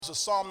So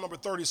Psalm number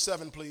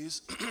 37,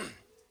 please.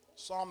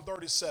 Psalm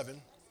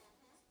 37.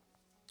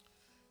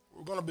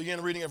 We're going to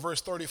begin reading at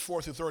verse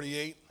 34 through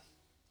 38.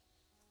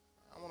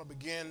 I want to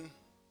begin.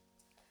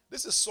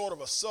 This is sort of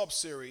a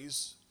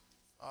sub-series.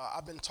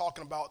 I've been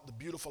talking about the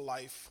beautiful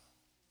life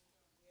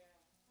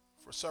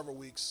for several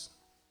weeks.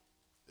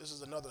 This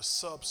is another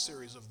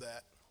sub-series of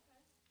that.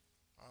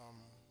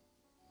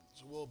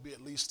 So we'll be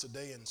at least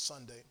today and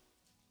Sunday.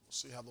 We'll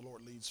see how the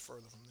Lord leads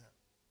further from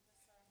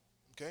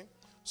there. Okay?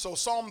 So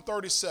Psalm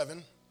 37,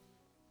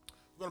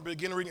 we're going to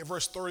begin reading at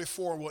verse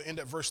 34 and we'll end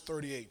at verse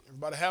 38.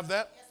 Everybody have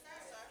that? Yes, sir.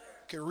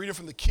 Okay, reading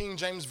from the King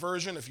James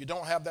Version. If you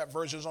don't have that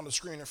version, it's on the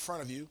screen in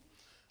front of you.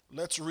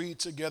 Let's read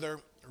together.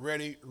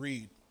 Ready,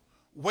 read.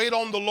 Wait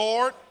on the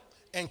Lord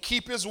and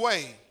keep his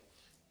way.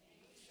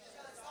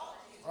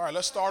 All right,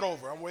 let's start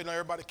over. I'm waiting on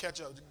everybody to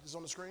catch up. Is it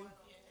on the screen?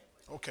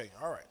 Okay,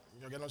 all right.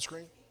 Y'all get it on the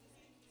screen?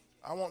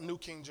 I want New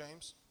King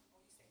James.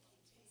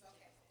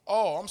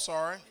 Oh, I'm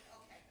sorry.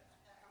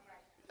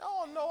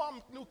 Oh, no,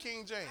 I'm New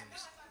King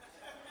James.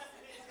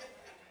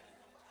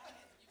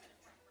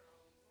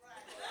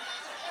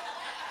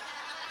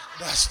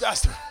 That's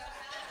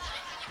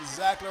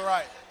exactly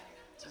right.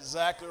 That's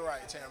exactly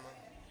right, Tamara.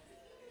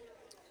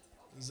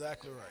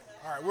 Exactly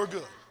right. All right, we're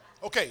good.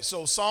 Okay,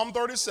 so Psalm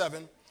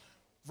 37,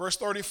 verse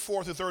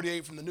 34 to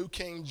 38 from the New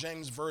King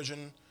James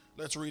Version.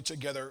 Let's read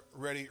together.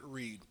 Ready,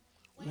 read.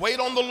 Wait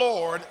on the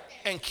Lord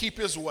and keep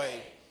his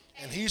way,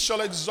 and he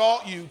shall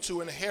exalt you to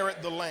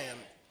inherit the land.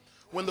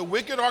 When the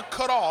wicked are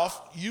cut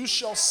off, you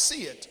shall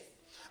see it.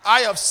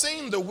 I have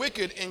seen the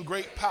wicked in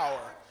great power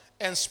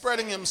and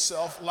spreading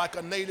himself like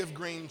a native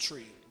green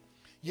tree.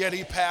 Yet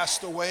he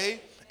passed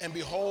away, and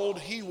behold,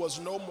 he was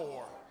no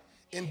more.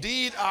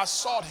 Indeed, I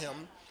sought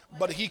him,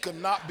 but he could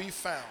not be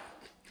found.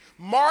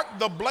 Mark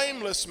the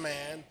blameless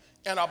man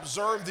and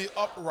observe the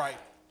upright,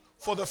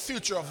 for the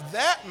future of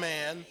that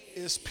man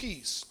is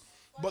peace.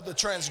 But the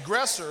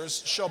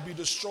transgressors shall be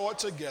destroyed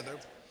together.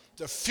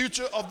 The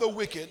future of the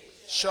wicked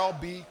shall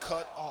be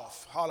cut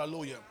off.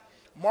 Hallelujah.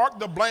 Mark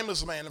the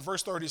blameless man in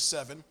verse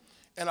 37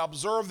 and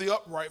observe the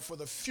upright, for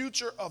the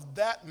future of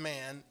that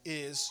man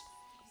is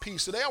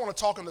peace. Today I want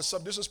to talk on the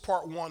subject. This is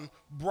part one,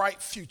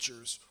 bright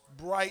futures.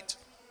 Bright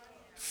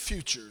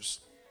futures.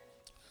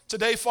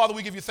 Today, Father,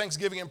 we give you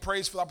thanksgiving and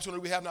praise for the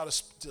opportunity we have now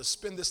to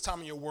spend this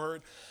time in your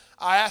word.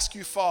 I ask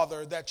you,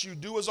 Father, that you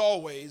do as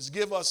always,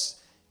 give us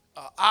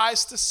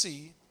eyes to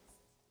see,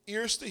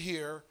 ears to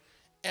hear,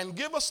 and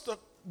give us the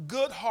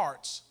good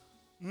hearts,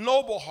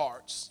 noble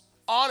hearts,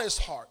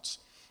 honest hearts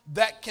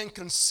that can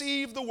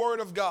conceive the word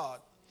of God,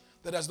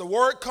 that as the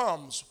word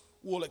comes,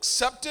 we'll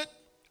accept it,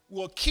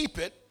 we'll keep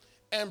it,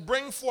 and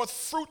bring forth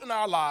fruit in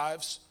our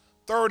lives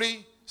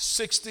 30,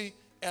 60,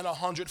 and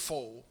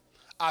 100-fold.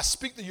 I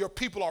speak that your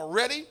people are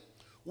ready.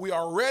 We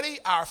are ready.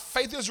 Our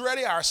faith is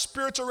ready. Our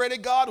spirits are ready,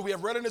 God. We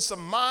have readiness of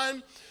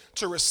mind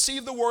to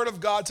receive the word of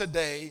God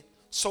today.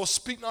 So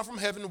speak now from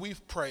heaven, we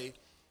pray,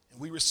 and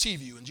we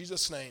receive you. In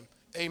Jesus' name,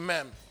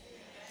 amen.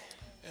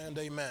 And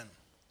amen.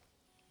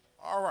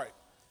 All right.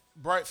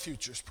 Bright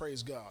futures.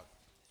 Praise God.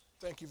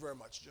 Thank you very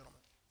much, gentlemen.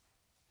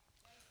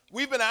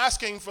 We've been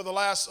asking for the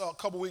last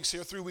couple weeks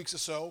here, 3 weeks or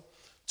so,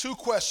 two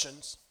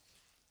questions.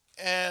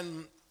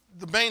 And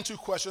the main two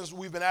questions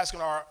we've been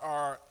asking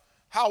are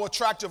how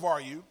attractive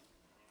are you?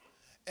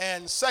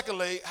 And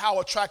secondly, how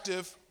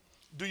attractive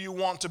do you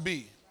want to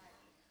be?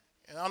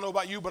 And I don't know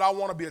about you, but I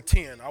want to be a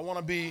 10. I want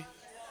to be,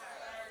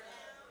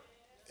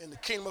 in the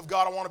kingdom of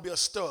God, I want to be a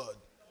stud.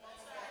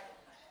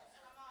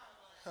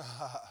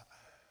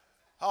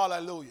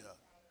 Hallelujah.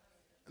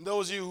 And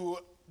those of you who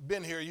have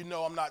been here, you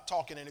know I'm not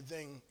talking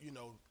anything,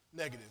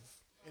 negative,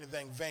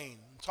 anything vain.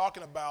 I'm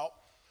talking about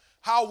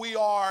how we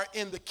are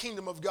in the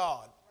kingdom of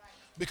God.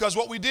 Because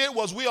what we did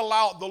was we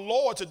allowed the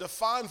Lord to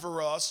define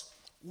for us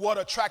what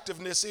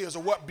attractiveness is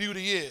or what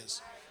beauty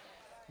is.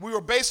 We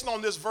were basing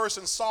on this verse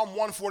in Psalm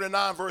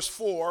 149, verse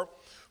 4,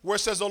 where it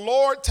says, the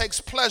Lord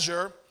takes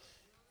pleasure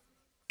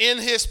in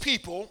his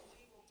people.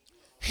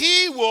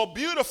 He will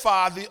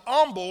beautify the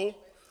humble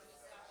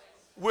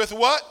with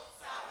what?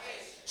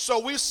 Salvation. So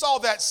we saw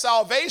that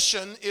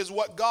salvation is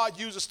what God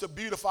uses to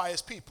beautify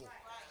his people.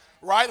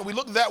 Right? And we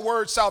looked at that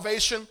word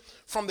salvation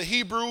from the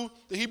Hebrew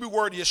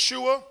word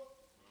Yeshua,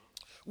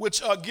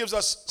 which gives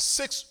us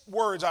 6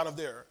 words out of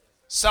there.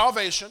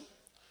 Salvation,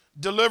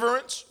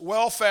 deliverance,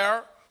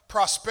 welfare,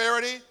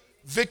 prosperity,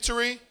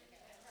 victory,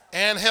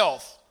 and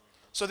health.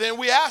 So then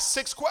we asked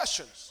 6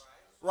 questions,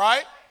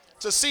 right?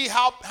 To see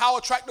how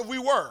attractive we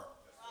were,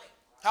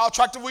 how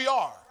attractive we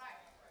are.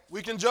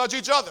 We can judge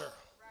each other.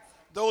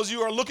 Those of you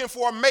who are looking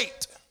for a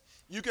mate,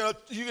 you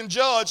can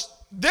judge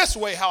this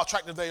way how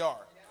attractive they are.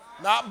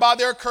 Not by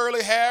their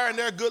curly hair and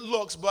their good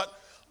looks, but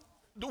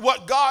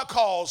what God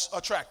calls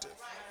attractive.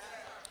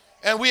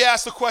 And we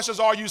ask the questions,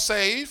 are you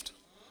saved?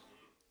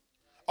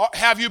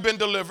 Have you been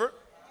delivered?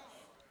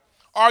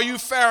 Are you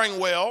faring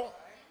well?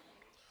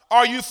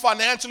 Are you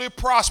financially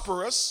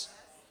prosperous?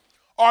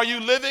 Are you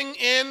living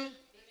in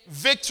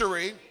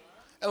victory?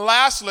 And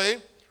lastly,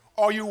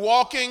 are you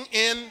walking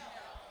in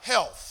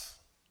health?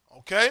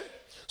 Okay?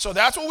 So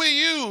that's what we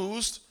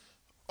used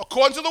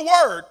according to the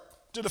word,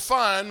 to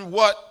define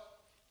what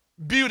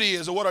beauty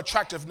is or what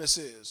attractiveness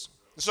is.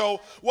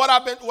 So what I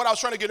was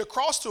trying to get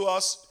across to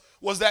us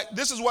was that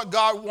this is what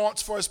God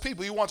wants for his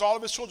people. He wants all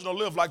of his children to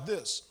live like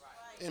this,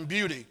 in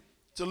beauty,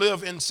 to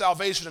live in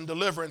salvation and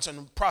deliverance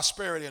and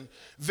prosperity and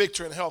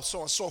victory and health, so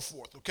on and so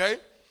forth, okay?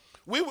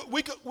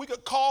 We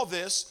could call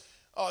this,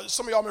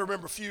 some of y'all may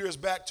remember a few years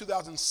back,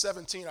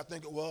 2017 I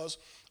think it was,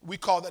 we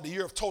called that the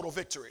year of total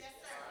victory,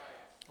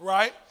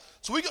 right?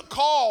 So we could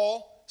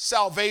call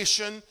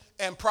salvation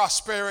and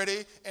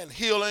prosperity and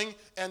healing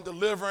and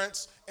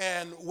deliverance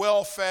and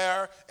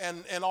welfare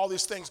and all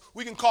these things.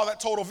 We can call that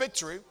total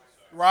victory,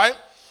 right?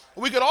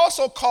 We could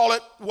also call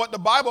it what the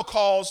Bible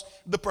calls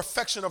the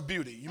perfection of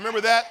beauty. You remember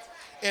that?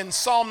 In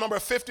Psalm number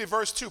 50,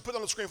 verse 2. Put it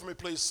on the screen for me,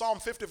 please. Psalm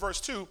 50, verse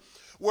 2,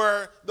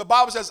 where the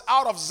Bible says,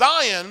 out of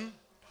Zion,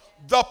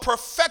 the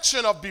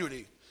perfection of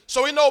beauty.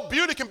 So we know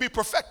beauty can be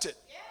perfected.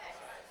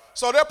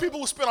 So there are people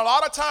who spend a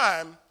lot of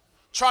time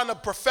trying to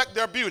perfect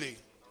their beauty.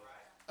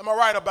 Am I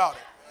right about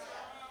it?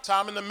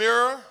 Time in the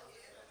mirror,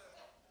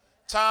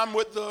 time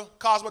with the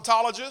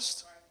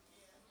cosmetologist.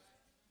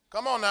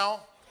 Come on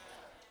now.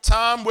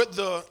 Time with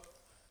the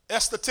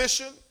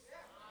esthetician.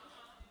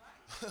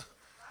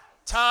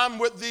 Time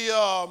with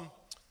the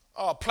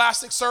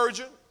plastic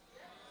surgeon.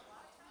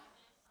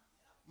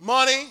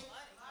 Money.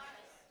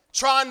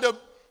 Trying to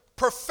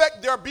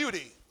perfect their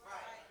beauty.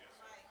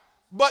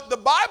 But the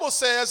Bible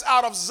says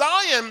out of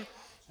Zion,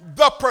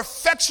 the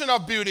perfection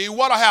of beauty,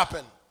 what'll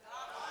happen?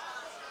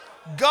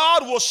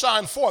 God will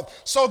shine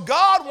forth. So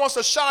God wants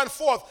to shine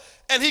forth,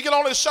 and he can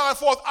only shine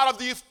forth out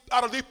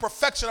of the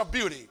perfection of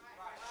beauty.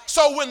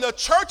 So when the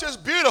church is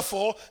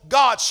beautiful,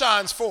 God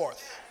shines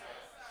forth.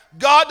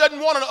 God doesn't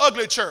want an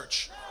ugly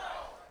church.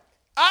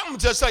 I'm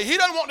just saying, he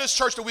doesn't want this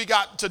church that we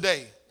got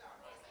today.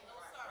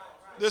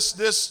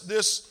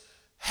 This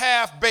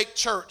half-baked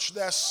church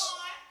that's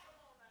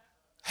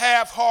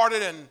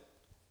half-hearted and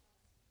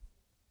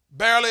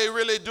barely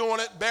really doing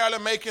it, barely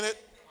making it,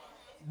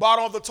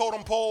 bottom of the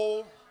totem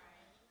pole,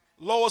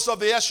 lowest of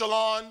the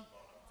echelon,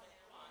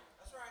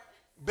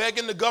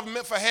 begging the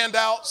government for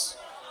handouts,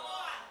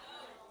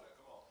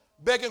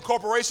 begging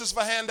corporations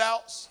for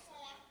handouts.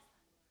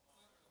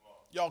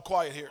 Y'all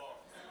quiet here.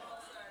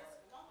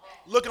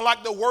 Looking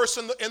like the worst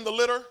in the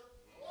litter.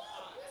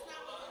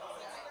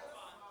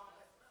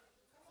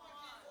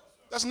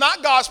 That's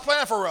not God's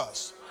plan for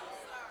us.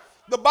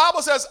 The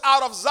Bible says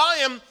out of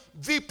Zion,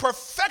 the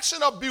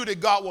perfection of beauty,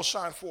 God will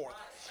shine forth.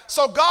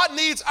 So God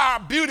needs our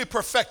beauty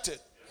perfected.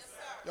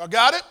 Y'all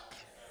got it?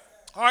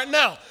 All right,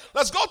 now,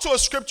 let's go to a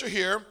scripture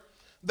here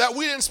that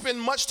we didn't spend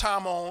much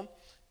time on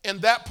in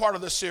that part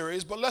of the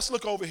series, but let's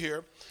look over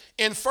here.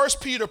 In 1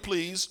 Peter,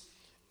 please,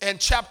 and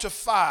chapter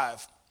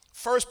 5.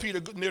 1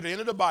 Peter, near the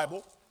end of the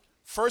Bible.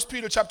 1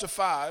 Peter chapter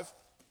 5,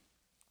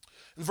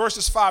 and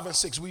verses 5 and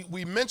 6.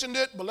 We mentioned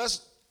it, but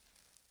let's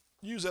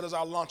use that as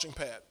our launching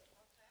pad.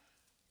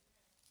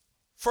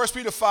 1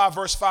 Peter 5,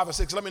 verse 5 and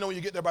 6. Let me know when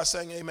you get there by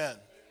saying amen. Amen.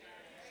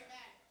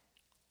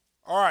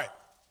 All right.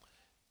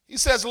 He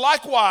says,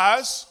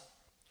 likewise,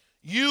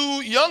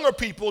 you younger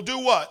people do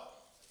what?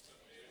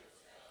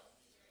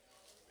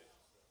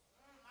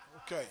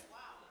 Okay.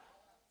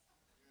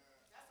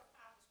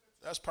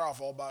 That's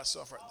powerful all by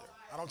itself right there.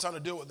 I don't have time to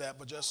deal with that,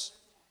 but just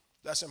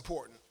that's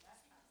important.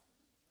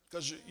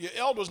 Because your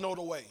elders know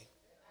the way.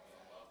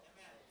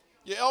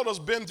 Your elders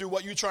been through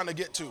what you're trying to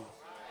get to.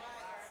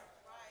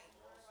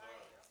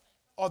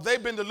 Or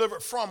they've been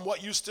delivered from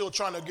what you're still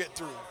trying to get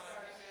through.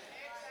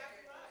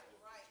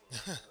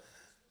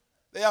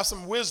 They have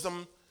some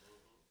wisdom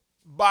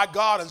by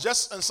God and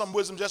some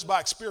wisdom just by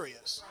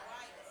experience.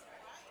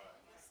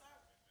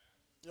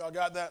 Y'all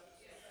got that?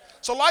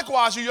 So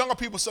likewise, you younger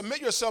people,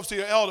 submit yourselves to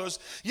your elders.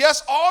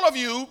 Yes, all of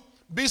you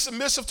be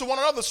submissive to one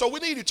another. So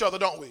we need each other,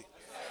 don't we?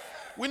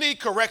 We need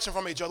correction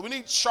from each other. We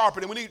need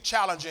sharpening. We need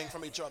challenging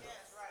from each other.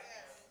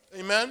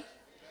 Amen?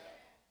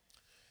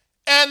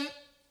 And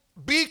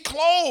be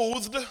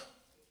clothed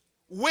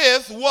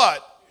with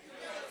what?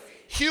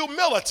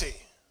 Humility.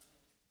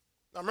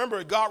 Now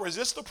remember, God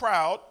resists the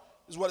proud,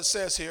 is what it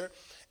says here,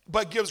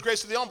 but gives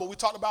grace to the humble. We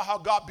talked about how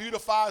God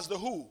beautifies the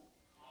who?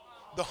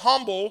 The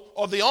humble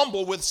or the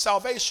humble with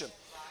salvation.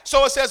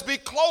 So it says be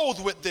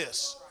clothed with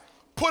this.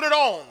 Put it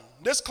on.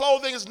 This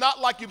clothing is not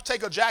like you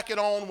take a jacket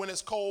on when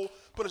it's cold,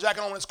 put a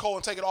jacket on when it's cold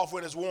and take it off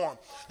when it's warm.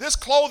 This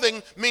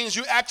clothing means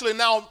you actually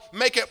now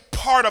make it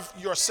part of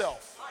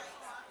yourself.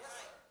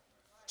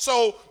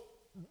 So,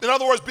 in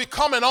other words,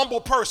 become an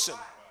humble person.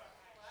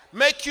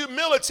 Make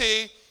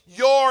humility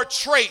your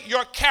trait,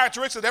 your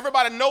characteristic.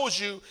 Everybody knows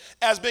you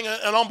as being an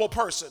humble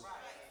person.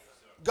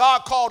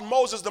 God called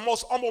Moses the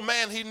most humble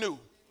man he knew.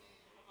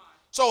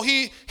 So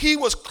he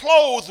was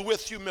clothed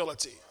with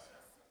humility.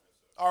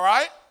 All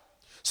right?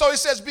 So he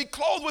says, be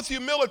clothed with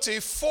humility,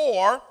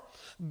 for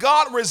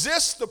God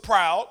resists the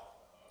proud.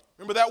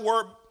 Remember that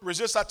word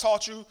resist I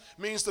taught you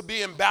means to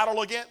be in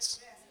battle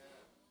against?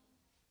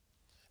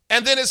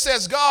 And then it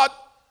says God,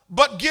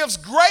 but gives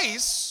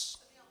grace,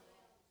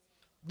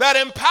 that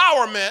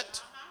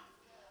empowerment,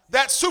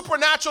 that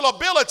supernatural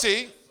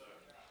ability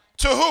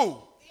to who?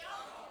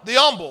 The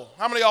humble.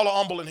 How many of y'all are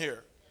humble in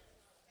here?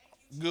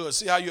 Good.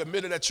 See how you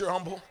admitted that you're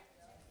humble?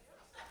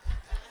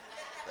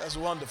 That's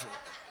wonderful.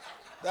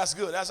 That's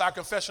good. That's our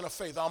confession of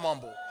faith. I'm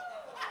humble.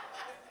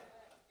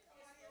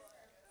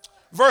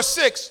 Verse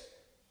 6.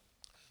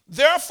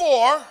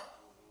 Therefore,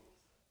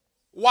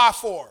 why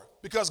for?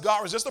 Because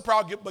God resists the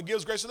proud but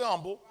gives grace to the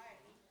humble.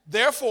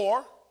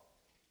 Therefore,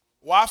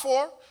 why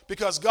for?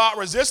 Because God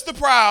resists the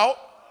proud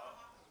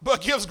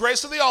but gives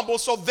grace to the humble.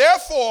 So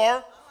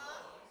therefore,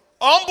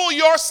 humble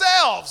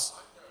yourselves.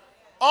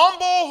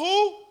 Humble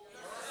who?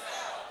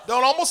 Yourself.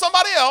 Don't humble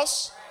somebody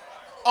else.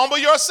 Humble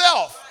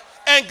yourself.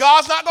 And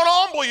God's not going to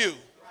humble you.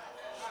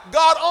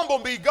 God humble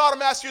me. God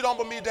will ask you to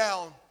humble me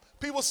down.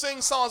 People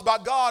sing songs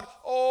about God,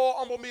 oh,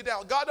 humble me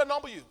down. God doesn't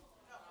humble you.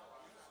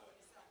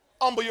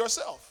 Humble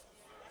yourself.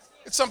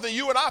 It's something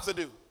you and I have to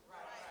do.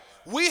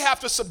 We have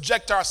to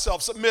subject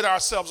ourselves, submit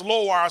ourselves,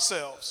 lower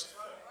ourselves.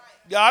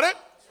 Got it?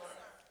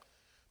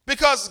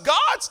 Because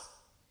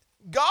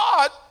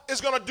God is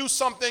going to do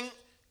something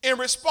in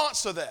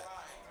response to that.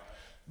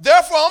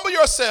 Therefore, humble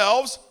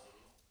yourselves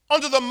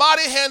under the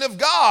mighty hand of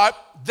God,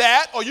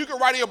 that, or you can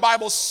write in your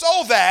Bible,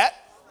 so that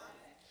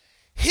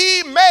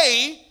he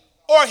may,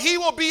 or he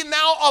will be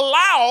now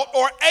allowed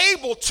or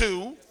able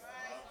to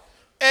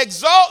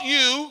exalt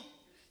you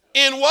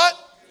in what?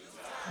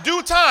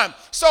 Due time.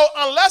 So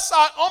unless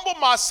I humble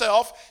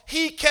myself,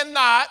 he's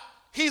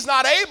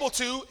not able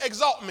to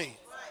exalt me.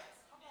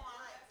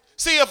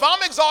 See, if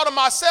I'm exalting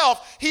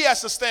myself, he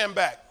has to stand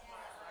back.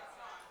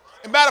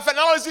 As a matter of fact,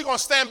 not only is he going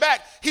to stand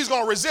back, he's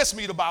going to resist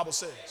me, the Bible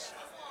says.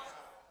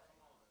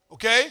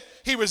 Okay?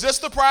 He resists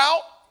the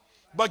proud,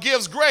 but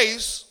gives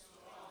grace.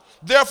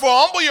 Therefore,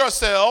 humble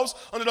yourselves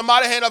under the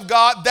mighty hand of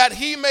God, that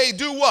he may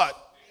do what?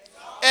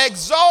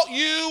 Exalt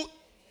you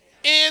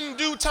in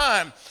due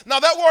time. Now,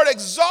 that word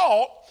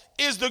exalt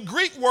is the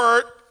Greek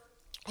word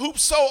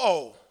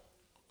hupsoo.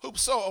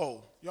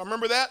 Hupsoo. Y'all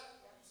remember that?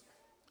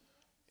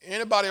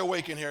 Anybody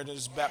awake in here in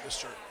this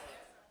Baptist church?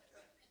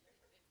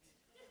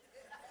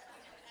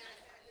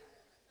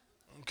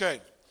 Okay.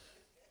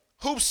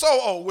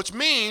 Hupsoo, which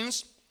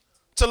means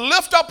to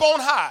lift up on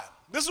high.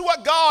 This is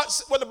what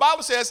the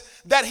Bible says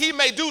that he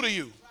may do to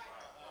you.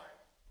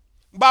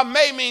 By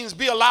may means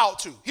be allowed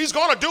to. He's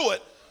going to do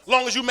it as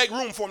long as you make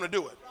room for him to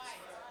do it.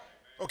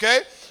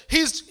 Okay?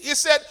 He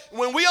said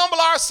when we humble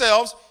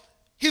ourselves,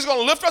 he's going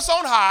to lift us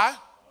on high,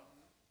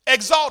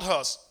 exalt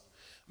us.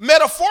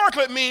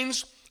 Metaphorically, it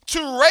means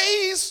to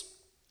raise,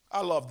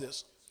 I love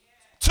this,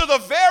 to the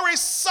very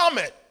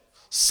summit.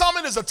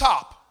 Summit is the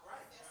top.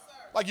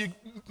 Like you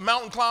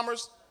mountain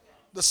climbers,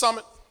 the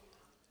summit.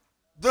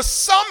 The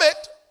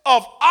summit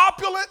of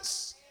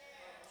opulence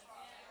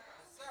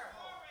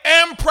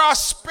and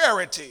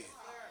prosperity,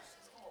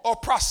 or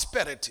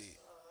prosperity.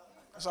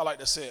 That's how I like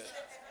to say it.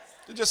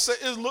 It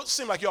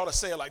seems like you ought to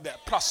say it like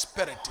that,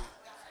 prosperity.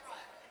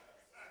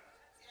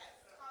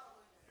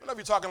 Whenever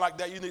you're talking like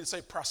that, you need to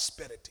say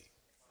prosperity.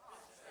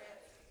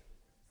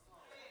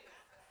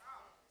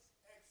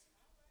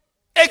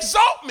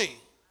 Exalt me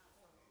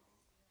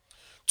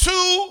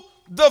to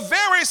the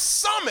very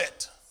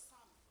summit.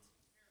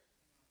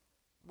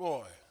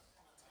 Boy,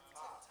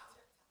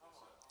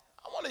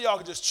 I wonder y'all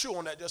could just chew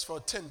on that just for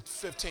 10,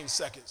 15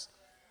 seconds.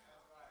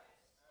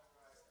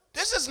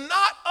 This is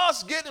not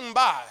us getting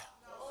by.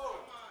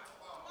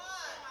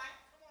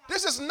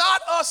 This is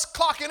not us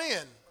clocking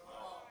in.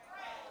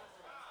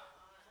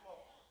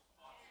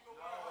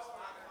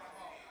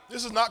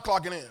 This is not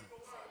clocking in.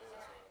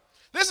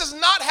 This is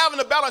not having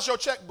to balance your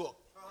checkbook.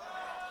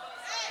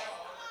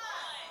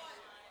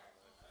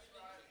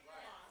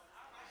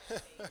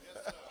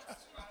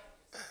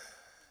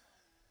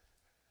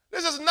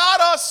 This is not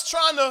us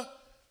trying to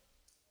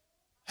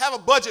have a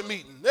budget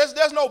meeting.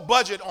 There's no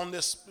budget on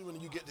this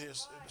when you get to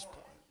this, at this point.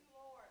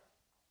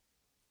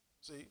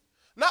 See?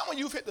 Not when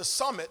you've hit the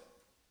summit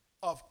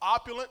of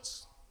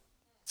opulence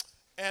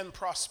and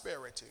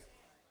prosperity.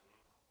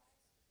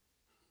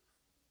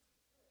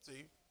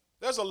 See?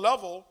 There's a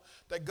level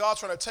that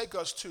God's trying to take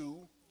us to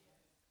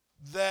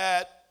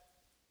that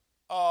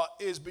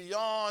is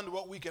beyond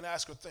what we can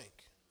ask or think.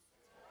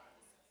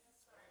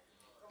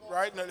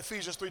 Right? In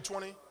Ephesians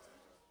 3:20,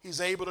 he's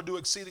able to do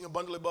exceeding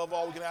abundantly above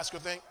all we can ask or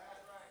think.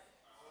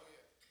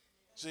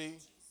 See?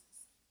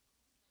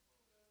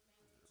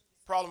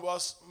 Problem with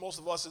us, most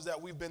of us, is that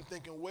we've been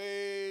thinking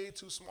way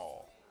too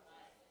small.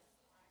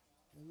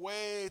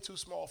 Way too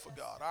small for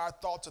God. Our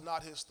thoughts are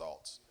not his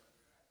thoughts.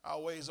 Our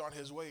ways aren't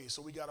his ways.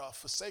 So we got to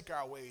forsake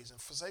our ways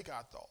and forsake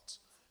our thoughts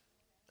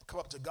and come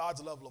up to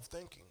God's level of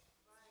thinking.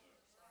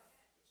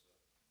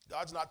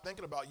 God's not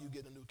thinking about you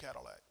getting a new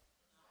Cadillac.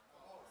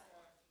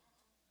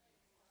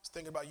 He's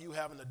thinking about you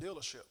having a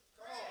dealership.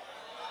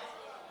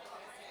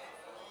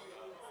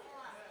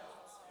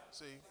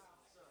 See?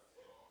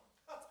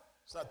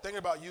 He's not thinking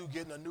about you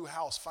getting a new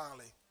house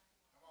finally.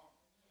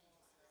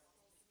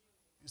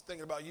 He's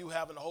thinking about you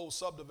having the whole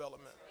subdivision,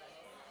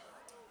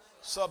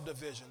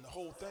 the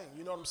whole thing.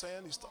 You know what I'm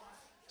saying?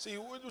 See,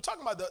 we're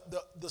talking about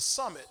the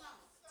summit.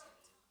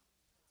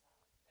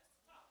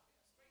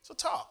 It's the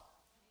top.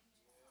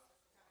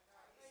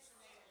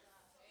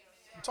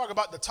 I'm talking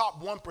about the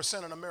top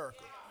 1% in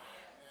America.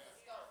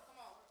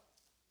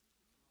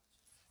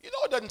 You know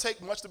it doesn't take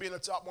much to be in the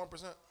top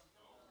 1%?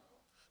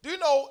 Do you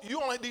know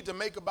you only need to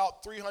make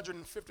about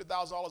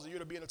 $350,000 a year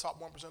to be in the top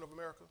 1% of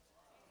America?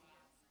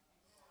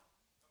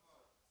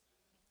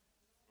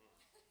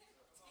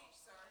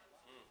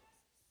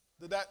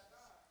 Did that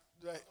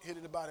hit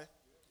anybody?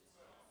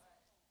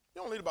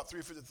 You only need about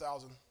 $350,000,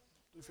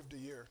 $350 a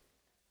year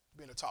to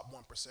be in the top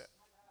 1%.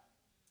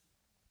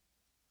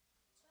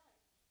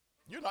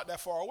 You're not that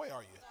far away,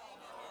 are you?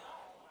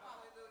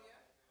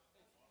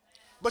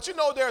 But you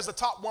know there's a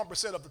top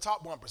 1% of the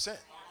top 1%.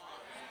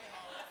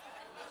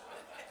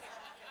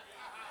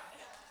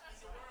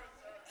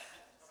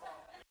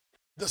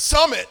 The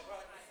summit.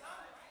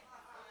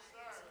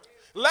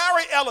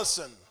 Larry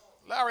Ellison,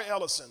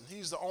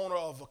 he's the owner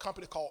of a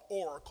company called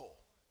Oracle.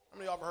 How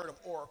many of y'all ever heard of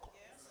Oracle?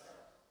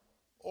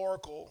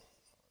 Oracle,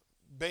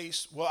 I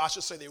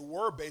should say they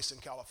were based in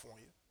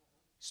California,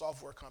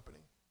 software company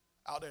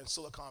out there in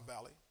Silicon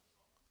Valley.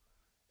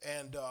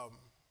 And,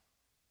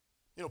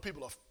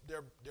 people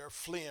they're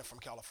fleeing from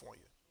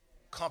California.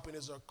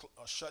 Companies are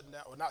shutting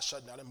down, or not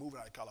shutting down, they're moving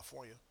out of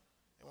California.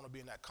 They want to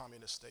be in that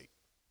communist state.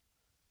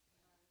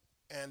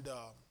 And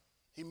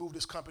he moved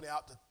his company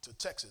out to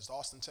Texas,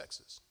 Austin,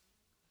 Texas.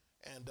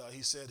 And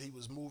he said he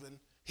was moving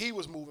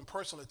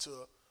personally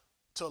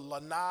to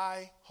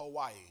Lanai,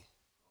 Hawaii.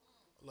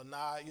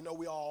 Lanai,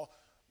 we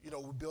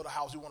build a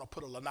house, we want to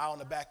put a lanai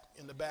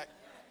in the back.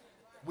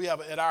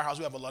 At our house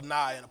we have a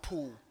lanai and a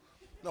pool.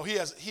 No, he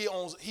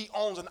owns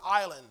an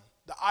island,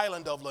 the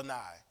island of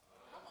Lanai.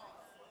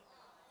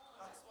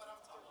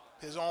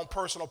 His own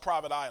personal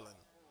private island.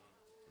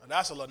 Now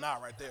that's a lanai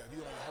right there. If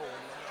you own the whole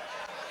lanai.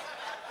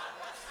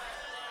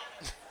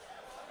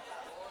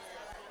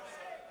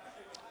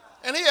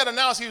 And he had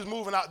announced he was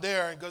moving out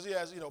there because he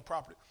has,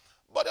 property.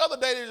 But the other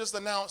day they just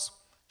announced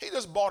he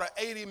just bought an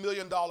 $80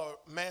 million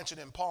mansion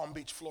in Palm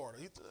Beach, Florida.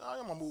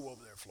 I'm going to move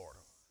over there, Florida.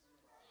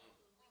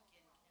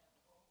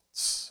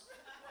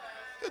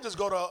 He'll just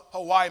go to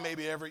Hawaii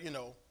maybe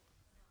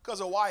because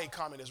Hawaii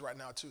communist right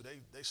now too.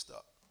 They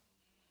stuck,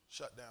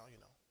 shut down,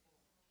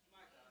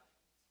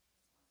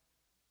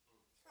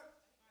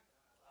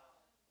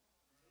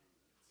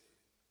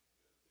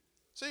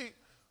 See,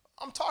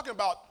 I'm talking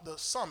about the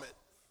summit.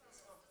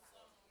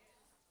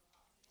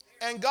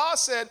 And God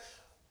said,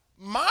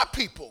 my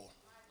people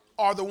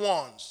are the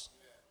ones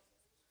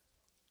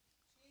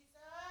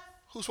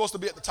who's supposed to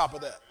be at the top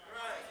of that.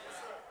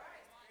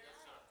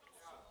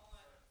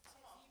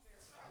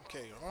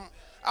 Okay,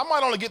 I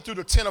might only get through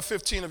the 10 or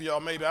 15 of y'all,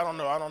 maybe. I don't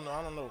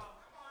know.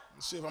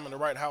 Let's see if I'm in the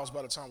right house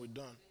by the time we're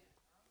done.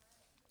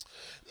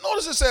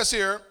 Notice it says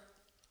here,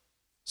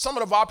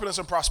 summit of opulence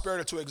and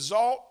prosperity, to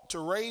exalt, to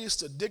raise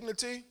to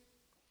dignity,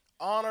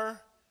 honor,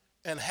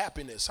 and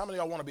happiness. How many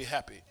of y'all want to be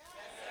happy?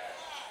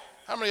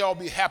 How many of y'all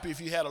be happy if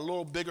you had a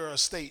little bigger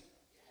estate?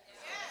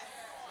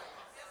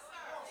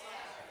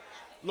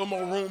 A little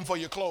more room for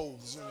your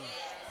clothes, and a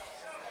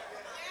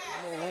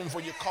little more room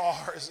for your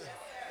cars, and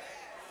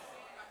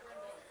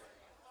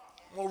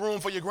more room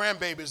for your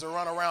grandbabies to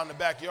run around the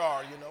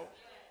backyard,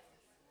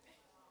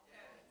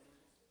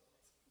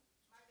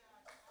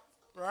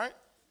 Right?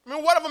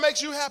 Whatever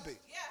makes you happy.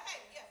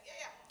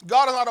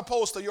 God is not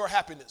opposed to your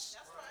happiness.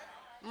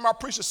 Remember I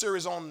preached a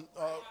series on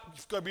a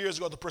couple years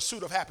ago, The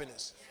Pursuit of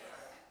Happiness.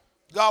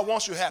 God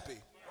wants you happy.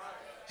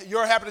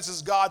 Your happiness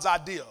is God's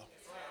idea.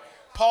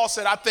 Paul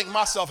said, I think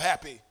myself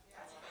happy.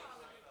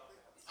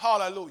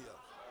 Hallelujah.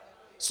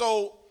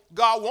 So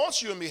God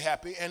wants you to be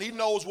happy, and he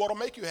knows what will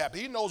make you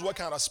happy. He knows what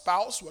kind of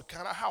spouse, what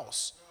kind of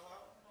house.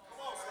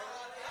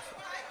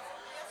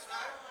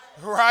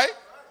 Right?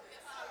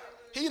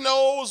 He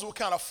knows what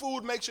kind of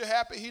food makes you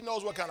happy. He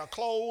knows what kind of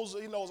clothes.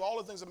 He knows all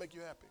the things that make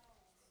you happy.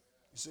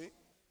 You see?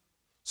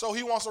 So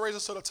he wants to raise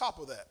us to the top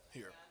of that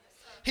here.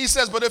 He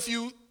says, but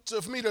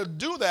for me to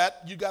do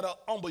that, you got to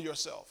humble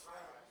yourself.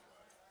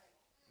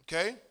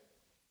 Okay?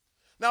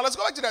 Now let's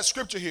go back to that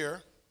scripture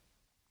here.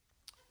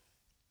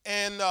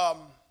 In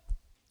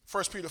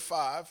 1 Peter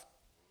 5,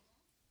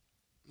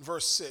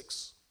 verse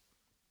 6.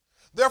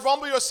 Therefore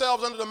humble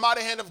yourselves under the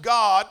mighty hand of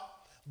God,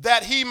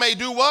 that he may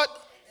do what?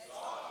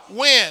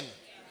 When?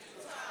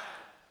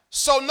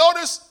 So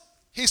notice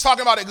he's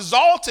talking about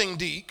exalting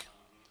Deke,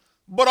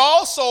 but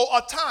also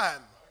a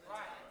time.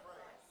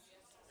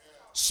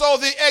 So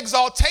the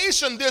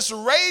exaltation, this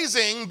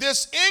raising,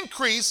 this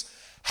increase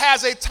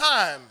has a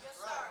time.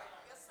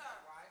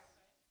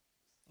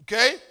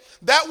 Okay?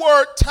 That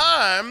word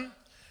time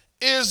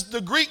is the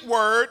Greek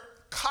word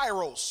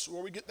kairos,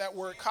 where we get that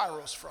word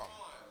kairos from.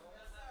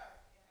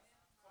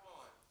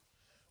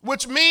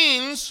 Which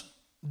means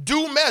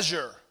due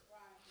measure.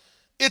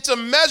 It's a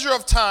measure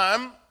of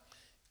time.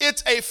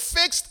 It's a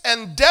fixed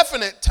and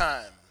definite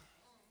time.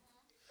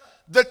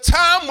 The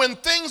time when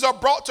things are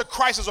brought to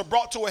crisis or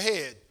brought to a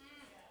head.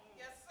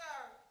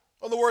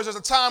 In other words, there's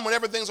a time when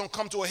everything's going to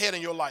come to a head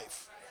in your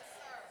life.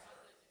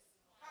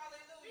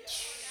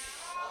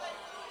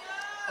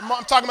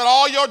 I'm talking about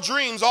all your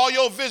dreams, all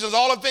your visions,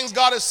 all the things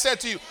God has said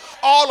to you,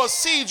 all the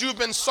seeds you've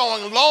been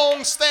sowing,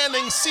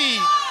 long-standing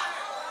seed.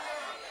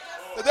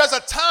 That there's a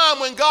time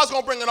when God's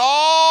going to bring it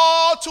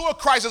all to a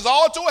crisis,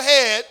 all to a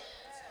head,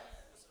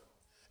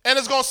 and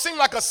it's going to seem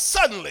like a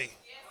suddenly.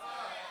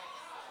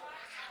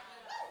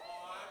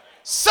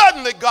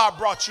 Suddenly God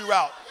brought you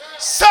out.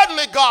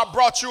 Suddenly God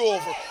brought you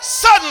over.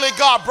 Suddenly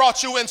God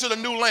brought you into the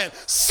new land.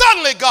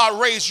 Suddenly God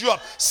raised you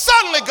up.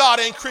 Suddenly God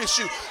increased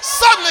you.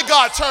 Suddenly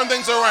God turned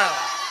things around.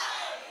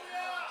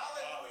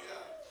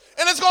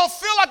 And it's going to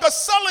feel like a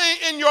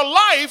suddenly in your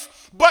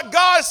life, but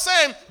God is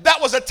saying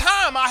that was a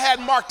time I had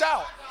marked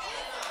out.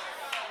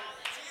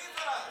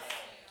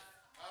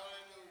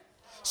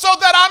 So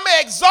that I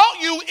may exalt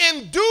you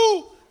in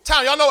due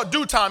time. Y'all know what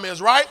due time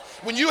is, right?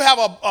 When you have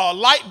a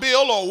light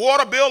bill or a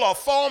water bill or a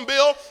phone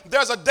bill,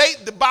 there's a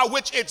date by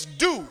which it's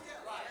due.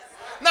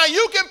 Now,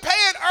 you can pay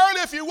it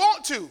early if you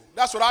want to.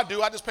 That's what I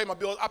do. I just pay my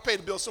bill. I pay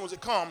the bill as soon as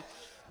it comes.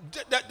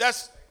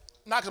 That's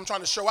not because I'm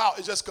trying to show out.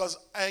 It's just because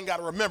I ain't got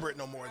to remember it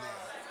no more then.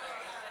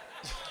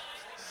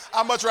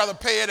 I'd much rather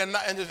pay it and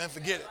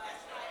forget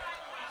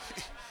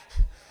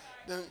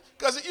it.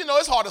 Because, you know,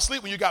 it's hard to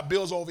sleep when you got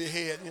bills over your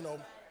head, you know,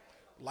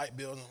 light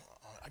bills.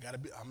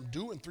 I'm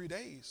due in 3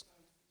 days.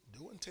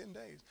 Due in 10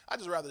 days. I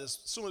just rather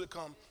just, as soon as it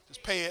comes,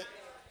 just pay it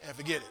and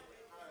forget it.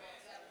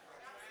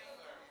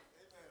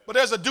 But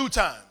there's a due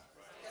time.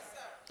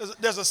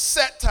 There's a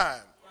set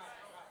time.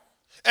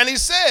 And he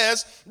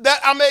says that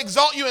I may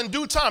exalt you in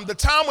due time. The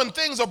time when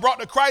things are brought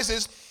to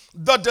crisis,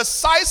 the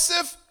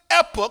decisive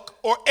epoch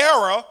or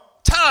era,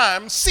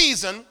 time,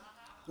 season,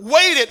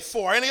 waited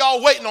for. Any of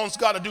y'all waiting on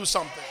God to do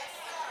something?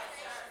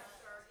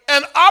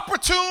 An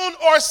opportune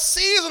or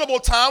seasonable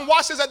time.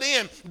 Watch this at the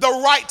end. The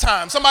right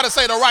time. Somebody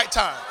say the right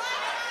time.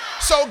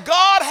 So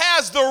God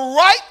has the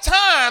right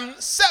time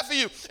set for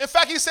you. In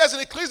fact, he says in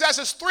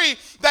Ecclesiastes 3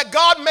 that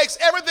God makes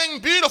everything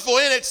beautiful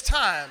in its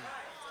time.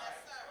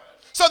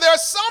 So there are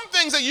some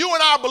things that you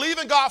and I believe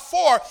in God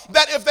for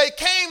that if they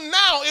came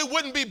now, it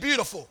wouldn't be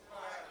beautiful.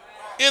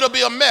 It'll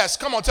be a mess.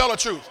 Come on, tell the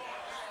truth.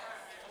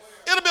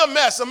 It'll be a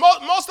mess. And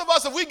most of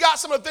us, if we got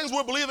some of the things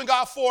we're believing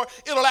God for,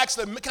 it'll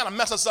actually kind of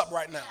mess us up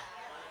right now.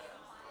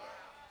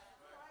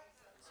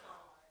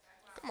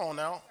 Come on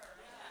now.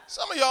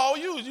 Some of y'all,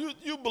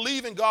 you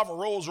believe in God for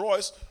Rolls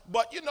Royce,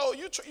 but you know,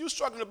 you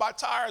struggling to buy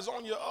tires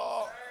on your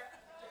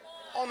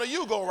on the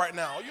Yugo right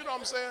now. You know what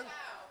I'm saying?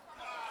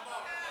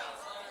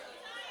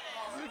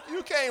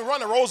 You can't run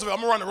the Roosevelt.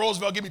 I'm gonna run the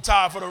Roosevelt. Give me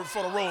tire for the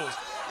Rolls.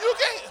 You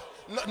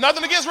can't.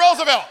 Nothing against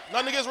Roosevelt.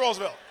 Nothing against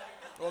Roosevelt.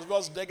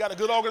 Roosevelt's, they got a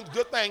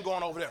good thing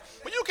going over there.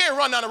 But you can't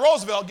run down the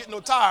Roosevelt getting no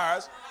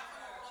tires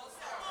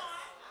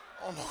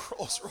on the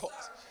Rolls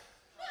Royce.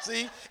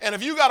 See, and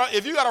if you got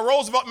a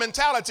Roosevelt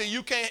mentality,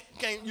 you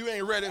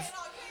ain't ready.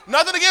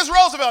 Nothing against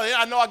Roosevelt.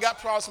 I know I got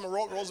probably some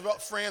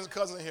Roosevelt friends and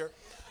cousins in here.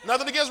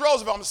 Nothing against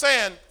Roosevelt. I'm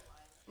saying,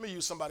 let me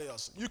use somebody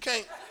else. You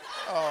can't.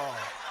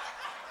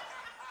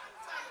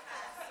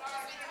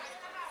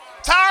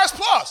 Tires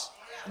Plus,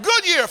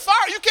 Goodyear,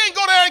 Fire. You can't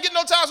go there and get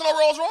no tires on no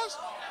Rolls Royce.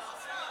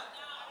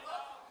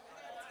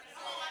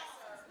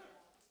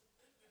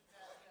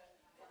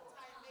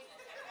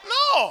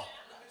 No.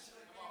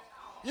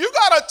 You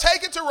got to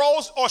take it to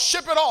Rolls or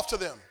ship it off to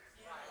them.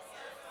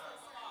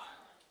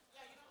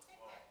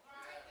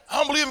 I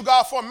don't believe in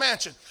God for a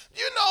mansion.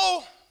 You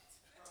know,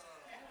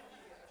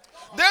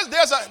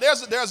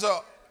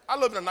 I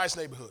live in a nice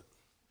neighborhood.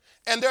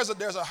 And there's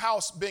a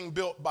house being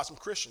built by some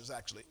Christians,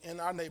 actually, in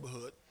our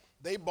neighborhood.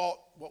 They bought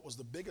what was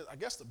the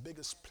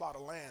biggest plot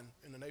of land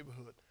in the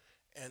neighborhood.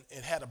 And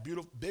it had a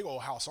beautiful, big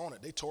old house on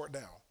it. They tore it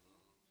down.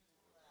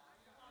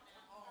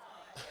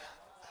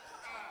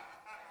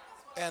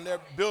 And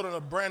they're building a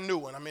brand new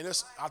one. I mean,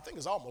 I think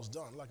it's almost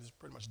done. Like, it's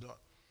pretty much done.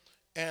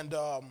 And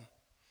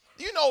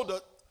you know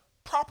the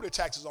property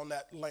taxes on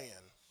that land,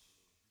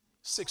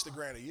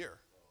 $60,000 a year.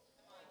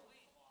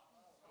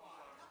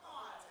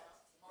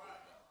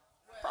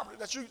 Property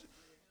that you,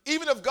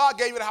 even if God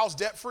gave you the house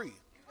debt free,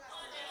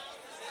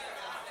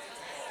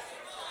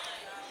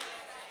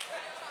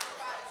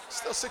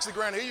 still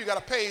 $60,000 a year. You got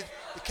to pay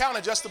the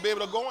county just to be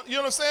able to go on. You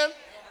know what I'm saying?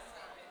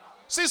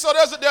 See, so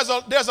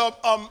there's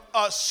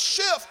a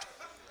shift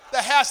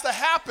that has to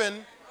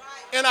happen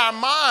in our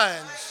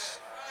minds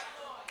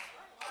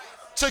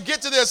to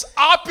get to this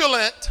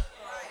opulent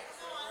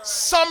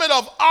summit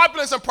of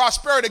opulence and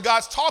prosperity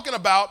God's talking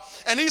about.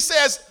 And he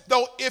says,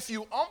 though, if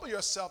you humble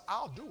yourself,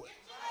 I'll do it.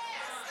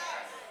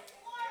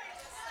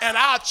 And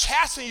I'll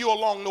chasten you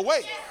along the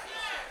way.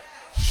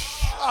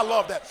 I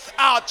love that.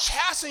 I'll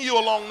chasten you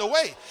along the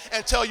way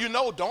and tell you,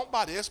 no, don't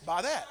buy this,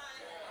 buy that.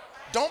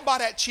 Don't buy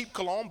that cheap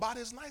cologne, buy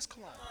this nice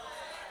cologne.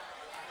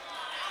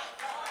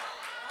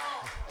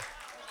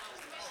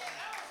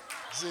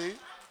 See?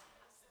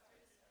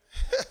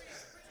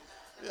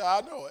 Yeah,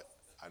 I know it.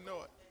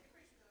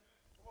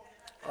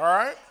 All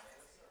right?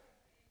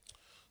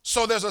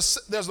 So there's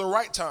the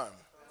right time.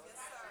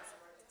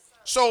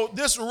 So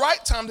this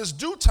right time, this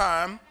due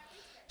time,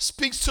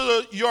 speaks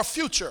to your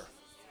future.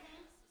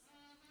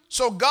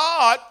 So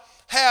God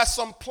has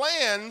some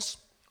plans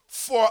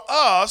for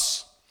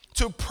us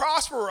to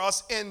prosper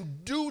us in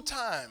due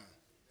time.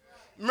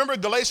 Remember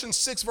Galatians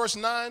 6 verse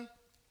 9,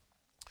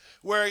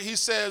 where he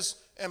says,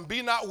 And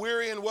be not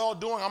weary in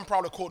well-doing. I'm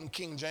probably quoting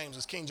King James.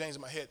 It's King James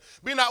in my head.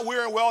 Be not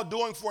weary in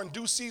well-doing, for in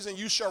due season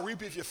you shall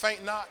reap if you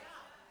faint not.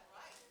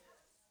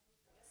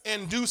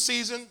 In due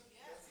season.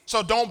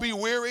 So don't be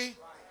weary.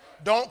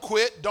 Don't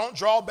quit. Don't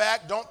draw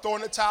back. Don't throw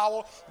in the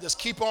towel. Just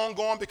keep on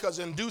going, because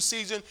in due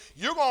season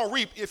you're going to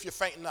reap if you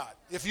faint not.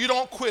 If you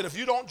don't quit, if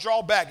you don't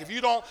draw back, if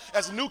you don't,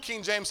 as the New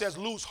King James says,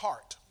 lose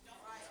heart.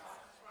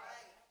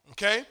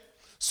 Okay?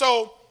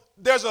 So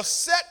there's a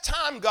set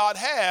time God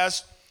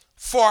has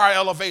for our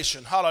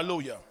elevation.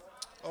 Hallelujah.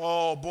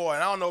 Oh boy,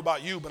 and I don't know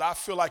about you, but I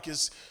feel like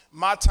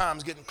my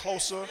time's getting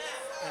closer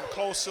and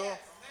closer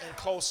and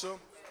closer.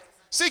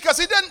 See, because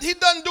he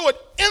doesn't do it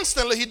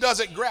instantly, he does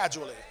it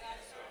gradually.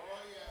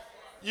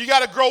 You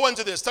got to grow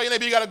into this. Tell your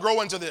neighbor, you got to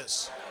grow into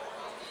this.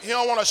 He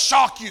don't want to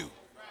shock you.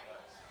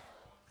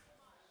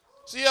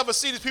 So you ever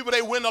see these people,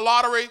 they win the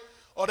lottery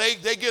or they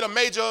get a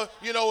major,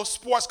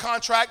 sports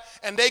contract,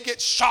 and they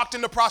get shocked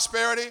into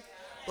prosperity.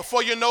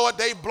 Before you know it,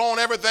 they've blown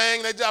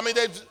everything.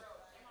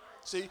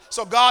 See,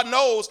 so God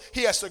knows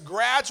he has to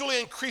gradually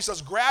increase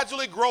us,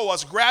 gradually grow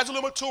us, gradually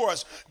mature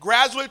us,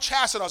 gradually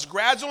chasten us,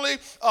 gradually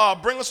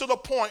bring us to the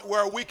point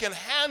where we can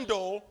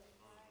handle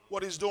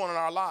what he's doing in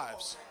our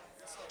lives.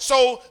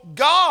 So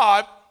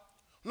God,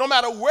 no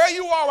matter where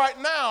you are right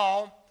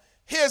now,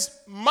 his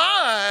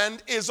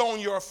mind is on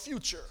your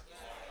future.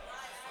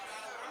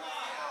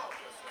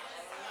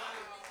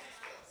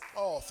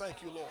 Oh,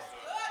 thank you, Lord.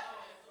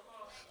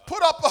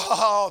 Put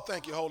up,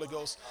 thank you, Holy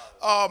Ghost.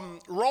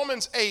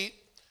 Romans 8,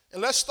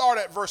 and let's start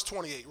at verse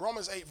 28.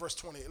 Romans 8, verse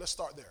 28. Let's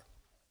start there.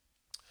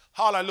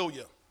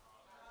 Hallelujah.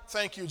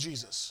 Thank you,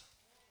 Jesus.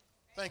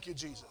 Thank you,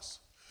 Jesus.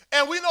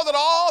 And we know that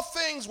all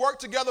things work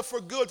together for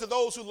good to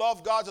those who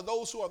love God, to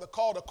those who are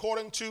called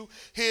according to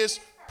his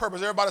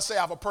purpose. Everybody say,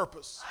 I have a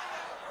purpose.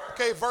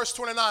 Okay, verse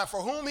 29.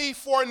 For whom he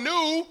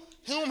foreknew,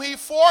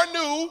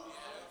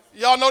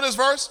 y'all know this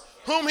verse?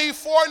 Whom he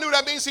foreknew,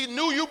 that means he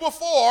knew you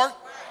before.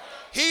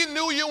 He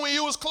knew you when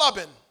you was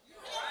clubbing.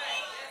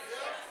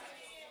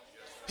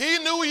 He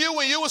knew you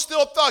when you was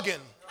still thugging.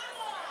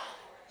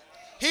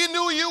 He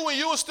knew you when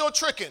you was still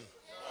tricking,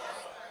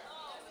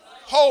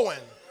 hoeing,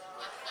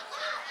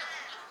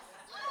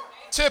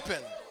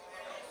 tipping,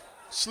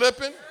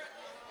 slipping,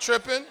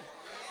 tripping,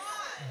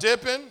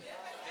 dipping,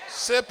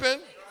 sipping,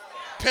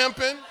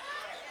 pimping.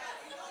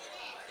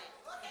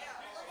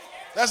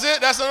 That's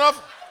it? That's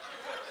enough?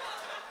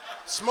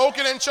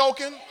 Smoking and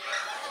choking.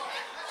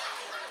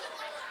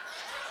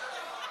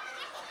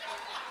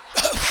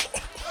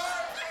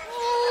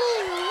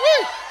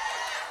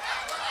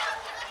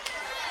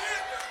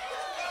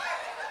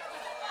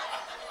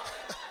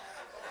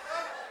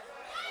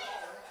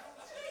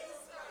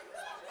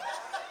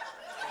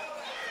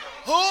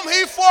 Whom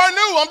he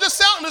foreknew. I'm just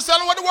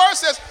telling what the word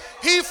says.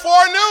 He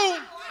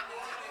foreknew.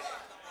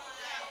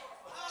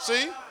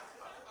 See?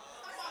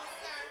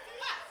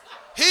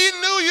 He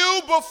knew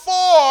you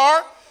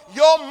before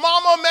your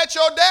mama met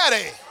your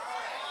daddy.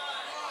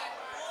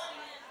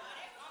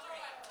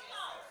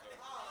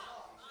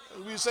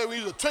 We say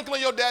we was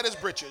twinkling your daddy's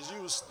britches.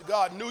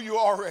 God knew you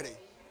already.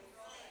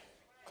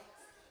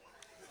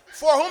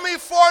 For whom he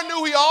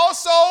foreknew, he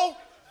also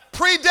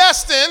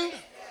predestined.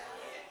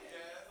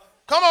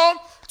 Come on.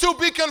 To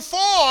be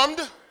conformed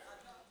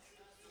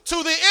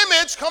to the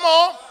image, come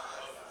on,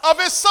 of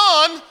his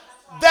son,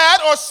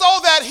 so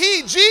that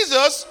he,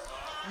 Jesus,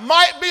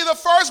 might be the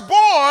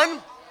firstborn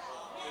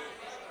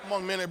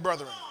among many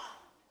brethren.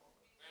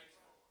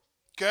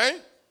 Okay?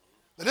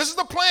 Now this is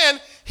the plan.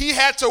 He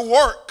had to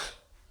work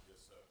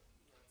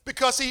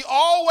because he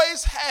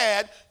always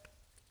had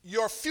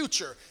your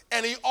future,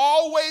 and he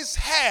always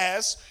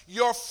has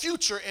your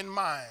future in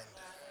mind.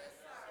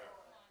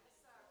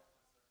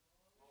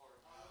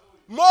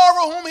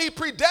 Moreover, whom he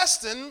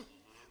predestined,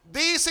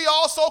 these he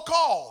also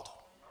called.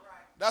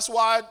 That's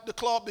why the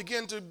club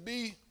began to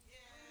be.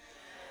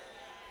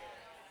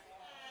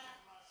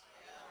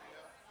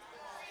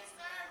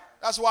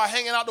 That's why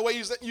hanging out the way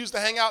you used to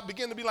hang out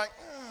began to be like,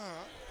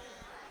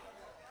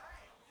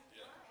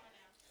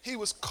 He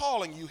was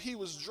calling you. He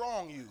was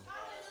drawing you.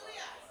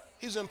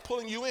 He's been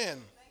pulling you in.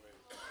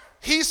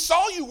 He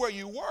saw you where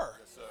you were,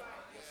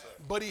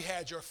 but he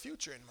had your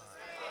future in mind.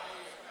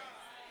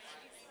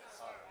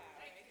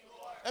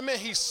 I mean,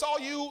 he saw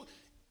you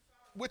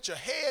with your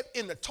head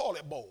in the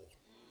toilet bowl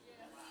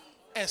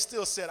and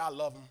still said, I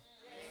love him.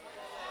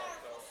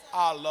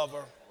 I love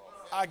her.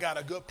 I got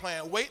a good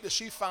plan. Wait till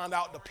she find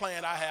out the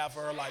plan I have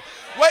for her life.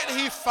 Wait till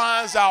he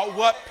finds out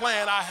what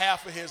plan I have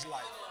for his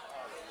life.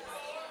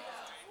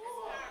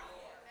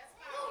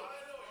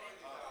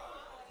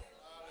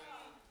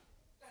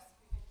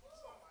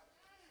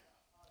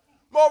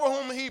 Moreover,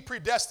 whom he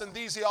predestined,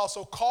 these he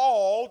also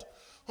called.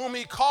 Whom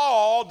he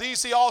called,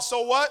 these he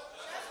also what?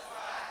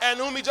 And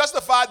whom he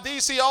justified,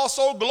 these he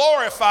also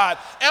glorified.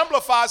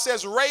 Amplified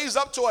says, raised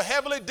up to a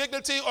heavenly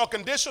dignity or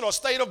condition or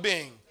state of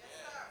being.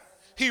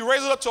 He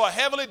raised up to a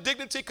heavenly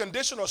dignity,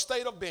 condition, or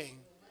state of being.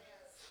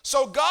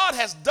 So God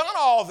has done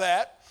all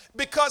that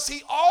because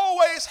he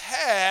always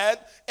had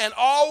and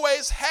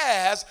always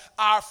has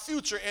our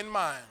future in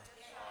mind.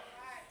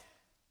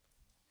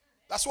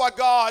 That's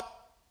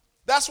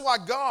why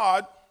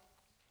God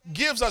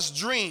gives us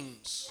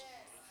dreams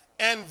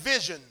and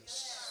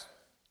visions.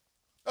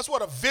 That's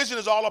what a vision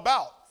is all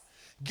about.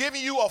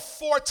 Giving you a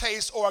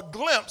foretaste or a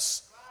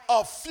glimpse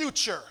of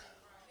future.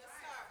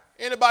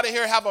 Anybody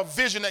here have a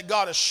vision that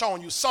God has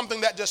shown you? Something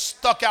that just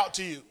stuck out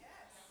to you?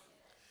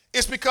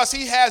 It's because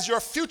he has your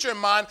future in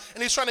mind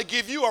and he's trying to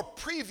give you a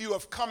preview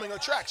of coming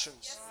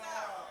attractions.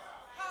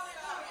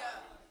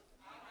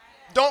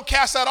 Don't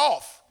cast that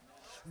off.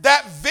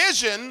 That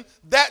vision,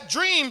 that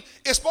dream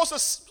is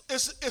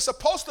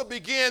supposed to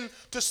begin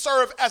to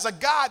serve as a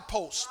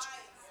guidepost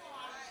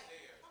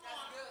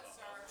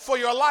for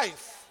your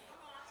life.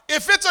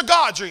 If it's a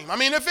God dream,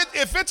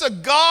 if it's a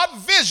God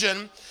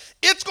vision,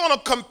 it's going to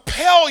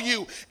compel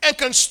you and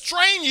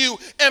constrain you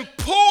and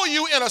pull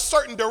you in a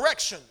certain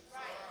direction.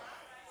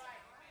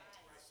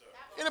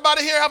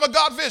 Anybody here have a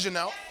God vision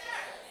now?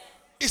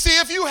 You see,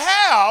 if you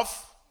have,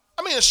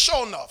 it's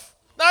sure enough.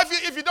 Now,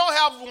 if you don't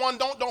have one,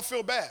 don't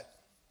feel bad.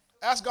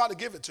 Ask God to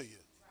give it to you.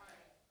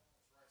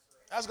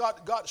 Ask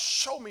God,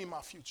 show me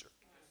my future.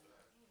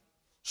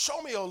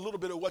 Show me a little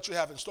bit of what you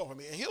have in store for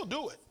me, and he'll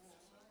do it.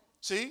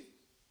 See?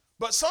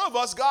 But some of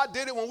us, God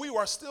did it when we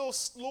were still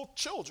little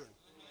children.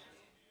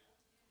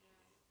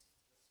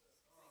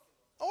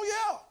 Oh,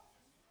 yeah.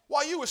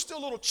 While you were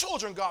still little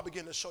children, God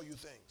began to show you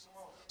things.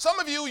 Some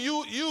of you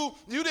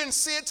didn't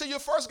see it till you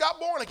first got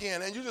born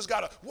again, and you just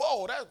got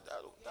whoa, that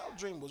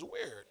dream was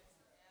weird.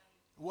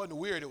 It wasn't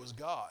weird, it was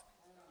God.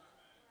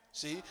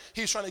 See,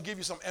 he's trying to give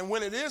you something. And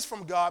when it is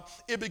from God,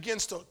 it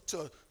begins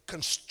to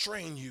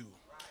constrain you.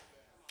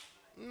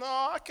 No,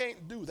 I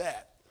can't do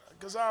that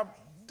because I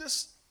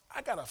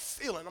got a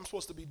feeling I'm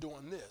supposed to be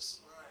doing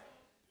this.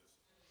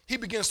 He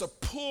begins to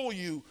pull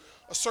you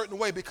a certain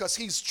way because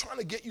he's trying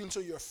to get you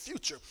into your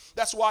future.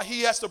 That's why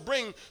he has to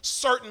bring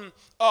certain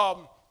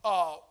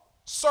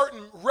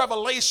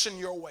revelation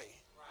your way.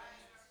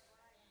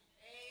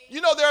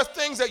 You know, there are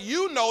things that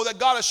you know that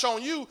God has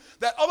shown you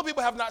that other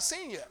people have not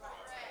seen yet.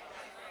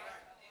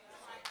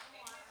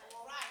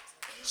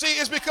 See,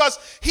 it's because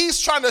he's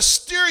trying to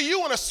steer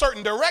you in a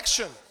certain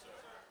direction.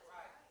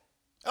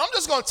 And I'm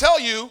just going to tell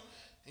you,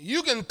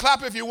 you can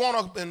clap if you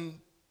want to and,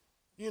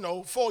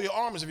 fold your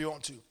arms if you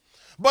want to.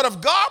 But if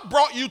God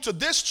brought you to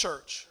this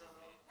church,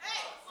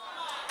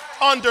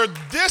 under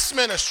this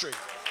ministry,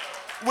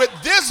 with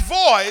this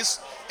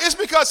voice, it's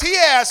because he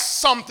has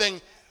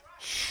something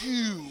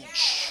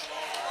huge.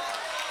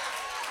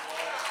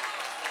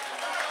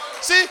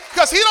 See,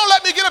 because he don't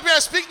let me get up here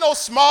and speak no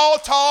small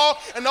talk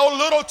and no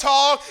little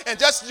talk and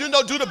just, do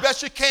the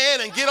best you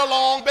can and get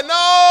along. But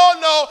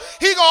no,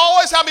 he going to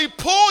always have me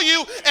pull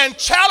you and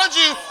challenge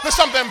you to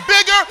something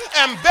bigger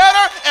and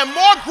better and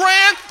more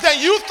grand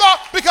than you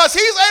thought, because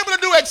he's able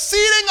to do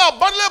exceeding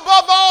abundantly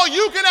above all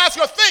you can ask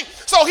or think.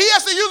 So he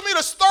has to use me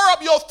to stir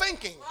up your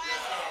thinking.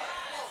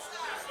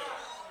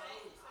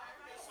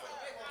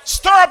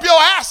 Stir up your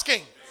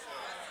asking.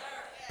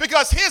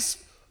 Because his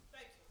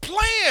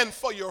plan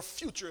for your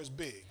future is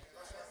big.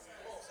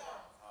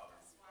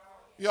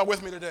 Y'all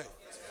with me today?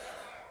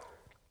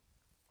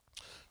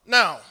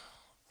 Now,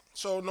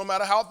 so no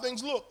matter how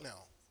things look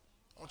now,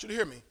 I want you to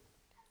hear me.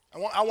 I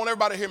want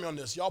everybody to hear me on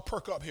this. Y'all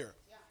perk up here.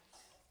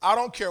 I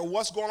don't care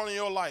what's going on in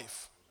your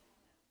life.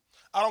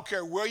 I don't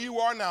care where you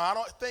are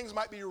now. Things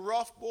might be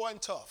rough, boy,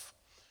 and tough.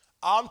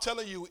 I'm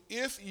telling you,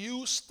 if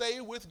you stay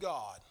with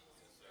God,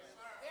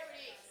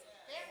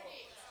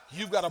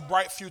 you've got a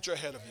bright future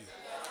ahead of you.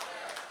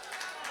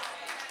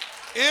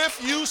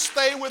 If you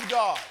stay with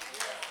God.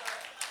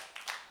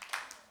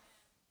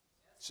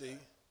 See?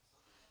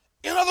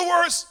 In other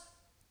words,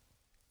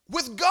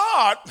 with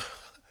God,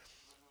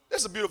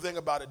 there's a beautiful thing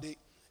about it, D.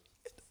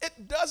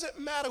 It doesn't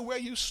matter where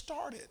you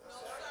started.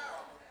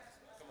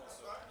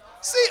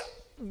 See,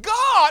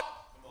 God,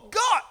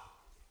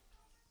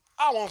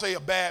 I won't say a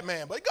bad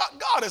man, but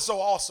God is so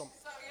awesome.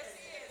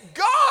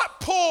 God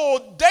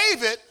pulled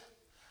David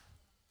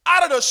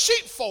out of the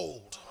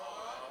sheepfold.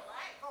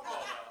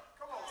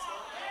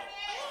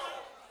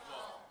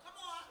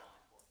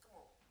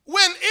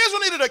 When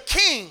Israel needed a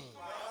king,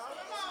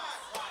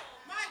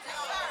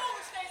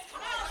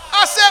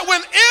 I said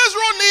when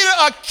Israel needed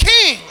a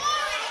king,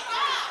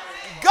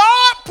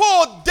 God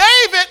pulled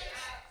David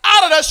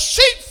out of the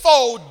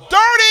sheepfold,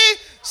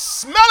 dirty,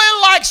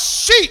 smelling like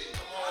sheep,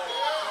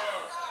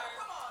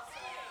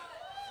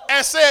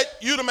 and said,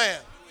 "You the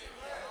man."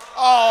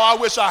 Oh, I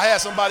wish I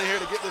had somebody here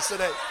to get this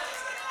today.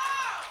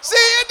 See,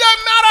 it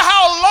doesn't matter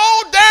how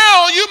low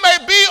down you may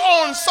be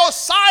on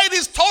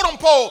society's totem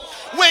pole.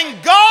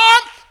 When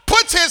God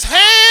puts his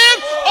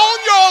hand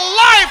on your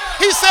life,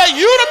 he said,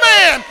 "You the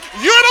man,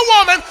 you're the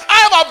woman. I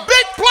have a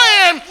big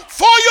plan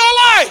for your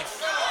life."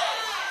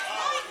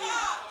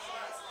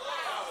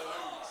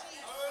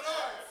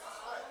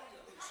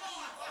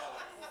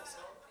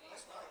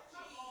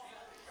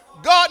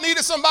 God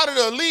needed somebody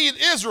to lead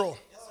Israel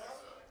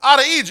out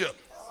of Egypt.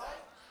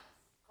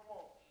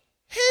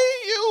 He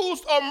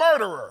used a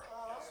murderer.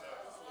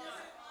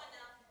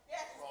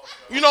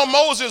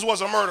 Moses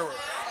was a murderer.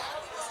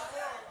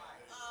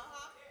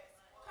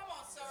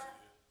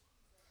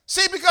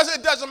 See, because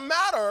it doesn't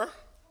matter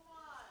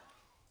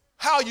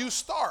how you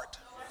start.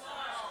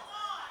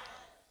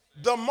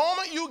 The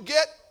moment you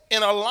get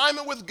in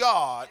alignment with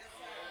God,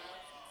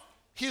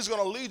 he's going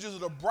to lead you to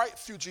the bright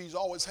future he's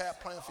always had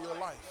planned for your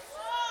life.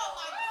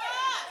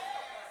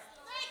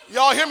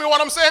 Y'all hear me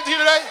what I'm saying to you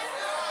today?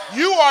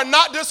 You are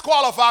not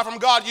disqualified from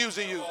God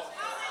using you.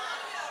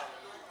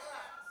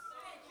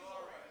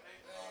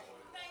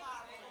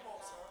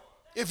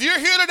 If you're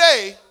here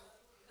today,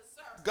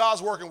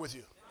 God's working with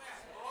you.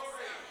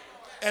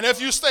 And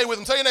if you stay with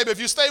him, tell your neighbor, if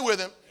you stay with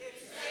him,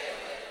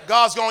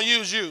 God's going to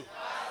use you.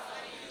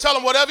 Tell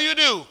him whatever you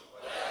do,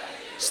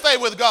 stay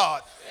with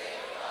God.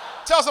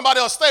 Tell somebody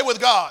else, stay with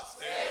God.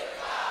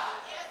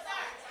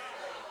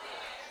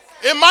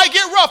 It might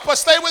get rough, but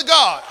stay with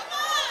God.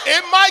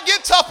 It might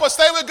get tough, but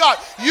stay with God.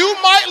 You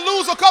might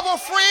lose a couple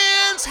of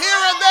friends here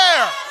and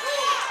there.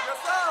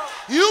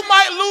 You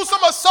might lose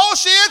some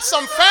associates,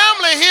 some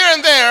family here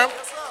and there,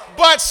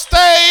 but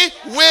stay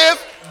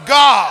with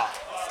God.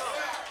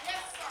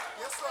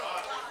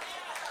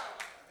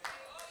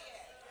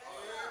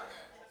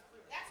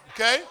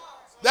 Okay?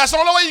 That's the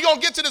only way you're going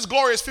to get to this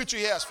glorious future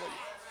he has for you,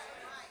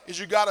 is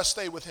you got to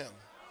stay with him.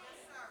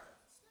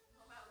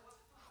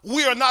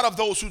 We are not of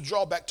those who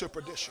draw back to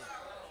perdition,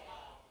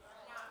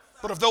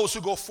 but of those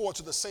who go forward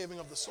to the saving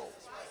of the soul.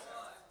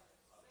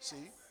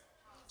 See?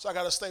 So I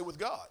got to stay with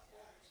God.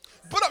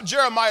 Put up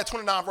Jeremiah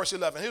 29, verse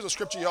 11. Here's a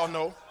scripture y'all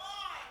know.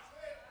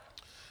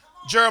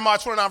 Jeremiah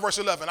 29, verse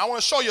 11. I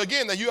want to show you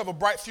again that you have a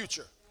bright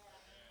future.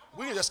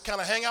 We can just kind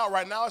of hang out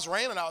right now. It's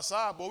raining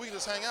outside, but we can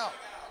just hang out.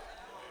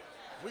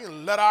 We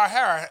can let our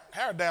hair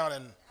down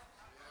and,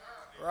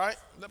 right?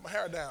 Let my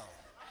hair down.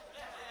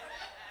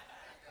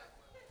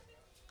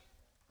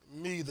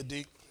 Me, the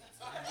deep.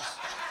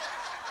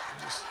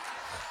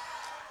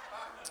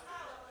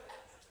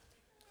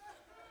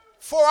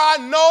 For I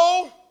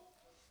know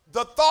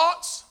the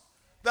thoughts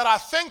that I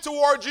think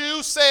toward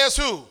you, says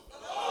who?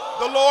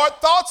 The Lord.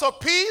 Thoughts of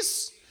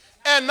peace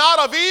and not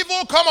of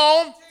evil. Come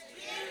on.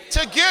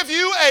 To give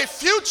you a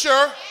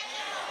future.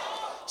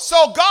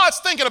 So God's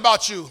thinking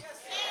about you.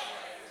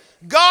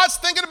 God's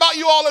thinking about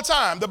you all the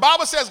time. The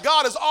Bible says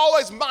God is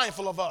always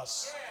mindful of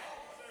us.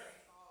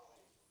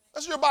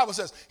 That's what your Bible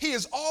says. He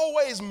is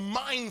always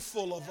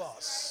mindful of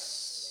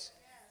us.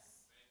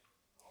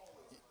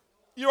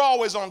 You're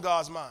always on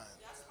God's mind.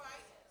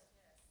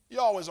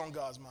 You're always on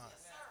God's mind.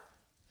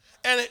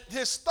 And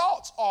his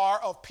thoughts are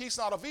of peace,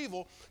 not of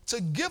evil,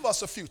 to give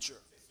us a future.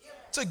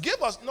 To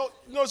give us,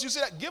 notice you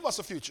say that, give us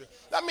a future.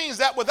 That means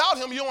that without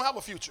him, you don't have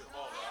a future.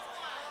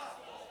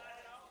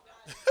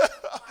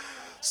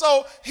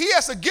 So he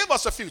has to give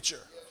us a future.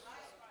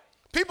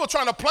 People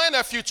trying to plan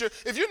their future.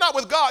 If you're not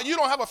with God, you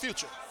don't have a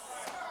future.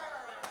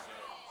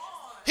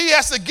 He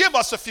has to give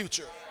us a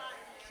future.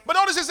 But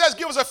notice it says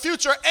give us a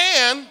future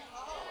and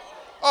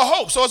a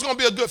hope. So it's going to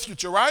be a good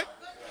future, right?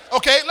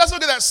 Okay, let's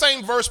look at that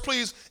same verse,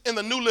 please, in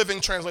the New Living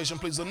Translation,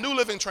 please. The New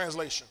Living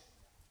Translation.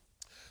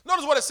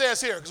 Notice what it says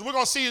here, because we're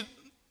going to see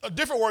a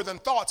different word than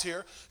thoughts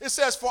here. It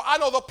says, for I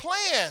know the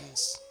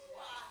plans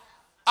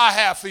I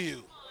have for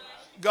you.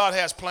 God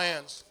has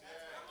plans.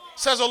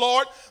 Says the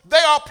Lord, they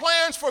are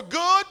plans for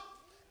good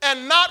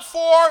and not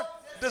for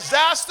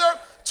disaster,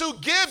 to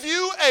give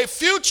you a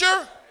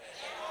future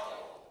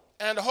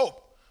and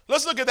hope.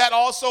 Let's look at that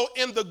also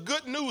in the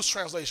Good News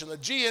Translation, the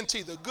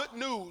GNT, the Good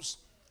News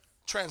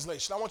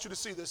Translation. I want you to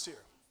see this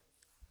here.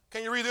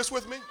 Can you read this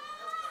with me?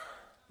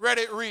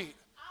 Ready? Read.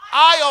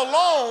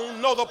 I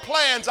alone know the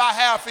plans I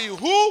have for you.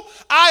 Who?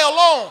 I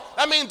alone.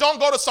 That means don't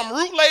go to some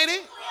root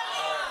lady.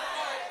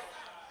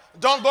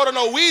 Don't go to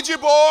no Ouija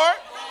board.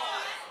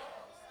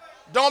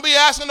 Don't be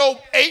asking no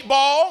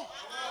 8-ball.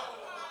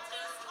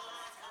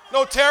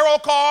 No tarot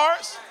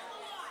cards.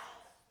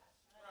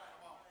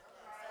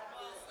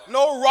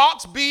 No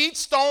rocks,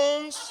 beads,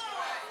 stones.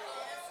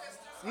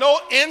 No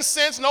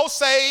incense, no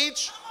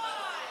sage.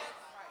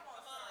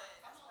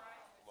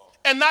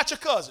 And not your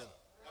cousin.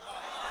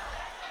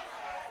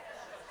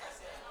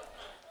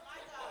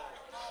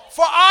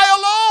 For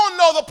I alone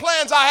know the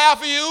plans I have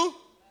for you.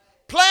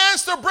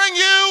 Plans to bring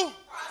you.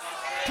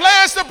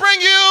 Plans to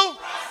bring you.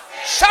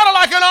 Shout it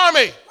like an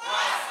army.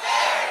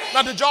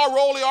 Now, did y'all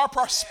roll the R?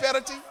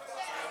 Prosperity?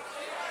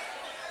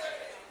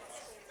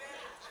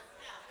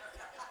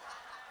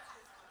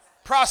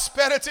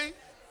 Prosperity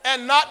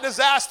and not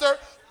disaster.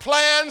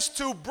 Plans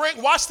to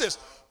bring, watch this,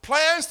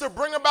 plans to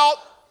bring about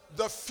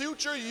the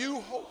future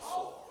you hope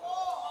for.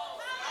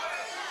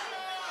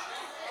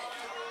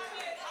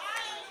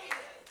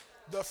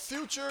 The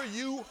future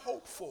you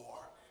hope for.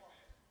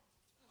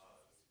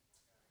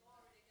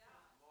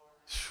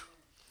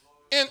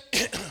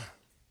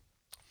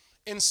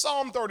 In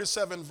Psalm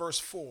 37, verse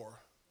 4,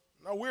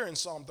 now we're in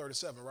Psalm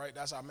 37, right?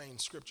 That's our main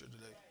scripture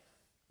today.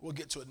 We'll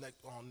get to it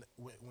on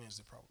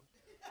Wednesday probably.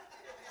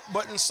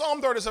 But in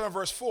Psalm 37,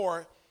 verse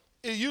 4,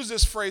 it uses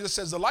this phrase. It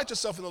says, delight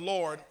yourself in the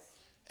Lord,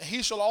 and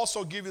he shall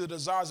also give you the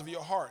desires of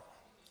your heart.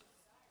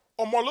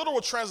 A more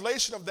literal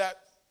translation of that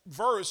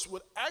verse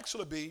would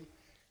actually be,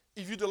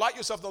 if you delight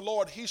yourself in the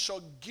Lord, he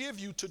shall give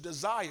you to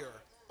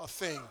desire a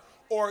thing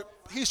or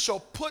he shall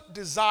put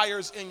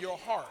desires in your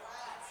heart.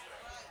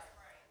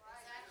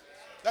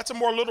 That's a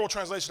more literal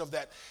translation of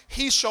that.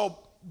 He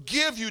shall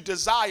give you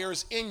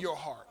desires in your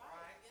heart.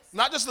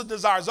 Not just the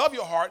desires of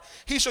your heart,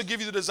 he shall give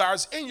you the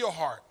desires in your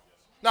heart.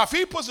 Now, if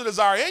he puts a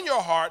desire in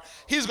your heart,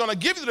 he's going to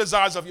give you the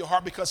desires of your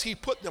heart because he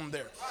put them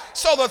there.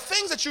 So the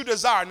things that you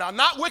desire, now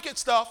not wicked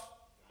stuff,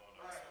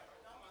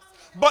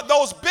 but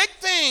those big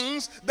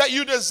things that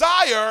you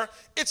desire,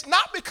 it's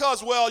not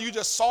because, well, you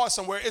just saw it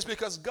somewhere. It's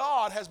because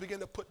God has begun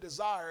to put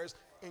desires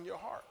in your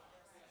heart.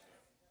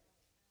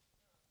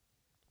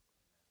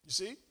 You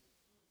see?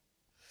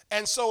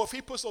 And so if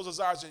he puts those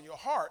desires in your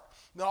heart,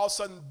 then all of a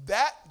sudden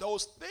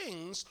those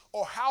things,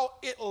 or how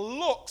it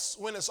looks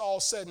when it's all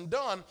said and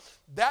done,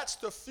 that's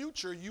the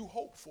future you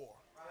hope for.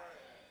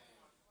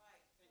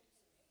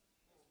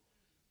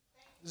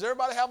 Does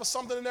everybody have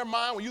something in their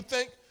mind when you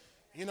think,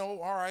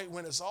 all right,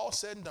 when it's all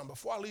said and done,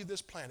 before I leave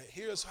this planet,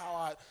 here's how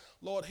I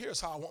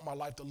want my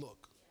life to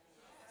look.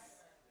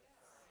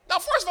 Now,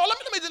 first of all,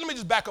 let me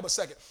just back up a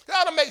second. I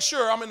got to make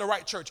sure I'm in the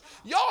right church.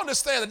 Y'all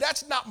understand that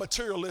that's not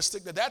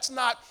materialistic, that's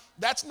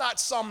not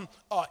some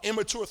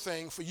immature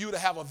thing for you to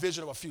have a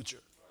vision of a future.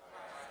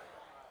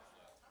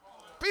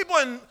 People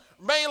in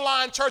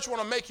mainline church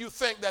want to make you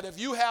think that if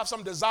you have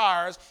some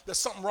desires, there's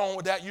something wrong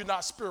with that, you're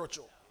not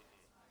spiritual.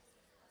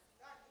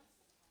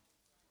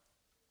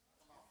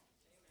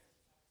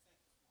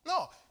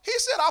 No, he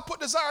said, I'll put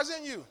desires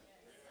in you.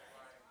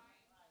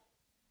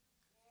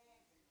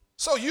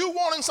 So you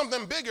wanting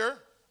something bigger,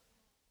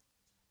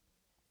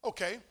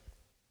 okay.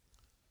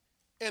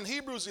 In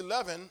Hebrews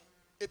 11,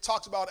 it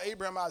talks about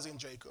Abraham, Isaac, and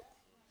Jacob.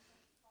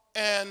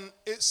 And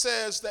it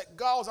says that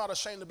God was not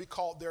ashamed to be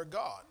called their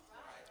God.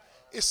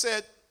 It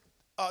said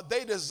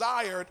they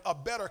desired a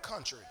better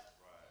country.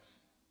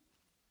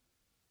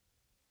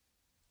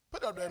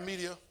 Put it up there,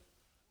 media.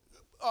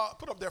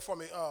 Put up there for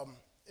me.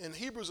 In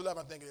Hebrews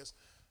 11, I think it is.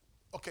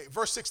 Okay,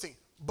 verse 16.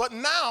 But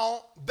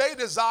now they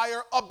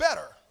desire a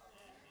better.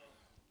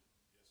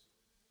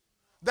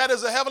 That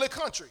is a heavenly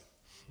country.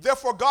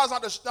 Therefore,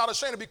 God is not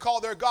ashamed to be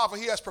called their God, for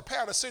he has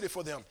prepared a city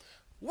for them.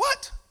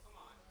 What?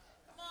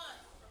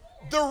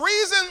 The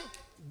reason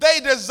they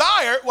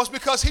desired was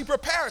because he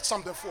prepared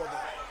something for them.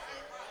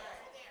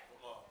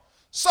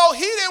 So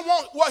he didn't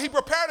want what he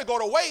prepared to go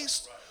to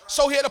waste,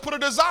 so he had to put a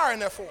desire in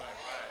there for them.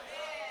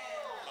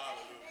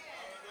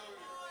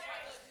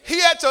 He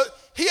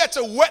had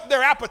to whet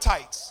their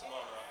appetites.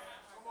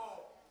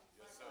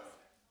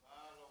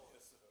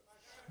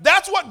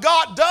 That's what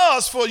God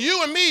does for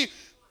you and me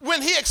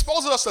when he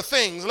exposes us to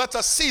things, lets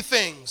us see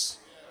things.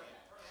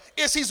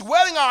 Is he's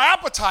whetting our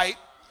appetite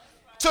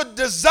to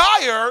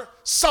desire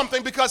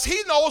something because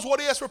he knows what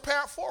he has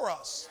prepared for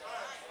us.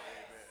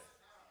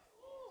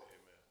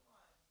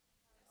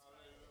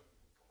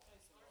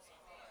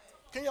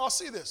 Can y'all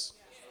see this?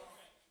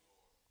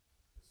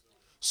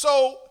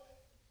 So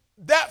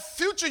that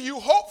future you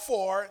hope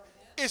for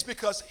is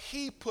because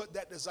he put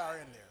that desire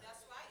in there.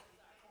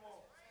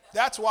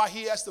 That's why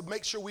he has to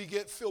make sure we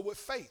get filled with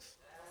faith.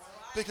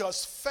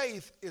 Because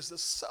faith is the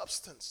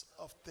substance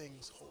of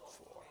things hoped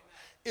for.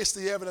 It's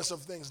the evidence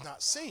of things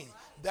not seen.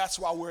 That's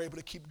why we're able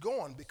to keep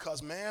going.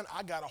 Because, man,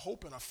 I got a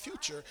hope in a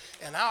future.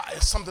 And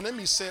something in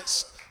me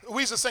says,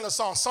 we used to sing a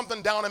song,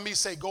 something down in me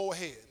say, go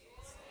ahead.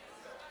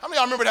 How many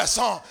of y'all remember that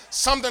song?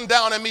 Something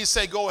down in me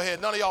say, go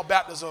ahead. None of y'all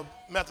Baptists or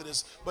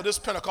Methodists, but this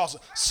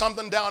Pentecostal.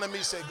 Something down in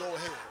me say, go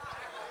ahead.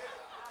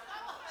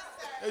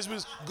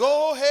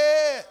 Go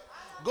ahead.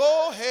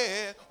 Go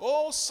ahead.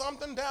 Oh,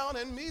 something down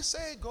in me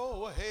say,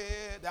 go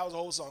ahead. That was the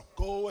whole song.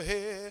 Go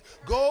ahead.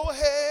 Go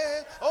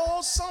ahead.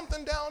 Oh,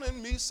 something down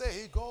in me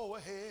say, go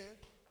ahead.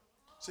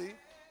 See,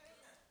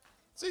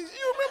 you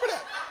remember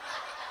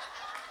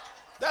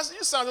that?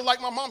 You sounded like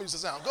my mom used to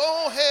sound.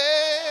 Go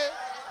ahead.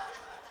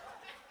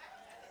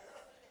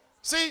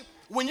 See,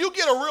 when you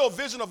get a real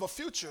vision of a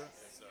future,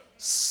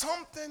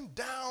 something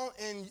down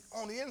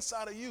on the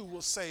inside of you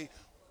will say,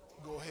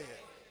 go ahead.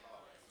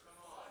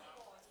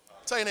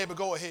 Tell your neighbor,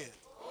 go ahead.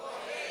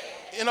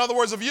 In other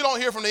words, if you don't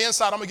hear from the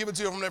inside, I'm going to give it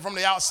to you from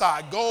the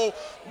outside. Go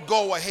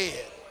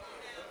ahead.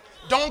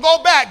 Don't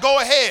go back. Go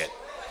ahead.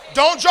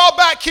 Don't draw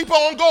back. Keep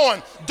on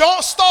going.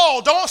 Don't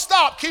stall. Don't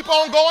stop. Keep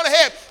on going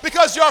ahead.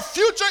 Because your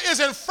future is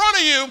in front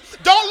of you.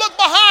 Don't look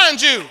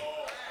behind you.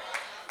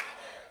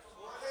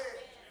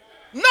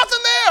 Nothing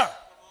there.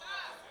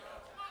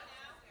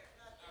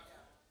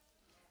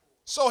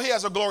 So he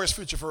has a glorious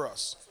future for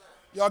us.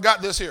 Y'all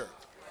got this here.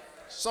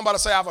 Somebody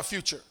say, I have a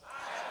future.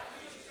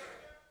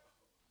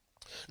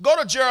 Go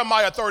to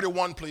Jeremiah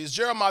 31, please.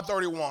 Jeremiah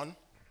 31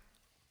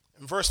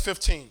 and verse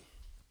 15.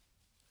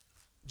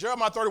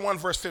 Jeremiah 31,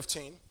 verse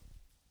 15.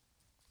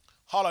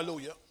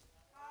 Hallelujah.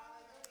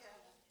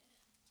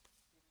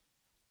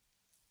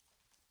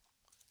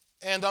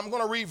 And I'm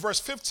going to read verse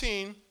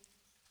 15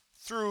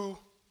 through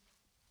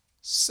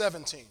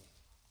 17.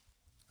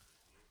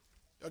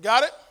 You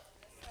got it?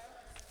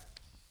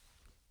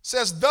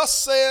 Says, thus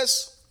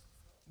says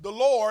the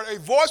Lord, a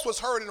voice was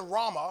heard in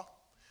Ramah,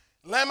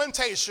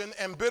 lamentation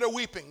and bitter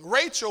weeping.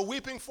 Rachel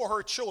weeping for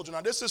her children.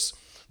 Now this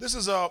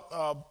is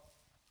a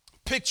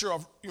picture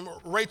of,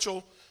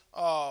 Rachel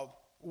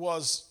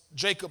was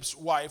Jacob's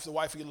wife, the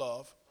wife he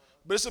loved.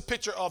 But it's a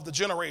picture of the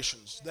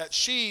generations that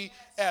she,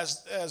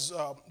 as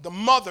the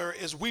mother,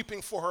 is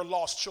weeping for her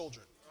lost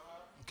children.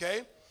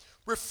 Okay?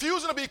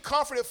 Refusing to be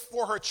comforted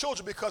for her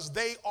children because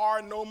they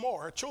are no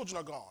more. Her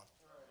children are gone.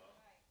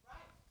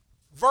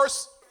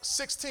 Verse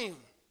 16.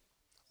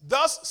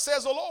 Thus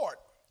says the Lord,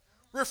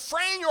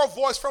 refrain your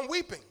voice from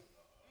weeping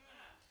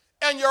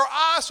and your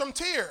eyes from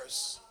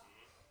tears.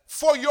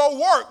 For your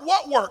work,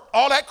 what work?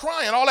 All that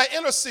crying, all that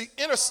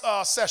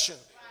intercession.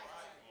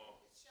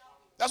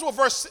 That's what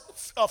verse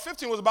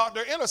 15 was about,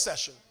 their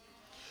intercession.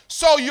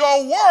 So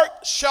your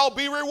work shall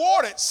be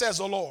rewarded, says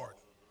the Lord.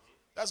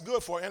 That's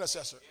good for an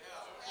intercessor.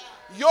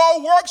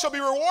 Your work shall be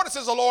rewarded,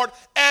 says the Lord,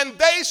 and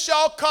they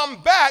shall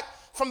come back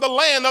from the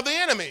land of the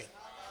enemy.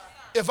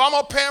 If I'm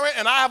a parent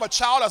and I have a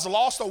child that's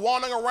lost or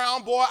wandering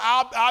around, boy,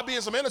 I'll be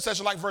in some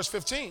intercession like verse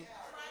 15.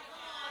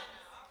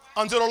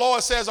 Until the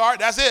Lord says, all right,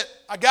 that's it.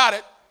 I got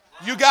it.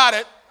 You got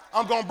it.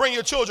 I'm going to bring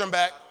your children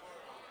back.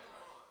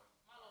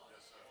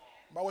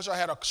 I wish I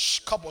had a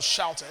couple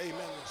shouts of amen.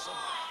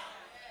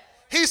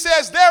 He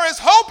says, there is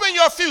hope in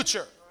your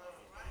future,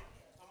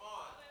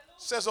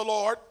 says the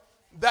Lord,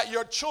 that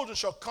your children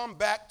shall come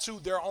back to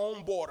their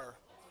own border.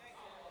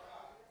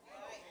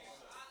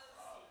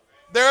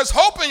 There is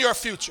hope in your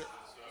future,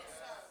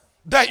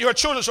 that your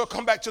children shall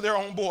come back to their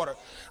own border.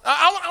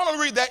 I want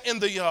to read that in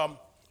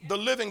the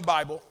Living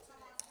Bible.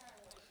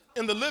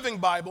 In the Living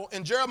Bible,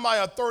 in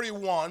Jeremiah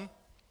 31,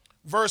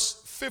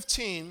 verse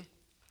 15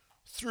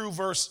 through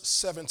verse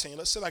 17.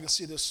 Let's see if I can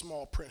see this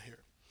small print here.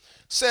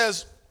 It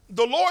says,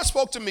 the Lord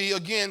spoke to me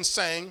again,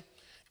 saying,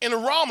 in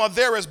Ramah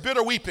there is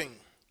bitter weeping.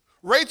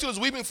 Rachel is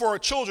weeping for her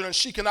children, and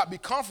she cannot be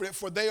comforted,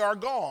 for they are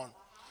gone.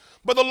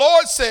 But the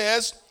Lord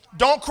says,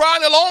 don't cry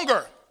any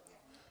longer,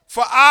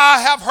 for I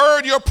have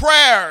heard your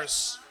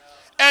prayers,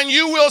 and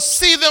you will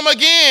see them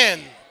again.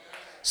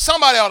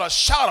 Somebody ought to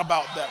shout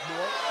about that,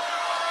 boy.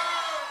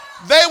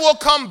 They will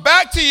come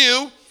back to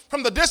you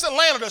from the distant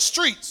land of the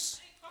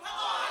streets.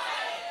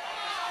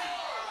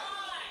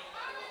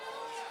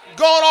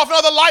 Going off in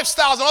other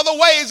lifestyles and other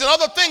ways and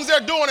other things they're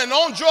doing and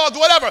on drugs,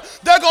 whatever.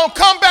 They're going to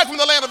come back from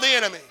the land of the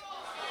enemy.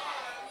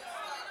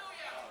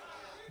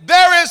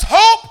 There is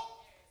hope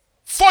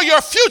for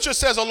your future,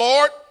 says the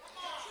Lord,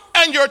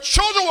 and your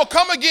children will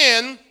come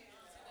again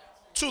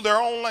to their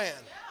own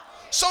land.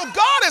 So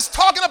God is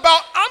talking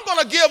about, I'm going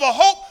to give a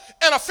hope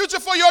and a future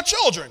for your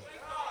children.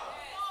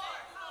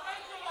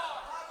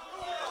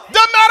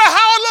 Doesn't matter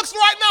how it looks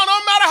right now. No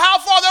matter how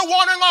far they're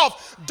wandering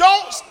off.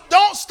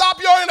 Don't stop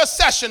your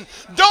intercession.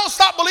 Don't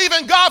stop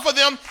believing God for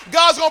them.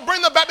 God's going to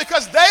bring them back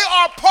because they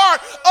are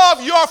part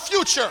of your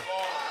future.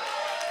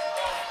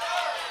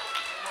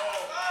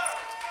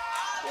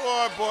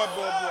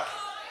 Boy.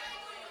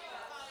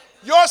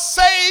 Your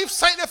saved,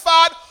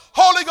 sanctified,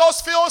 Holy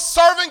Ghost filled,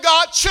 serving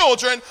God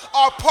children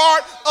are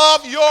part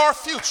of your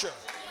future.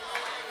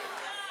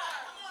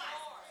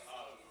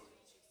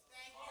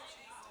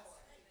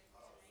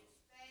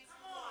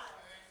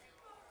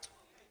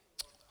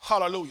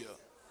 Hallelujah.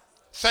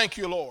 Thank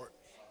you, Lord.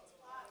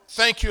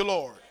 Thank you,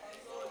 Lord.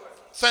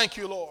 Thank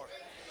you, Lord.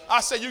 I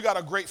say you got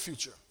a great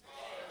future.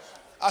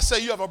 I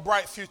say you have a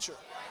bright future.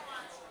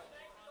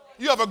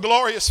 You have a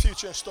glorious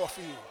future in store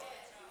for you.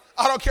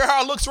 I don't care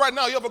how it looks right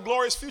now. You have a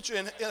glorious future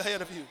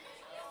ahead of you.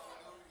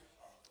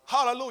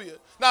 Hallelujah.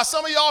 Now,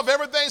 some of y'all, if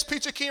everything's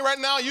peachy keen right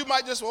now, you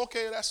might just,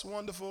 okay, that's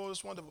wonderful.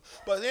 It's wonderful.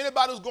 But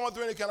anybody who's going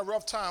through any kind of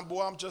rough time,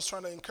 boy, I'm just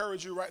trying to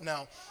encourage you right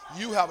now.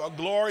 You have a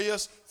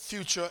glorious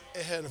future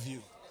ahead of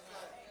you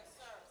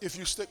if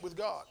you stick with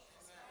God.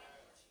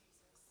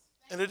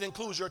 And it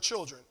includes your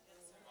children.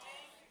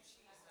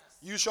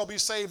 You shall be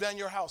saved and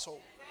your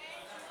household.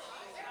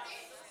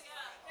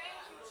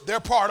 They're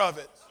part of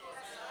it.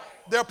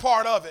 They're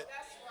part of it.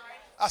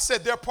 I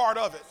said they're part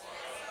of it.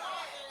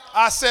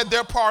 I said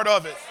they're part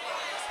of it.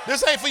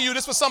 This ain't for you.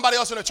 This is for somebody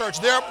else in the church.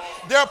 They're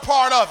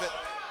part of it.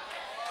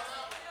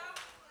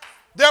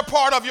 They're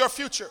part of your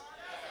future.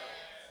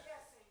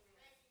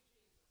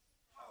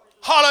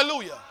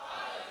 Hallelujah.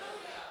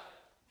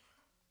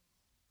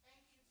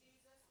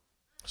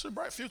 It's a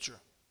bright future.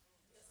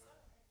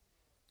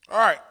 All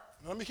right.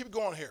 Let me keep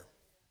going here.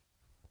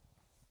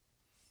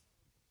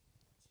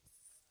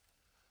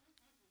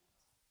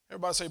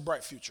 Everybody say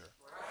bright future.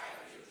 Bright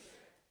future.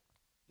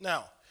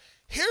 Now,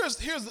 here's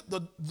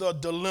the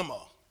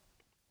dilemma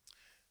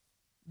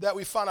that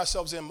we find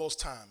ourselves in most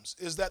times,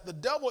 is that the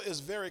devil is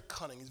very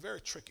cunning. He's very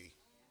tricky.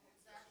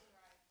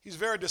 He's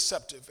very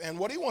deceptive. And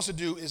what he wants to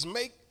do is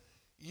make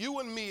you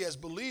and me as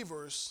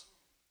believers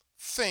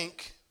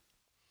think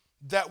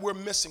that we're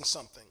missing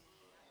something.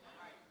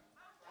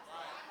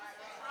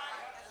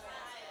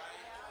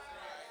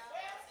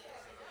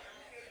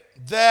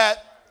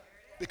 That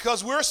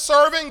because we're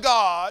serving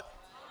God,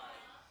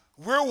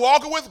 we're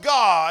walking with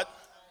God,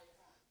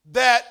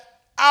 that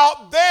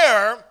out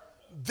there,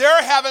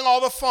 they're having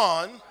all the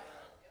fun.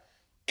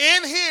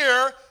 In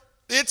here,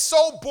 it's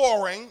so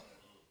boring.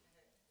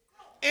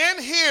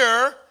 In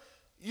here,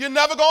 you're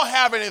never going to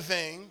have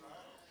anything.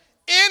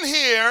 In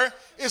here,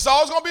 It's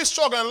always going to be a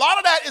struggle. And a lot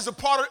of that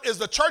is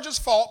the church's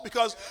fault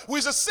because we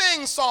used to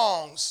sing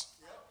songs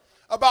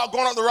about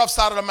going up the rough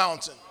side of the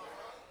mountain,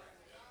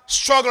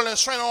 struggling and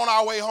straining on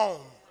our way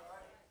home.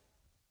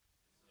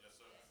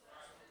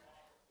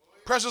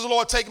 Precious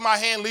Lord, take my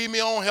hand, lead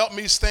me on, help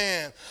me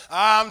stand.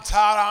 I'm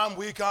tired, I'm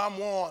weak, I'm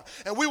worn.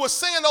 And we were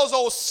singing those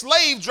old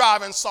slave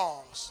driving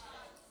songs.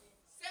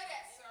 Say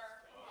that, sir.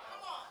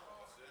 Come on.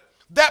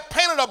 That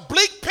painted a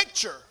bleak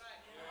picture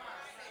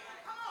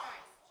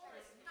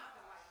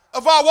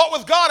of our walk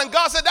with God. And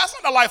God said, that's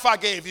not the life I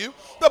gave you.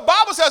 The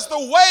Bible says the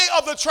way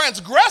of the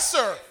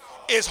transgressor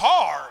is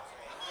hard.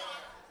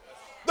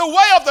 The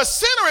way of the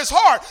sinner is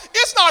hard.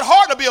 It's not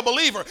hard to be a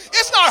believer.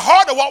 It's not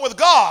hard to walk with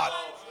God.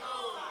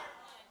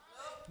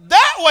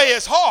 That way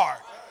is hard.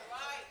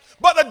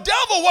 But the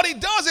devil, what he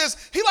does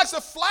is he likes to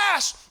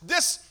flash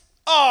this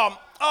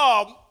other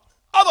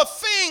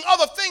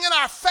thing in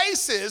our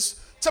faces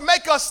to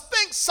make us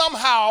think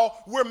somehow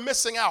we're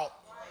missing out.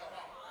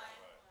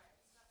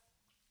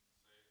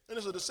 And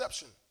it's a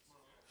deception.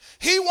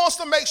 He wants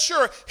to make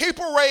sure he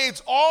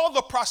parades all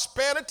the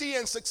prosperity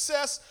and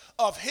success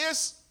of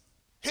his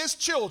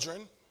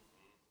children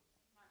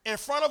in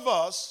front of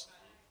us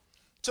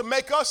to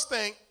make us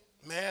think,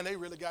 man, they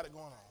really got it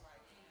going on.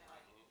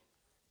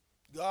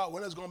 God,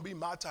 when is going to be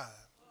my time?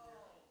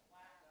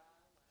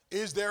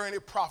 Is there any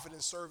profit in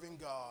serving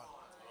God?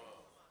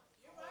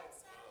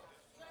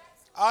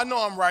 I know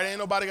I'm right. Ain't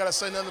nobody got to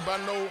say nothing,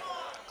 but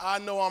I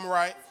know I'm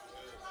right.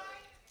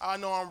 I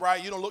know I'm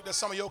right. You don't look at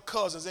some of your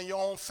cousins in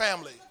your own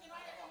family.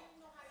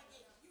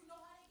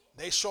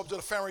 They show up to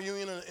the family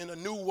reunion in a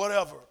new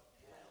whatever.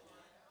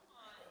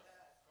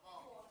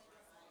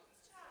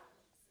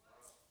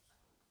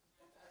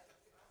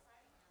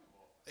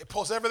 They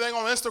post everything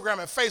on Instagram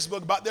and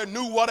Facebook about their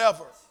new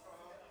whatever.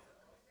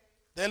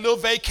 Their little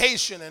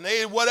vacation and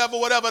they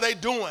whatever they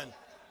doing.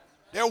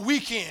 Their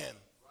weekend.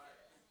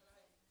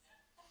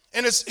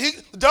 And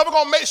the devil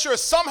going to make sure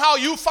somehow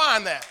you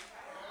find that.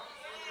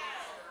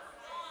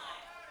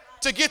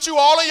 To get you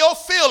all in your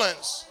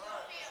feelings.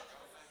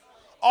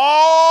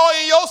 All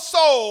in your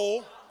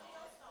soul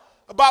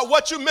about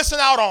what you're missing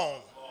out on.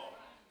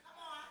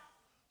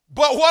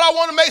 But what I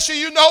want to make sure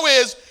you know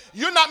is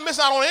you're not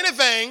missing out on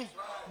anything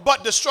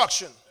but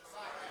destruction.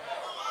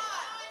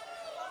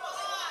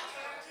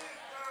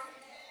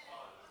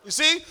 You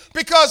see?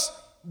 Because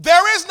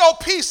there is no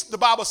peace, the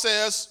Bible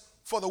says,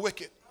 for the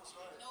wicked.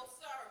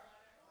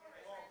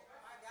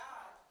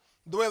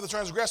 The way of the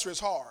transgressor is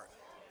hard.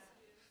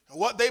 And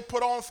what they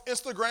put on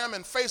Instagram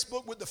and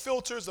Facebook with the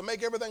filters to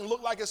make everything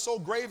look like it's so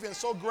gravy and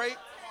so great,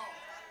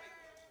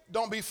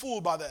 don't be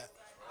fooled by that.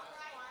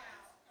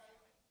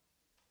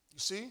 You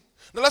see?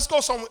 Now let's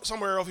go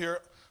somewhere over here.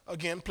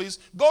 Again, please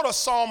go to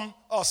Psalm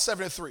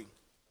 73.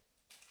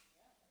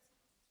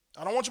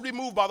 I don't want you to be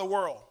moved by the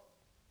world.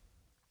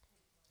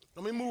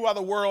 Don't be moved by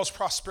the world's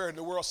prosperity,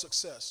 the world's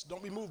success.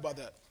 Don't be moved by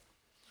that.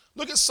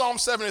 Look at Psalm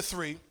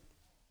 73.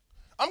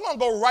 I'm going to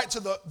go right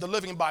to the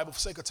Living Bible for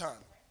sake of time.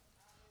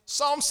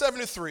 Psalm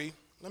 73.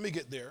 Let me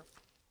get there.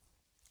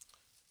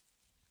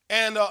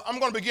 And I'm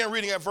going to begin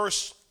reading at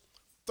verse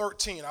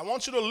 13. I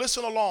want you to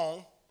listen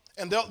along,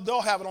 and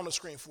they'll have it on the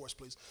screen for us,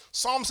 please.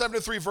 Psalm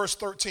 73, verse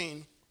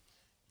 13.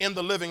 In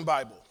the Living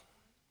Bible.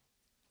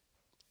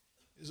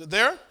 Is it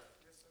there?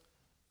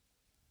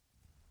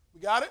 We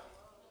got it?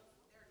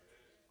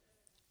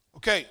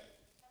 Okay.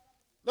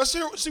 Let's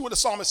see what the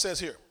psalmist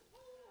says here.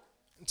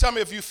 And tell me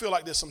if you feel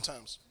like this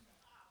sometimes.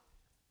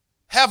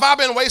 Have I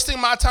been wasting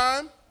my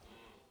time?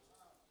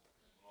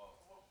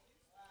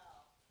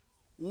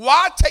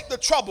 Why take the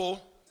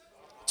trouble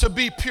to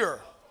be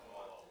pure?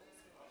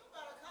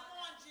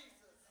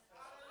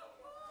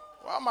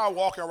 Why am I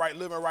walking right,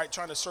 living right,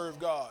 trying to serve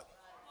God?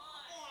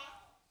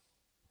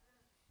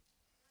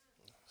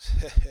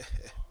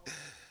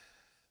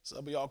 Some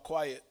of y'all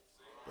quiet.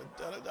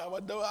 But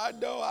I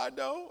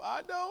know.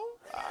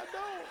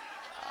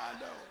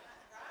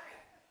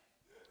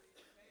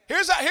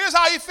 Here's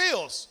how he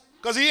feels,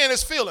 because he in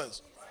his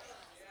feelings.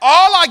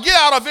 All I get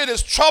out of it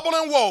is trouble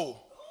and woe.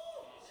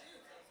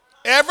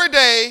 Every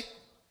day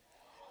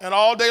and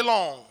all day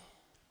long.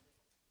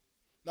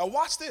 Now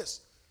watch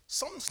this.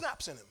 Something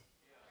snaps in him.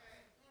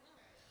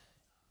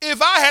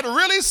 If I had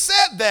really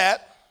said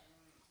that,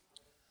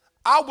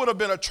 I would have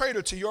been a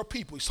traitor to your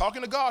people. He's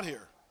talking to God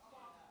here.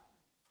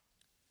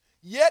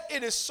 Yet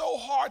it is so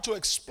hard to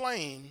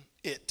explain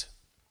it,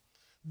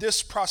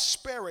 this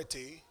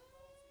prosperity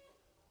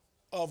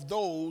of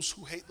those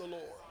who hate the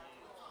Lord.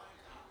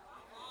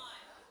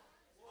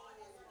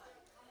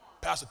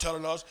 Pastor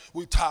telling us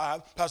we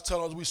tithe, Pastor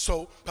telling us we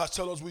sow, Pastor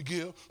telling us we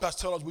give,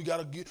 Pastor telling us we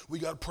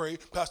gotta pray,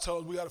 Pastor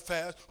telling us we gotta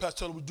fast, Pastor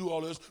telling us we do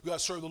all this, we gotta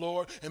serve the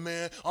Lord, and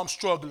man, I'm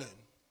struggling.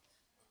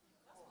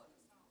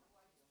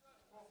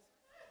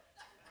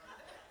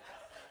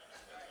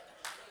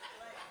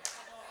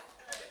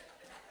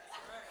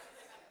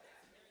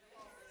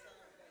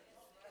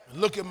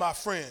 Look at my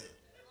friend.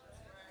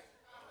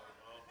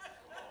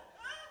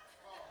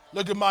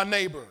 Look at my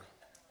neighbor.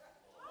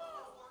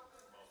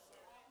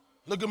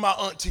 Look at my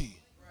auntie.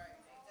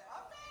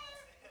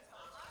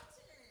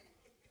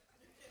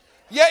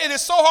 Yet it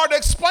is so hard to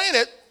explain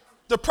it,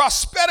 the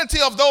prosperity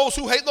of those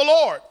who hate the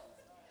Lord.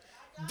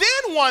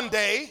 Then one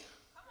day,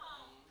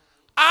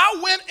 I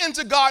went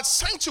into God's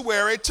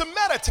sanctuary to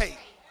meditate.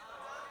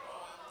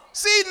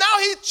 See, now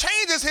he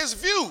changes his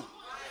view.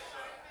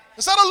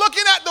 Instead of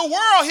looking at the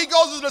world, he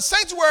goes to the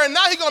sanctuary, and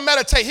now he's going to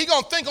meditate. He's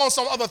going to think on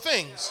some other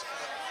things.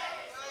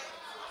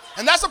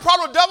 And that's the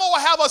problem. The devil will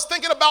have us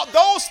thinking about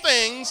those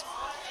things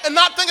and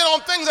not thinking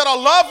on things that are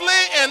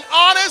lovely and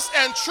honest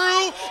and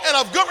true and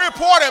of good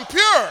report and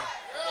pure.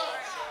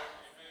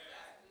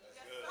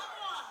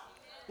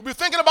 We'll be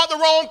thinking about the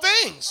wrong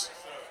things.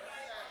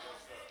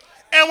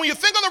 And when you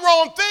think of the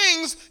wrong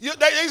things,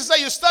 they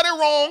say you study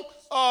wrong,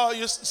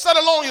 you study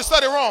long, you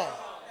study wrong.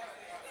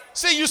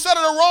 See, you study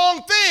the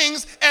wrong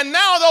things, and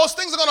now those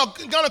things are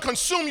going to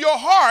consume your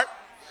heart,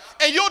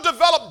 and you'll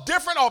develop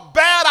different or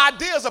bad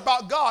ideas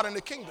about God and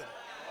the kingdom.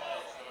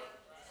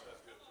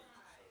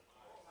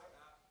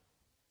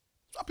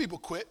 Some people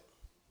quit.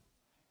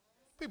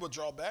 People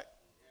draw back.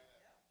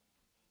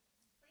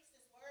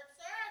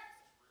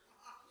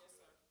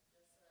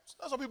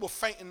 That's why people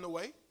faint in the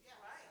way.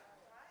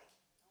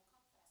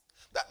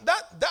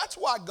 That's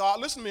why God,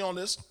 listen to me on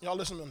this. Y'all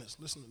listen to me on this.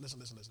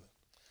 Listen.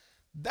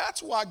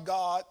 That's why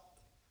God,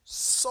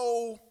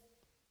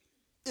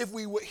 if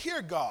we would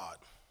hear God,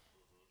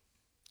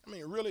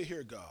 really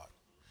hear God,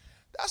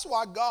 that's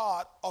why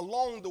God,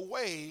 along the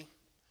way,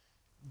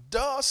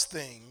 does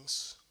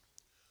things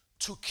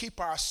to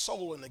keep our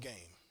soul in the game.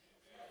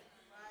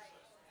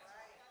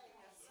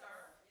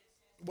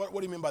 What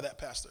do you mean by that,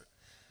 Pastor?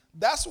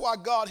 That's why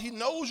God, he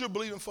knows you're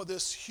believing for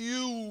this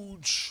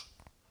huge,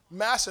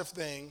 massive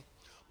thing,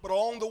 but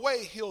along the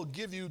way, he'll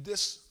give you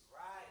this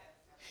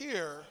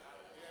here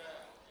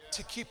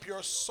to keep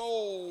your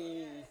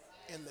soul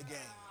in the game.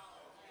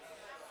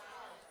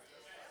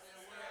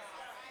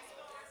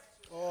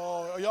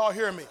 Oh, y'all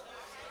hear me?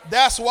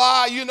 That's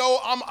why,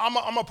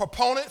 I'm a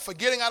proponent for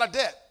getting out of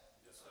debt.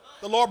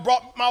 The Lord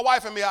brought my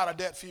wife and me out of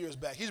debt a few years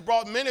back. He's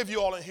brought many of you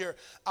all in here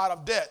out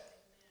of debt.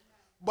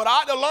 But I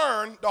had to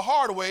learn the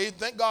hard way.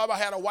 Thank God I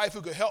had a wife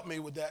who could help me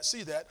with that,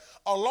 see that.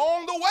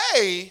 Along the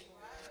way,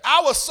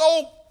 I was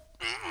so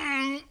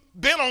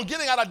bent on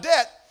getting out of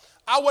debt,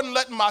 I wasn't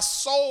letting my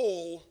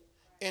soul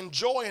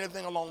enjoy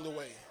anything along the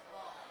way.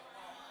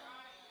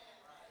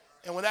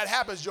 And when that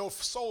happens, your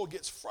soul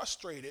gets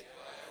frustrated.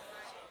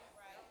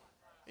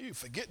 You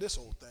forget this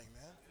old thing,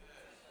 man.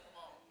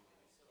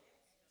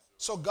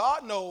 So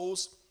God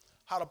knows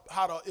how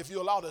to, if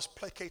you allow this,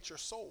 placate your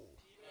soul.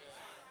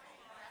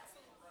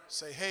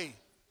 Say, hey,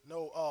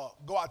 no,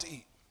 go out to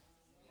eat.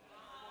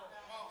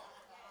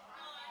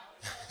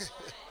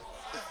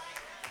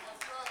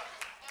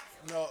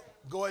 No,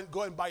 go ahead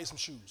and buy you some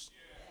shoes.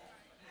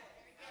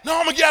 No,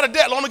 I'm going to get out of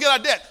debt. I'm going to get out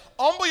of debt.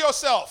 Humble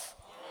yourself.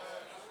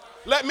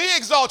 Let me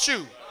exalt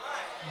you.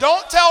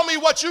 Don't tell me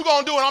what you're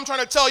going to do and I'm trying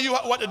to tell you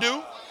what to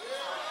do.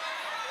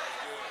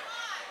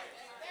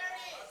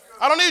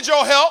 I don't need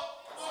your help.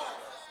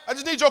 I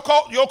just need your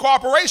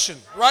cooperation,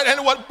 right?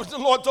 And what the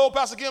Lord told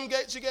Pastor Kim,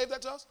 she gave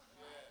that to us.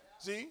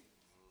 See?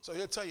 So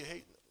he'll tell you,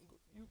 hey,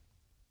 you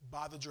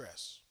buy the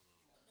dress.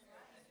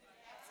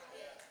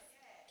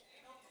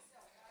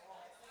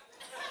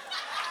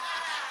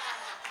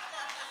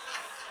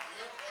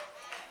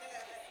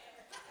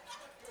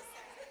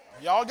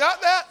 Y'all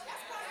got that?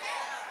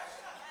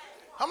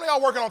 How many of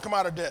y'all working on come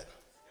out of debt?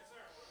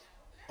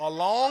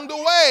 Along the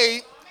way,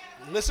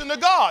 listen to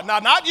God. Now,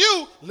 not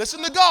you.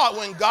 Listen to God.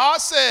 When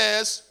God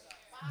says,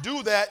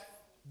 do that,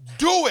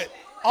 do it.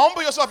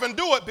 Humble yourself and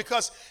do it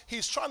because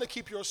he's trying to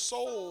keep your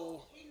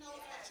soul.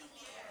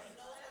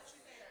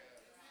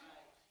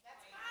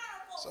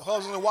 So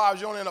husbands and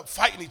wives, you don't end up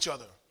fighting each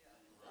other.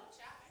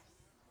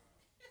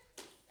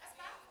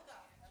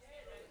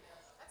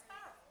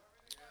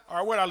 All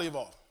right, where did I leave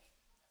off?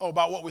 Oh,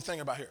 about what we're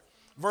thinking about here.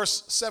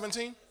 Verse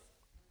 17.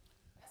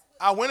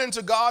 I went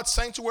into God's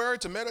sanctuary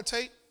to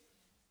meditate.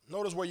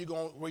 Notice where you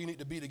need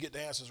to be to get the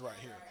answers right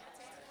here.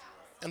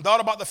 And thought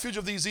about the future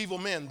of these evil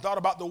men. Thought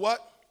about the what?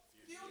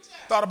 Future.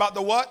 Thought about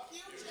the what?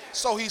 Future.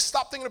 So he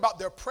stopped thinking about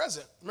their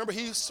present. Remember,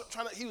 he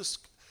was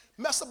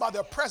messed up by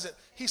their present.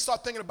 He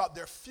started thinking about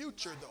their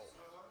future, though.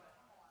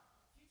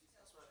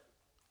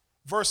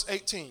 Verse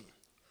 18.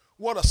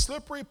 What a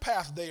slippery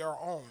path they are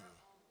on.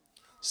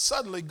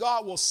 Suddenly,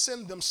 God will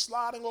send them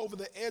sliding over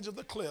the edge of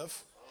the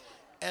cliff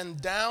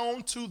and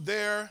down to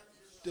their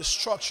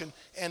destruction.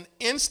 An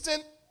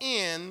instant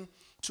end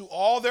to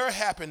all their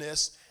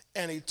happiness,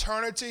 an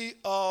eternity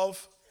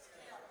of,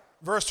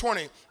 verse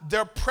 20,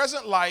 their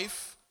present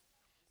life,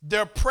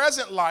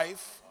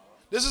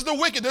 this is the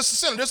wicked, this is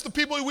the sinner, this is the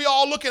people we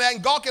all looking at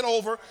and gawking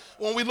over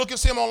when we look and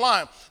see them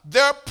online.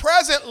 Their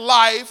present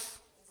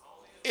life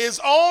is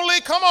only,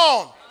 come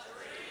on,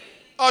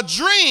 a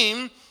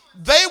dream.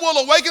 They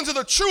will awaken to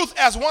the truth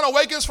as one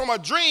awakens from a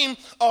dream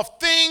of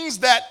things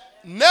that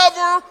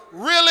never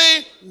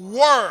really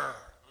were.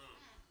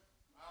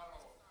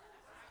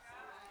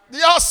 Do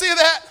y'all see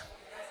that?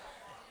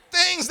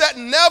 Things that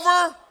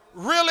never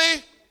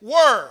really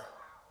were.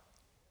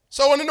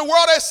 So when in the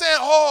world they're saying,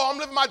 oh, I'm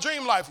living my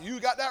dream life. You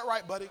got that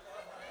right, buddy.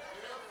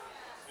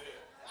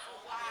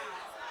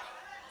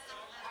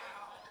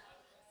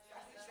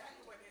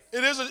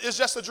 It's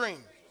just a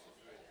dream.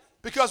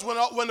 Because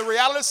when the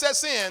reality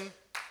sets in,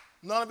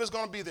 none of it's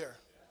going to be there.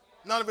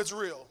 None of it's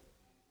real.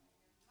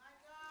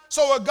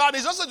 So what God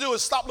needs us to do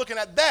is stop looking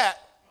at that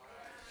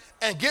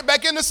and get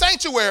back in the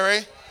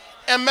sanctuary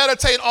and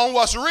meditate on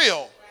what's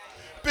real.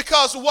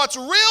 Because what's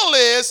real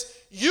is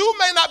you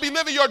may not be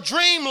living your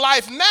dream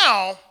life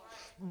now,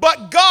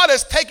 but God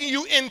is taking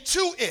you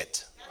into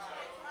it.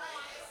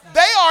 They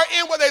are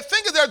in what they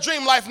think is their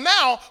dream life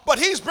now, but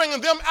he's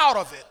bringing them out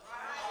of it.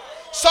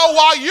 So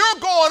while you're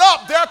going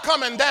up, they're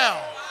coming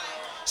down.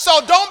 So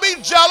don't be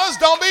jealous,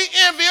 don't be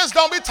envious,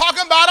 don't be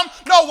talking about them.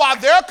 No, while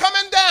they're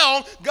coming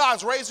down,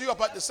 God's raising you up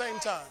at the same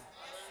time.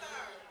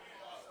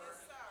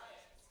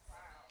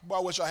 Boy, I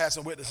wish I had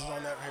some witnesses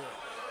on that here.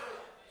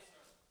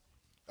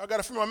 Y'all got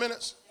a few more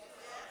minutes?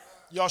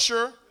 Y'all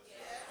sure?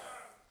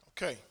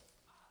 Okay.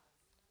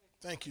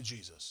 Thank you,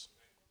 Jesus.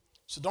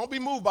 So don't be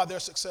moved by their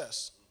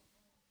success,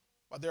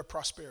 by their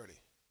prosperity.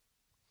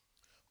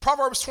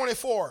 Proverbs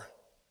 24,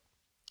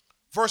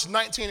 verse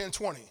 19 and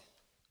 20.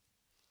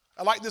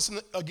 I like this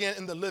again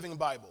in the Living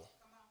Bible.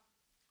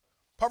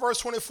 Proverbs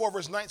 24,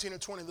 verse 19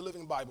 and 20 in the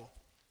Living Bible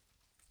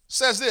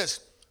says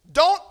this: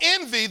 don't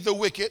envy the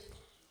wicked,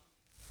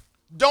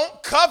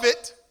 don't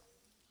covet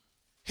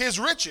his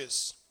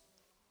riches,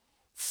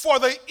 for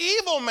the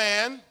evil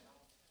man,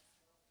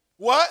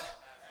 what?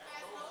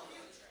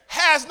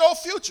 Has no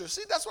future.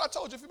 See, that's what I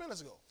told you a few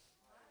minutes ago.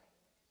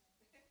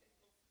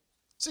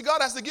 See,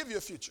 God has to give you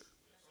a future.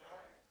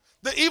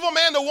 The evil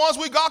man, the ones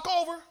we gawk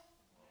over,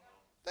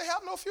 they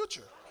have no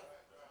future.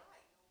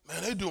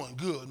 Man, they doing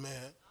good,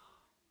 man.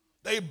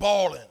 They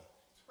balling.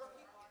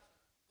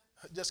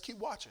 Just keep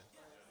watching.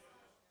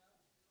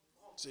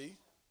 See?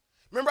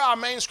 Remember our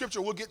main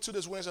scripture, we'll get to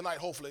this Wednesday night,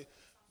 hopefully.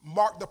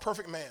 Mark the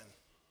perfect man.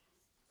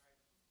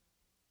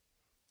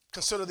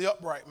 Consider the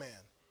upright man.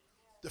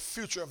 The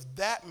future of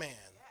that man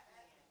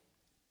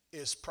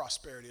is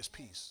prosperity, is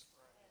peace.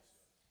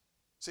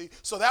 See?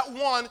 So that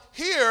one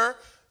here,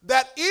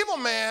 that evil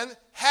man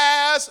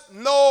has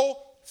no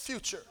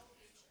future.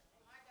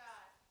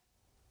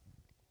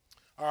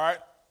 All right,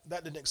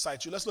 that didn't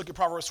excite you. Let's look at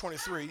Proverbs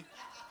 23,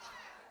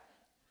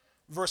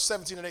 verse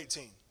 17 and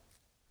 18.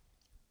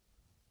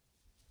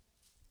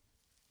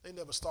 They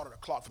never started a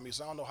clock for me,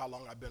 so I don't know how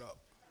long I've been up.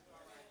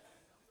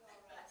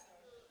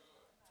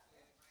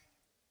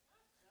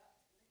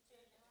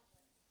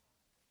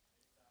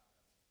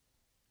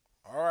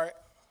 All right.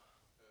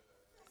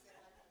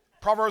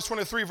 Proverbs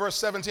 23, verse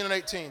 17 and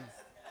 18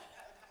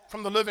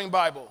 from the Living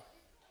Bible.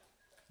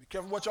 Be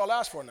careful what y'all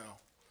ask for now.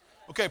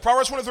 Okay,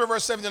 Proverbs 23,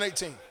 verse 17 and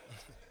 18.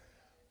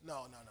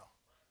 No.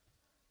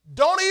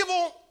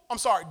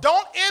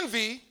 Don't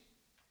envy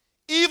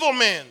evil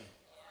men.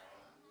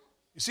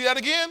 You see that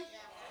again?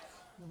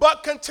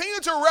 But continue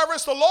to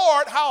reverence the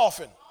Lord, how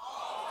often?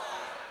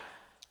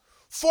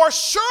 For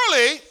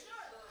surely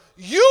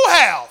you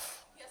have.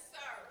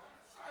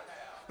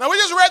 Now we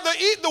just read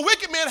the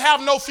wicked men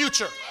have no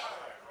future.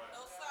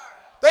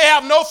 They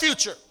have no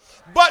future.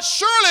 But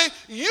surely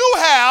you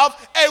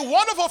have a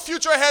wonderful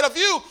future ahead of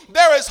you.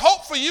 There is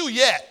hope for you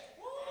yet.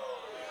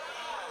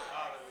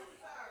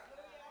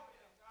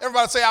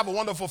 Everybody say, I have a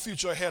wonderful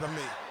future ahead of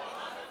me.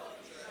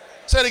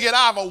 Say it again,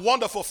 I have a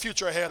wonderful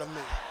future ahead of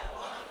me.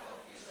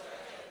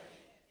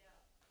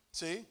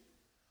 See,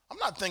 I'm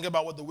not thinking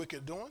about what the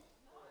wicked are doing.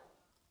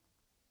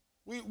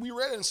 We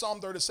read it in Psalm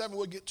 37.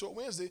 We'll get to it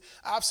Wednesday.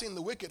 I've seen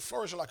the wicked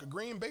flourishing like a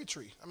green bay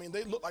tree. I mean,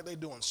 they look like they're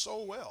doing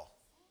so well.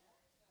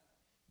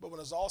 But when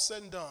it's all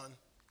said and done,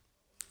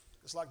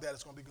 it's like that.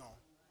 It's going to be gone.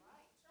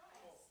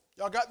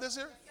 Y'all got this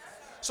here?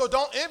 So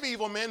don't envy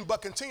evil men,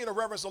 but continue to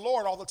reverence the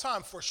Lord all the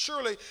time. For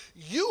surely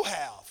you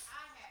have,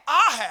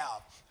 I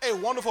have a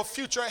wonderful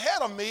future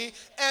ahead of me,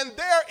 and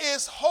there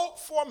is hope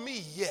for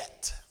me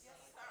yet.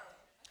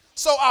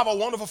 So I have a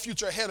wonderful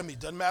future ahead of me.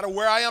 Doesn't matter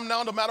where I am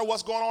now, no matter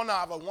what's going on now, I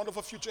have a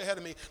wonderful future ahead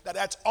of me.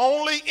 That's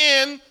only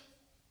in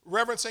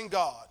reverencing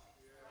God.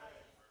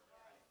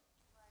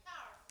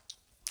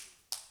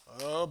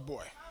 Oh,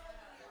 boy.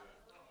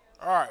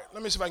 All right,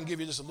 let me see if I can give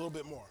you just a little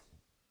bit more.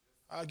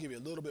 I'll give you a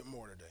little bit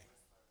more today.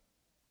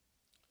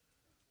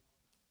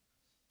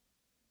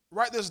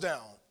 Write this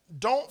down.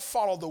 Don't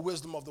follow the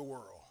wisdom of the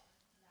world.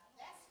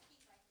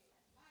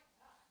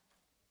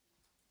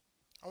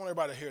 I want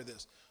everybody to hear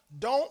this.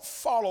 Don't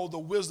follow the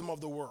wisdom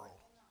of the world.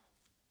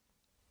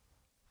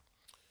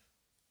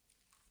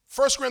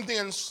 1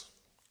 Corinthians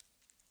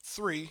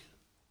 3.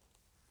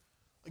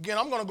 Again,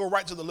 I'm going to go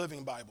right to the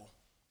Living Bible.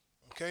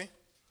 Okay?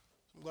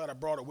 I'm glad I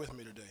brought it with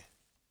me today.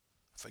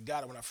 I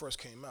forgot it when I first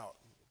came out.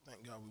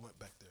 Thank God we went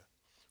back there.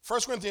 1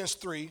 Corinthians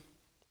 3. I'm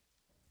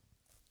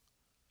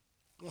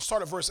going to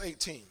start at verse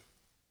 18.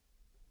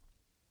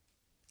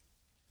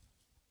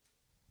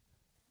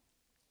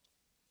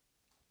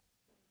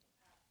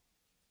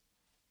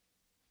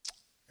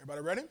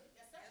 Everybody ready? Yes,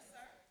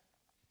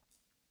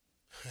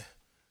 sir.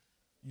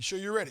 You sure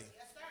you're ready?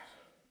 Yes, sir.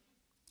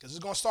 Because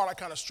it's going to start out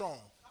kind of strong.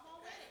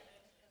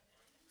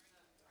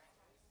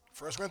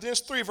 1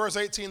 Corinthians 3, verse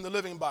 18, the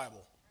Living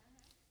Bible.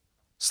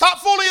 Stop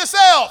fooling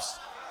yourselves.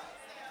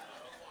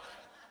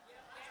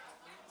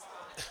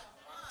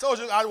 Told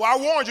you, I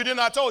warned you, didn't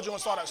I? I told you I'm going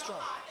to start that strong.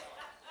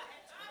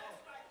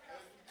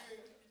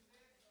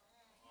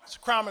 It's a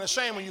crime and a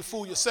shame when you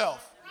fool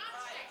yourself.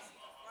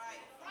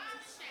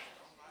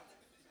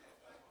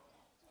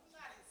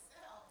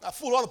 Now,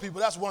 fool other people,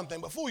 that's one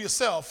thing, but fool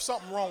yourself,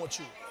 something wrong with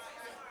you.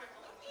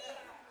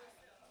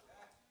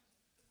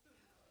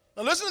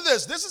 Now, listen to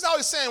this. This is how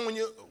he's saying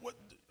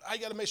how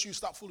you got to make sure you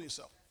stop fooling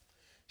yourself.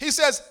 He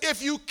says,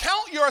 if you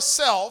count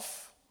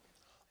yourself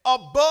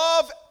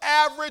above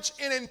average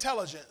in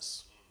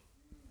intelligence.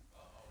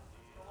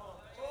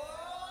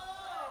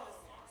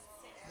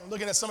 I'm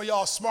looking at some of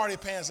y'all smarty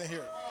pants in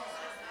here.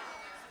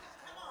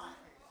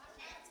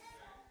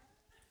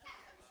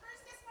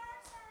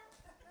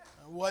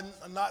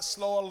 I'm not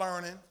slow of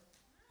learning.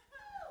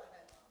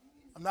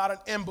 I'm not an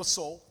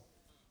imbecile.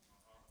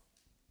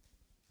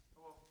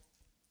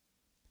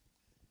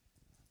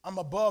 I'm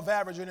above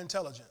average in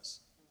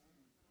intelligence.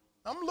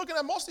 I'm looking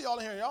at most of y'all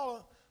in here.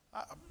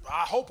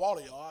 I hope all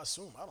of y'all, I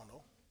assume, I don't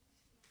know.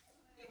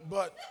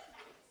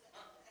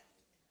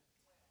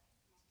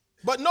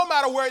 But no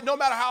matter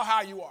how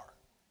high you are.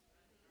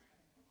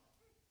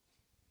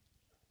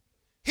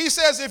 He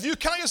says if you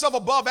count yourself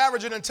above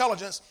average in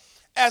intelligence,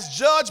 as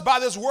judged by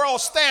this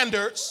world's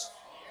standards,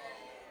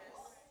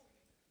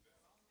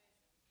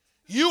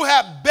 you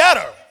had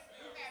better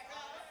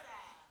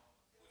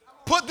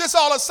put this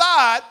all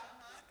aside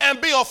and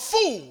be a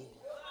fool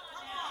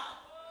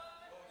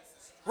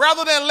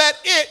rather than let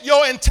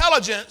your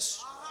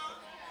intelligence,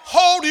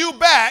 hold you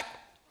back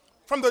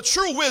from the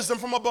true wisdom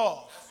from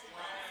above.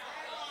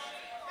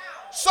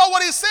 So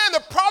what he's saying,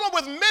 the problem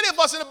with many of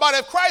us in the body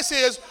of Christ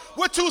is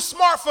we're too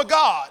smart for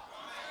God.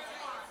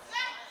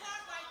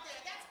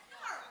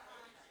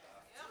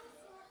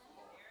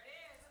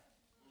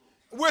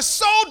 We're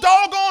so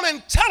doggone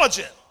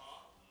intelligent.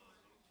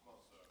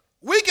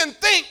 We can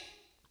think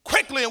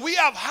quickly and we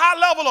have high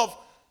level of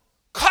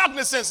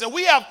cognizance and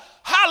we have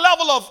high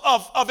level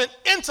of an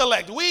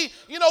intellect.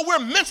 We're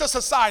Mensa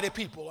Society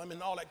people. I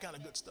mean, all that kind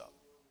of good stuff.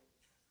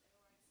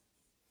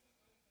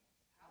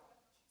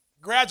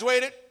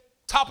 Graduated,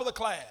 top of the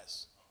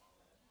class.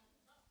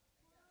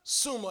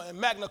 Summa and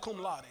magna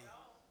cum laude.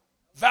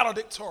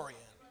 Valedictorian.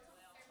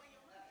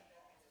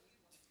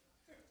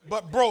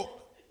 But broke.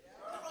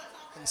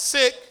 And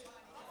sick,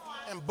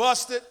 and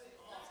busted,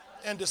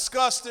 and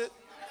disgusted,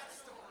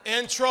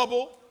 in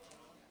trouble,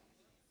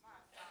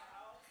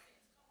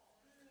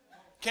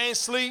 can't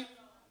sleep,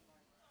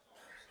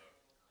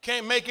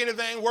 can't make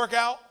anything work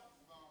out.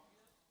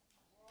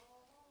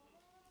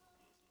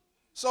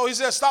 So he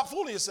says, stop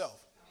fooling yourself.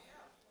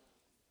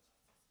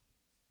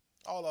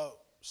 All the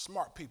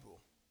smart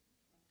people.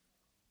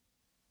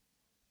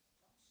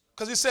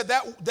 Because he said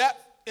that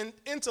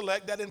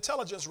intellect, that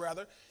intelligence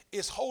rather,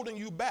 is holding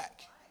you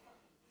back.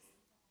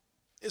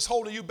 It's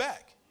holding you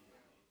back.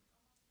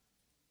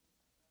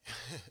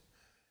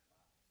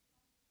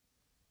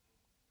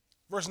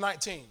 Verse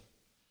 19.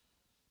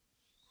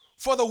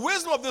 For the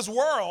wisdom of this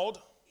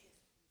world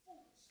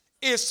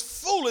is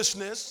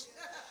foolishness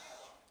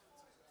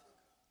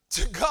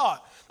to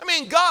God. I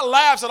mean, God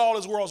laughs at all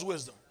this world's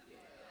wisdom.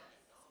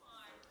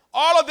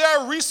 All of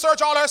their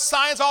research, all their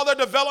science, all their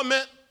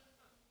development,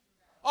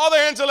 all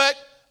their intellect.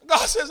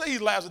 God says he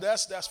laughs at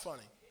that. That's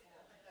funny.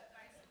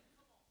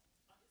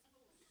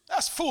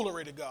 That's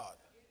foolery to God.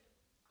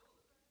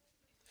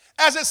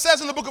 As it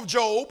says in the book of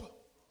Job,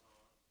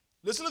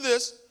 listen to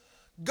this,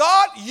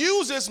 God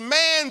uses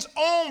man's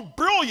own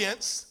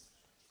brilliance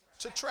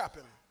to trap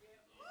him.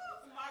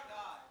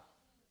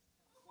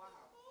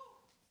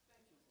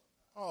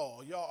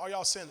 Oh, are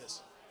y'all seeing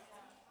this?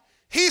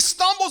 He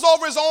stumbles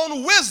over his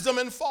own wisdom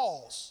and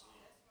falls.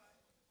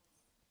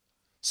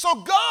 So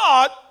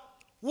God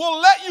will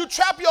let you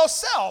trap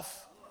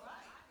yourself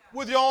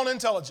with your own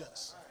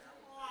intelligence.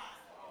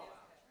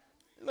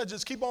 Let's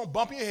just keep on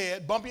bumping your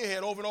head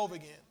over and over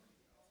again.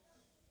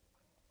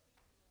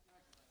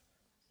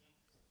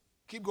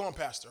 Keep going,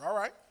 Pastor. All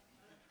right.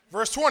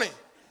 Verse 20.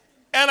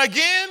 And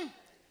again,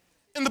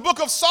 in the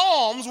book of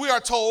Psalms, we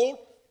are told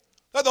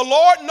that the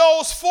Lord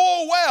knows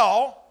full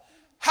well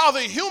how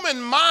the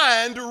human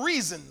mind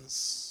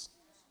reasons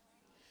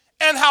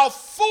and how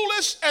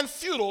foolish and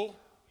futile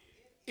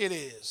it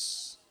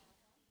is.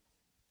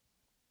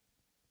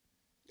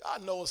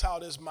 God knows how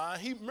this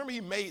mind, remember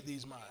he made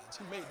these minds.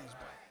 He made these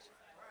minds.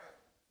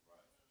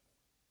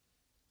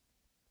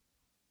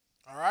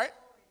 All right?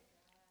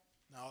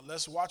 Now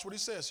let's watch what he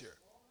says here.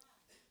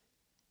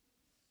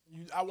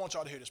 I want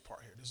y'all to hear this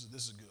part here. This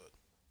is good.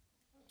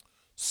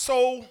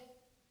 So,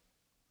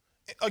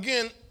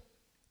 again,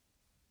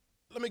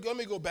 let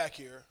me go back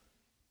here.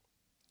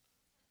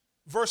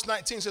 Verse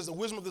 19 says the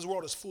wisdom of this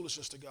world is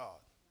foolishness to God.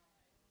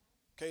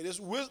 Okay,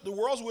 the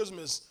world's wisdom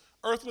is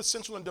earthly,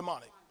 sensual, and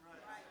demonic.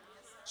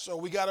 So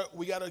we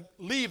gotta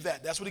leave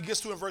that. That's what he gets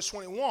to in verse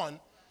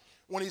 21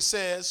 when he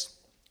says,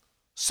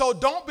 so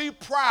don't be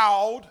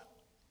proud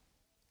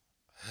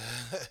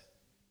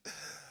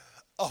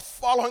of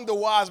following the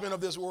wise men of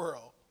this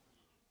world.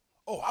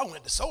 Oh, I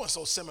went to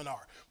so-and-so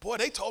seminar. Boy,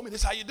 they told me this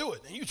is how you do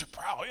it. And you're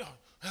proud.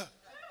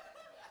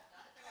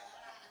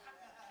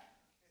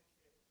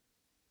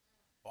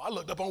 I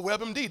looked up on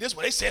WebMD. This is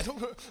what they said.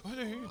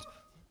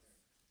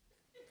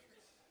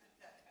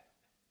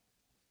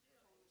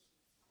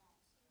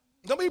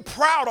 Don't be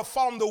proud of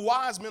following the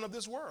wise men of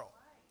this world.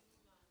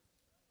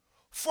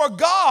 For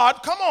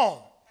God, come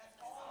on,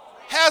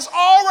 has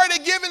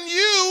already given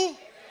you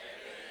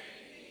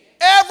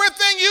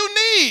everything you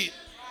need.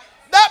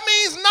 That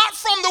means not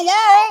from the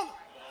world.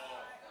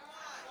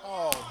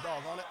 Oh,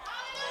 doggone it.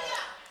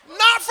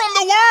 Not from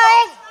the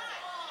world.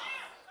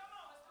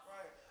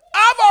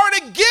 I've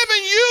already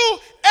given you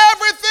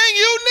everything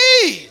you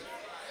need.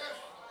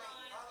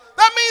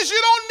 That means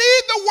you don't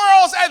need the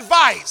world's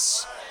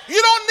advice.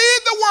 You don't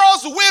need the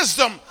world's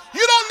wisdom.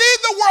 You don't need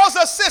the world's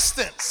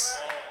assistance.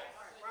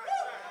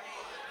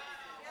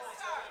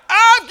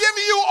 I've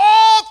given you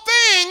all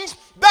things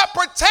that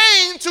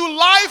pertain to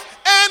life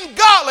and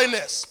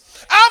godliness.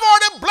 I've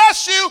already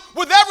blessed you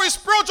with every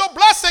spiritual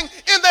blessing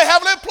in the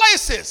heavenly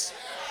places.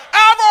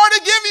 I've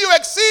already given you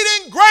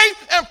exceeding great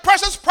and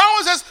precious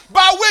promises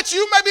by which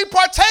you may be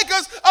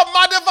partakers of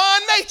my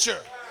divine nature.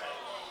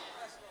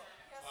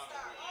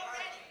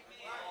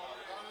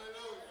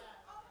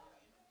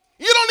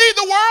 You don't need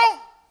the world.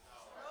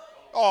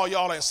 Oh,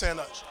 y'all ain't saying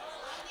much.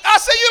 I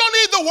said you don't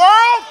need the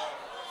world.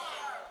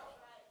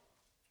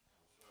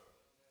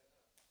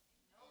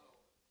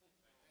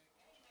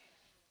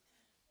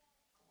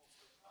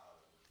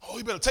 Oh,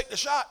 you better take the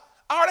shot.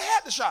 I already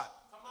had the shot.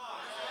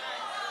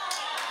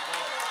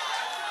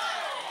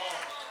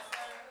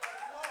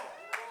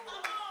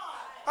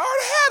 I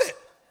already had it.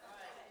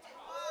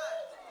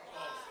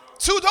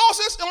 2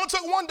 doses, it only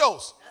took 1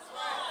 dose.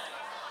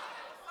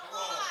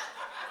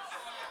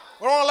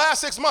 We're on the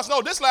last 6 months.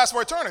 No, this lasts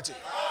for eternity.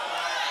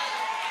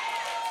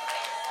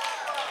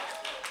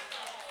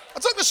 I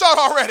took the shot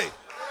already.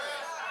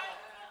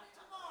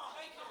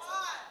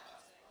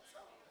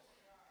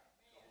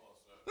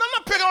 No, I'm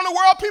not picking on the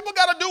world. People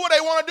got to do what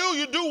they want to do.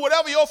 You do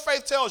whatever your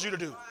faith tells you to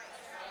do.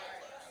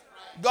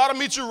 God will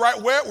meet you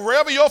right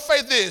wherever your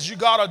faith is. You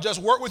got to just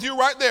work with you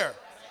right there.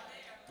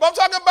 But I'm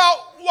talking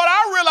about what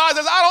I realize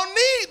is I don't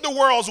need the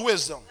world's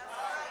wisdom.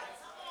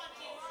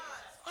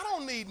 I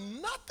don't need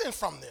nothing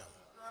from them.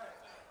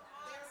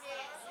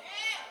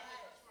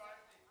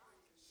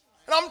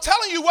 And I'm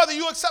telling you, whether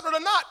you accept it or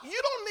not,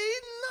 you don't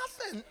need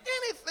nothing,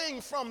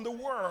 anything from the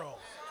world.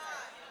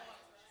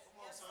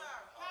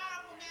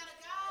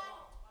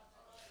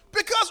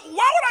 Because why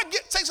would I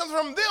take something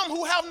from them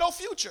who have no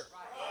future?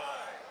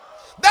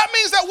 That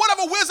means that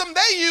whatever wisdom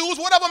they use,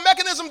 whatever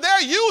mechanism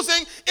they're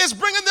using is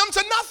bringing them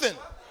to nothing.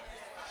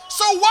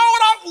 So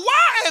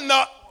why in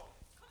the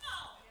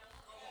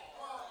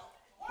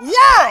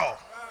world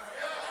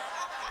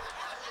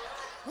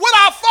would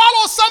I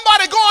follow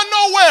somebody going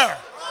nowhere?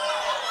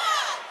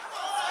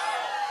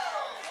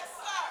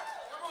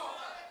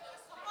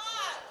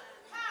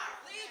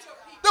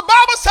 The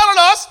Bible's telling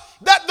us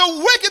that the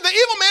wicked, the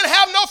evil men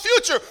have no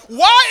future.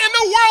 Why in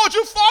the world would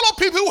you follow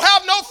people who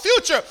have no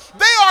future?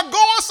 They are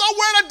going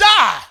somewhere to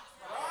die.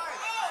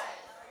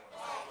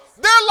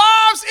 Their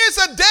lives is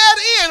a dead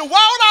end.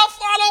 Why would I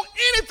follow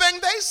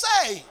anything they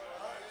say?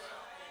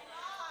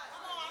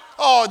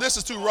 Oh, this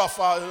is too rough.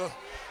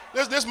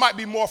 This might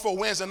be more for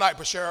Wednesday night,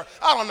 Pashera.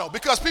 I don't know.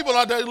 Because people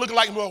are there looking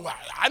like, well,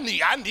 I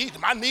need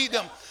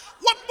them.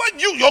 What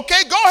you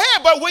okay, go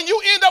ahead. But when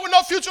you end up with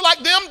no future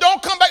like them,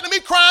 don't come back to me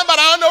crying, but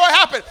I don't know what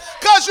happened.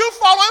 Because you're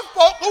following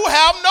folk who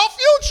have no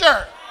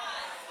future.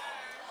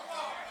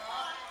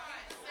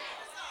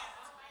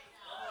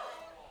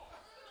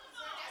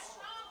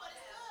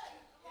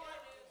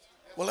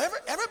 Well,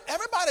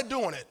 everybody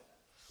doing it.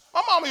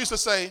 My mama used to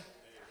say,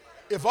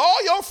 if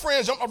all your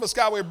friends jump off the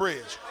Skyway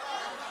Bridge.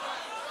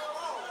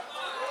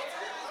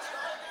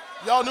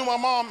 Y'all knew my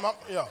mom?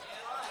 Yeah.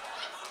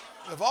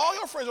 If all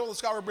your friends jump off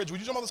the Skyway Bridge, would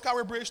you jump off the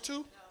Skyway Bridge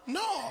too?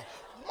 No.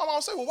 My mom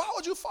would say, well, why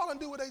would you fall and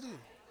do what they do?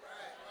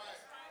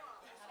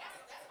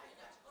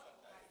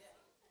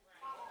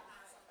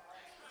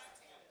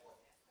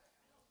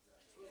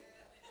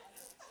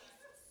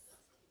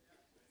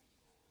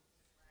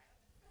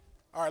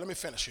 All right, let me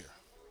finish here.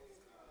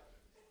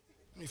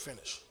 Let me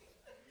finish.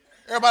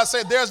 Everybody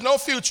say, there's no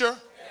future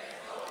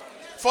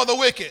for the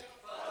wicked.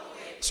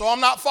 So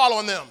I'm not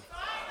following them.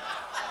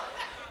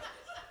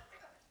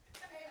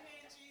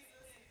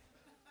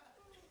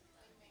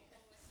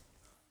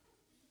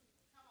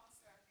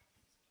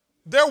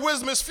 Their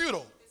wisdom is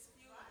futile.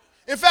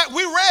 In fact,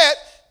 we read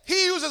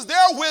he uses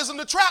their wisdom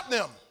to trap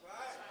them.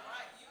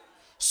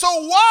 So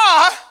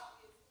why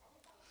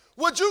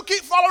would you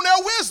keep following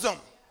their wisdom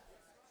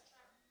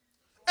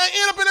and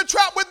end up in a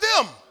trap with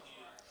them?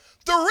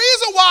 The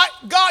reason why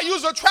God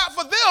used a trap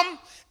for them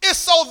is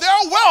so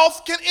their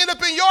wealth can end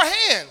up in your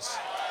hands.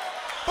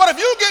 But if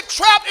you get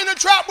trapped in a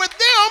trap with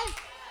them,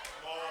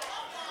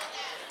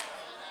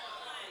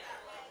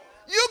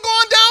 you're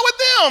going down with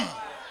them.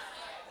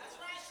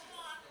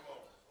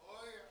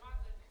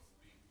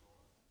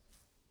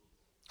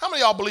 How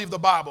many of y'all believe the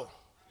Bible?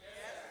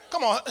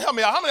 Come on, help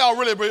me out. How many of y'all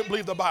really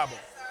believe the Bible?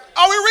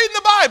 Are we reading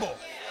the Bible?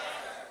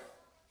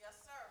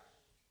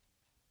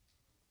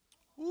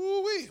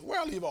 Ooh-wee, where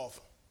I leave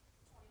off?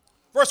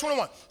 Verse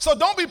 21. So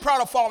don't be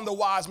proud of following the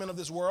wise men of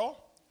this world,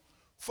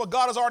 for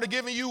God has already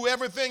given you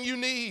everything you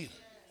need.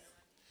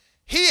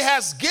 He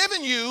has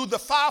given you the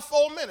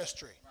fivefold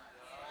ministry.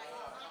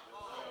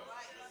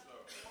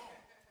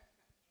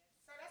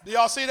 Do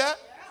y'all see that?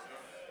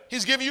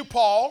 He's giving you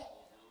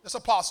Paul, that's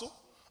apostle,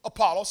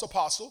 Apollos,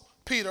 apostle,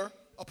 Peter,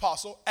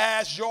 apostle,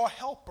 as your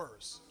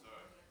helpers.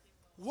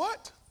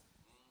 What?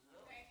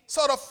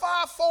 So the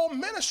fivefold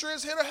ministry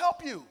is here to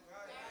help you.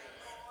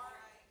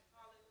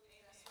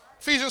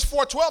 Ephesians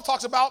 4:12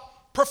 talks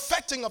about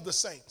perfecting of the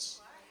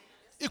saints,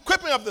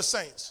 equipping of the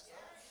saints,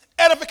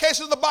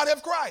 edification of the body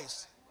of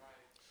Christ.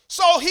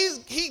 So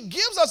he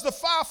gives us the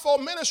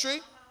fivefold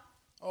ministry,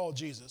 oh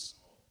Jesus,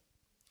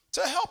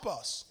 to help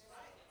us.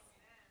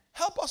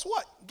 Help us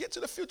what? Get to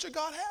the future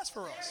God has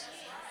for us.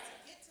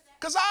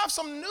 Because I have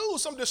some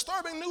news, some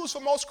disturbing news for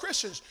most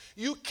Christians.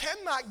 You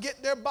cannot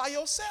get there by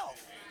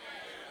yourself.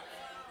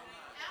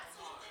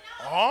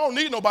 Oh, I don't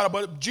need nobody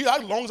but Jesus,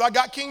 as long as I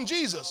got King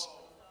Jesus.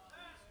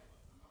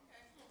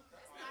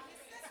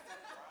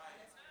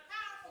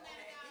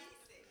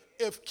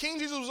 If King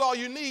Jesus was all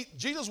you need,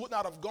 Jesus would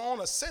not have gone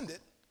ascended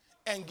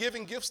and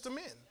given gifts to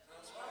men.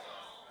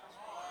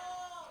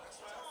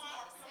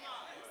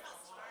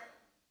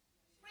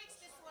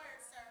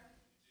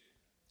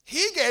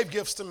 He gave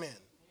gifts to men.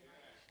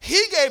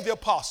 He gave the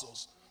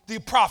apostles, the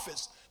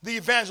prophets, the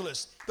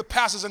evangelists, the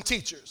pastors and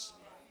teachers.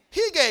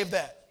 He gave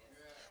that.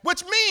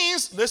 Which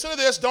means, listen to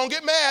this, don't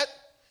get mad.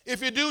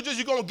 If you do,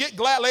 you're going to get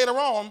glad later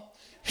on.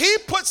 He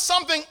put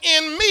something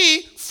in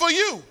me for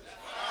you.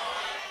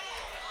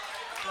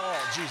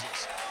 Oh,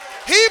 Jesus.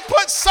 He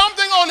put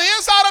something on the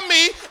inside of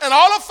me and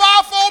all of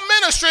fivefold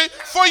ministry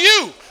for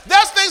you.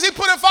 There's things he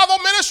put in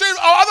fivefold ministry or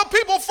other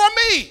people for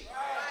me.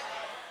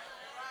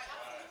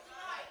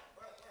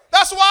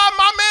 That's why I'm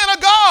my man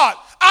of God.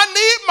 I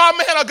need my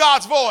man of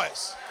God's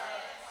voice.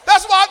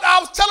 That's why I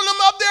was telling them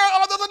up there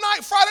the other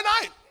night, Friday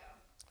night,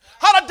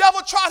 how the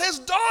devil tried his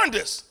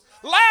darndest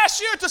last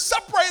year to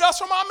separate us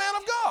from our man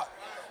of God.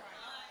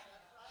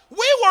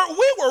 We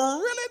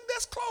were really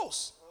this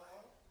close.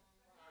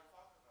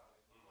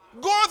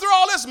 Going through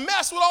all this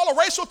mess with all the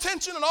racial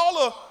tension and all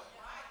the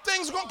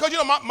things going, because you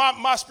know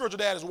my spiritual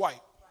dad is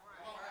white.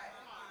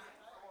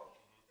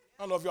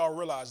 I don't know if y'all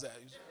realize that.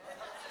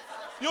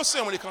 You'll see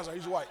him when he comes out.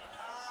 He's white.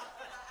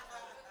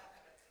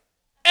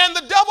 And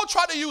the devil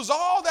tried to use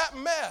all that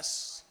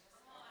mess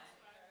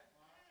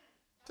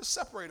to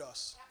separate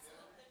us.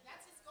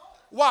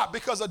 Why?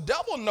 Because the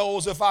devil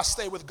knows if I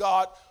stay with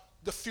God,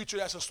 the future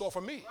that's in store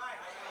for me.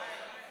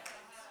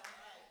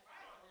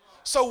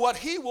 So what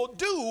he will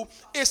do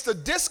is to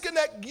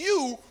disconnect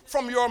you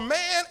from your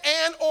man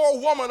and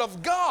or woman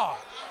of God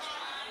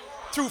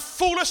through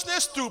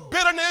foolishness, through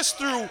bitterness,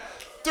 through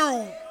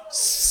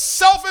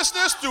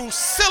selfishness, through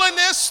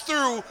silliness,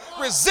 through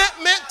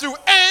resentment, through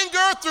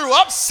anger, through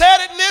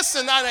upsetness,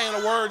 and that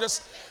ain't a word.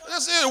 This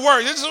is a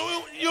word.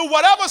 You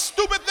whatever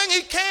stupid thing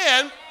he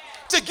can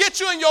to get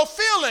you in your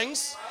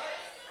feelings,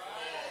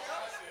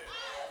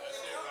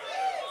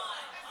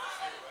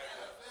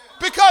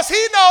 because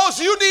he knows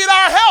you need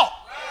our help.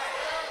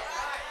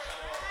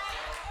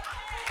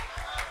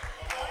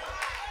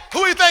 Who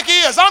do you think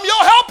he is? I'm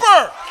your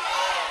helper.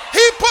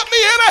 He put me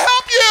here to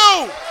help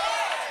you.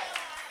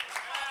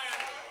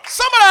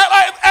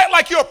 Somebody act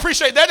like you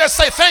appreciate that. Just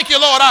say, thank you,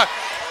 Lord.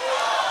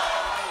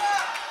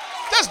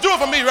 Just do it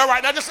for me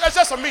right now. That's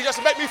just for me, just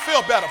to make me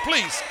feel better.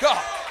 Please,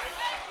 God.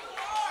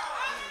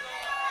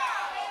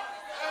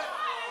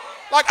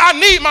 Like I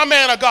need my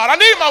man of God. I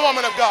need my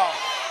woman of God.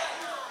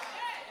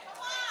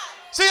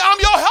 See, I'm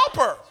your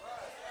helper.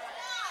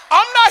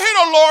 I'm not here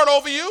to lord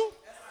over you.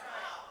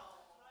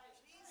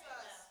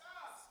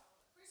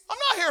 I'm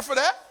not here for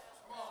that.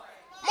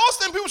 Most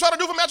of them people try to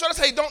do for me, I try to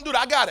say, hey, don't do that.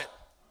 I got it.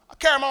 I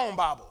carry my own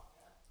Bible.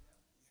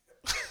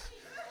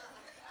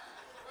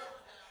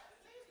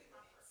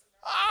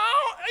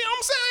 You know what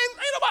I'm saying?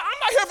 I'm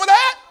not here for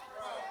that.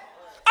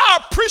 I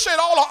appreciate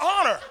all the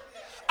honor.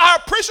 I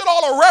appreciate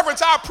all the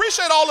reverence. I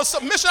appreciate all the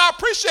submission. I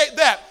appreciate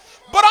that.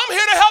 But I'm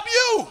here to help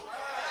you.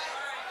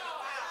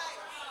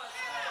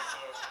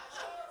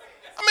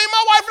 I mean,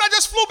 my wife and I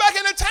just flew back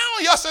into town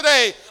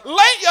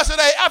late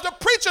yesterday, after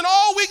preaching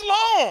all week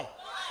long.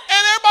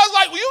 And everybody's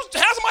like, well, you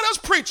have somebody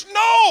else preach.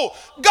 No,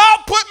 God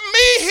put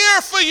me here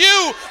for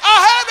you. I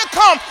had to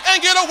come and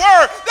get a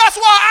word. That's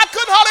why I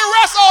couldn't hardly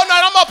rest all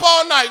night. I'm up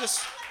all night.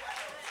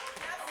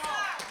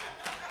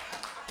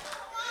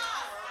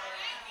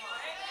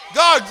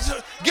 God,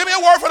 give me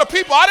a word for the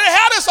people. I didn't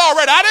have this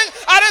already.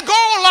 I didn't go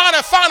online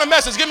and find a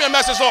message. Give me a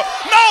message, Lord.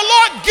 No,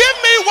 Lord, give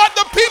me what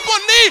the people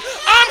need.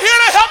 I'm here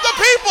to help the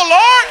people,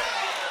 Lord.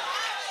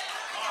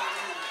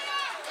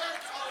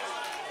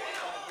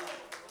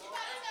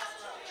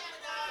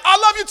 I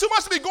love you too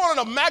much to be going in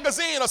a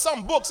magazine or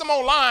some book, some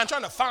online,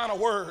 trying to find a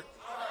word.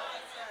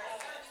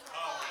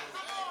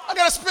 I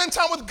got to spend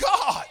time with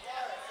God.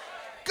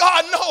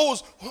 God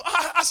knows.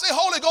 I say,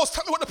 Holy Ghost,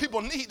 tell me what the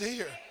people need to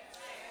hear.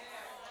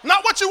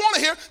 Not what you want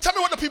to hear. Tell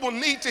me what the people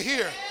need to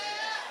hear.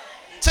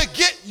 To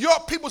get your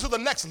people to the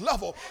next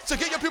level. To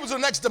get your people to the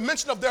next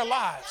dimension of their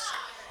lives.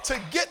 to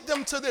get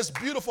them to this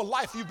beautiful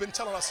life you've been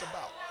telling us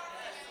about.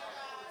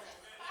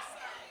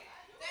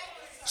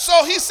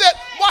 So he said,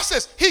 watch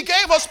this. He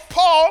gave us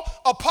Paul,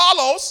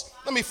 Apollos.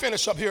 Let me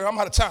finish up here. I'm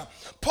out of time.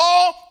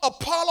 Paul,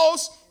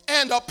 Apollos,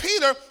 and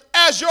Peter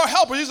as your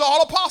helpers. These are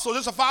all apostles.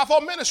 This is a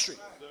fivefold ministry.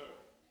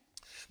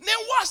 Then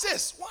watch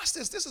this. Watch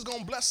this. This is going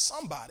to bless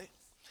somebody.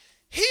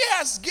 He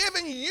has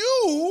given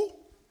you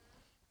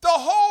the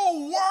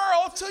whole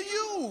world to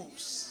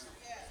use.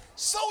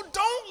 So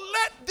don't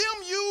let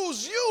them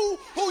use you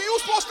who you're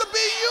supposed to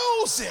be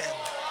using.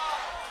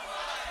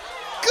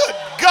 Good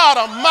God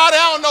Almighty,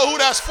 I don't know who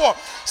that's for.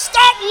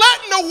 Stop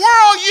letting the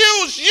world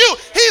use you.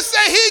 He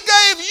said he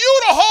gave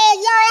you the whole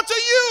world to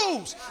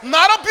use,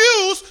 not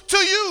abuse, to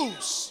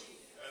use.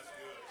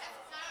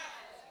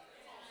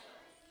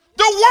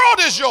 The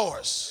world is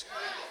yours.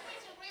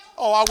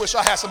 Oh, I wish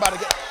I had somebody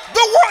get the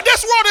world.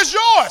 This world is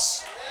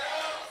yours.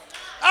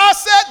 I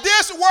said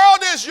this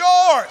world is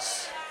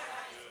yours.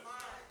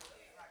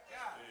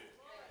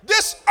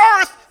 This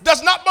earth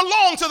does not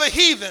belong to the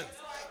heathen.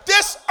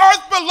 This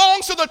earth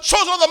belongs to the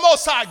children of the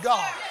Most High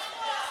God.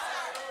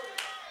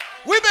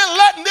 We've been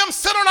letting them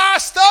sit on our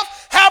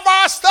stuff, have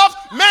our stuff,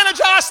 manage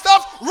our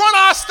stuff, run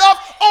our stuff,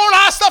 own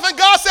our stuff, and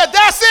God said,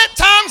 that's it,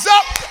 time's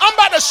up. I'm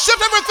about to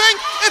shift everything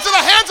into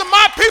the hands of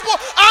my people.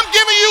 I'm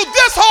giving you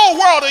this whole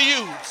world to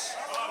use.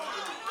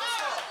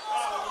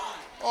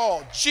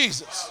 Oh,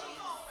 Jesus.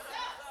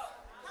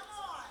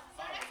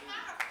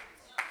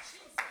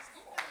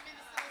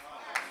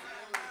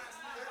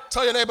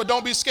 Tell your neighbor,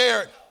 don't be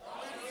scared.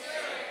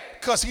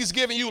 Because he's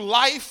giving you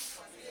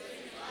life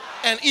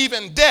and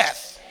even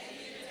death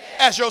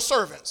as your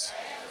servants.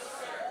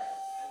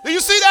 Do you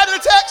see that in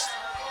the text?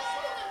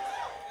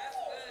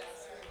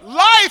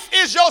 Life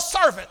is your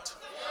servant.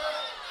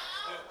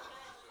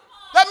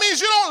 That means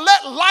you don't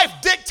let life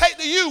dictate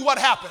to you what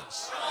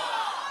happens.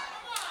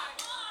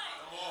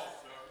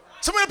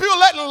 Too many people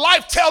letting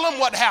life tell them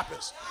what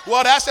happens.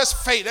 Well, that's just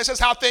fate. That's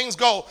just how things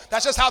go.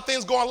 That's just how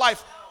things go in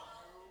life.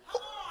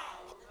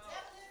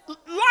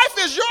 Life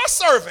is your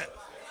servant.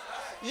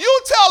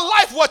 You tell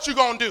life what you're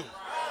going to do.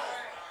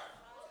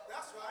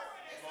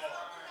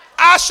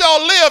 I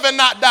shall live and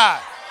not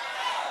die,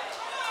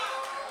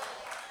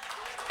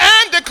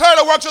 and declare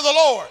the works of the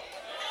Lord.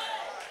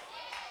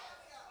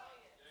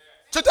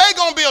 Today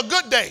going to be a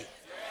good day.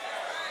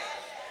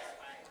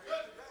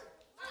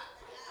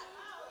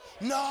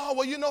 No,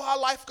 well, you know how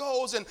life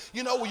goes, and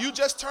you know, when you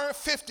just turn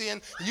 50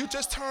 and you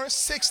just turn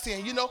 60,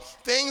 and you know,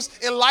 things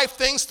in life,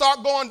 things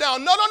start going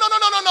down. No.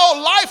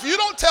 Life, you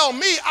don't tell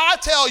me, I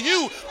tell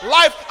you.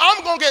 Life,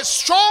 I'm going to get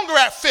stronger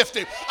at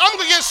 50. I'm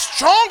going to get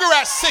stronger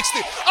at 60.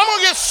 I'm going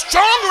to get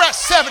stronger at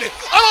 70.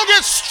 I'm going to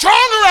get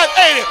stronger at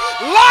 80.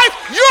 Life,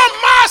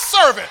 you're my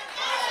servant.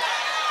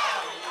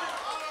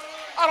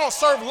 I don't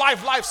serve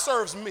life, life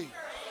serves me.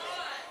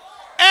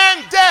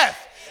 And death.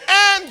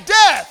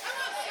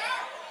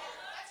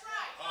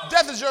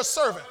 Death is your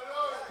servant.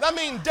 That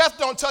means death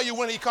don't tell you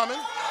when he's coming.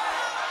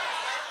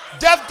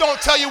 Death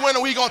don't tell you when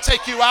we going to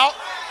take you out.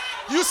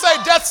 You say,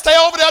 death, stay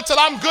over there till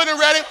I'm good and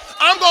ready.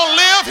 I'm going to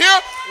live here.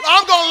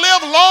 I'm going to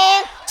live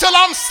long till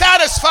I'm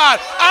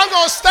satisfied. I'm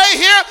going to stay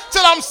here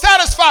till I'm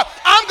satisfied.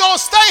 I'm going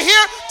to stay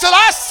here till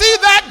I see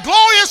that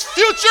glorious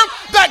future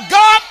that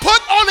God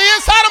put on the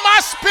inside of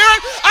my spirit.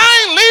 I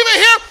ain't leaving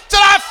here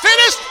till I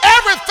finish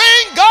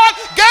everything God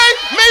gave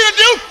me to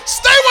do.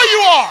 Stay where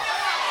you are.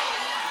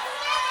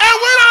 And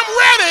when I'm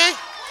ready,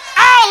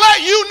 I'll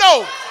let you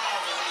know.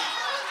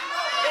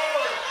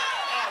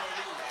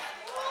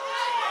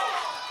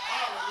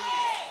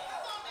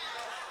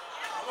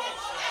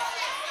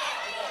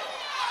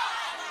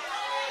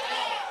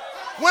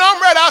 When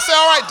I'm ready, I'll say,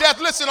 all right, death,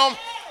 listen,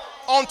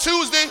 on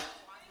Tuesday,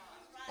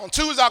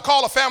 I'll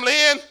call the family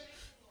in.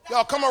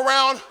 Y'all come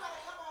around.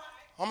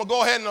 I'm going to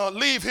go ahead and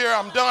leave here.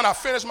 I'm done. I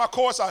finished my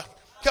course. I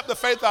kept the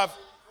faith. I've,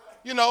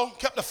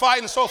 kept the fight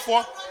and so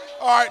forth.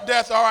 All right,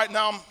 death, all right,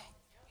 now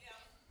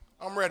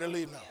I'm ready to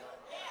leave now.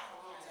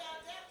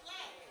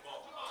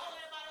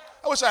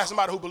 I wish I had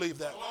somebody who believed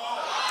that.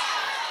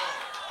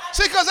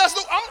 See, because I'm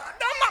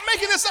not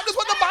making this up. This is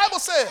what the Bible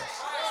says.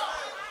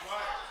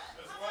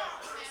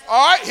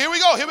 All right, here we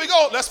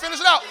go. Let's finish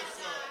it out.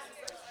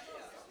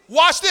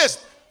 Watch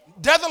this.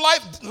 Death and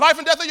life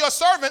and death are your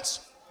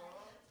servants.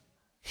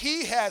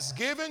 He has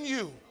given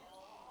you.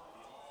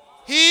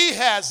 He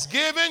has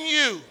given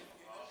you.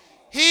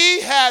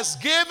 He has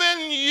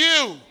given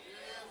you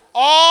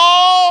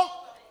all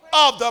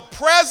of the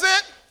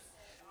present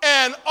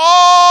and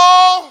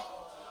all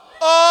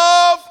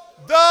of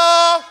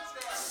the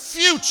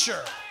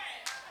future.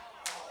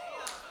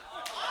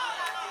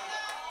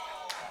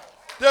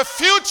 The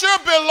future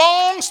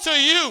belongs to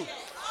you.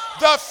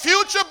 The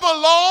future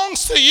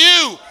belongs to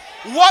you.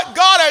 What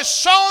God has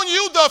shown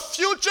you, the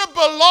future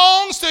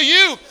belongs to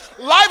you.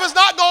 Life is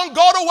not going to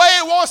go the way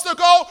it wants to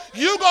go.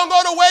 You're going to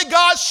go the way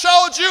God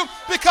showed you,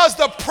 because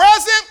the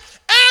present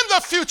and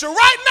the future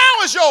right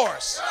now is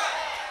yours.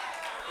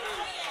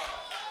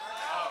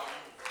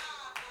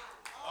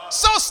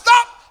 So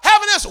stop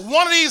having this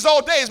one of these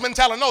old days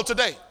mentality. No,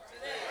 today.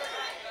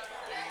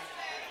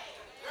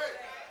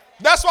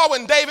 That's why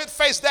when David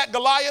faced that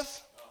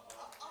Goliath,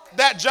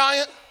 that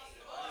giant,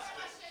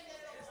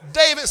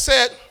 David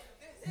said,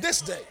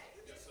 this day.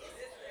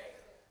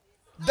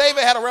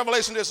 David had a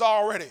revelation of this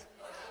already.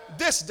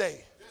 This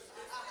day,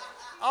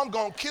 I'm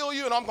going to kill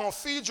you and I'm going to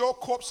feed your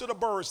corpse to the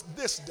birds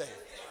this day.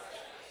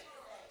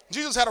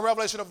 Jesus had a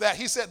revelation of that.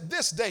 He said,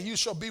 this day you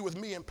shall be with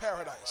me in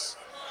paradise.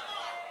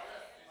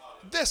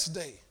 This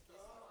day.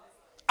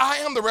 I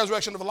am the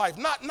resurrection of life,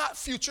 not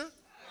future.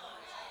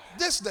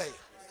 This day.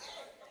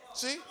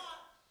 See?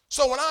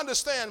 So when I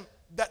understand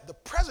that the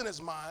present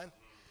is mine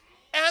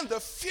and the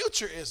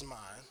future is mine,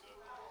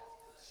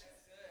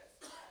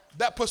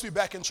 that puts me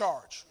back in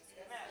charge.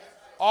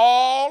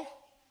 All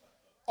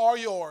are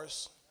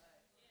yours,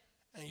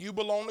 and you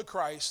belong to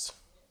Christ,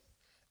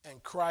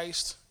 and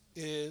Christ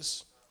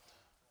is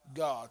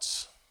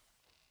God's.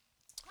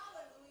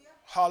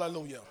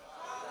 Hallelujah. Hallelujah.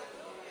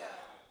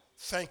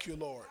 Thank you,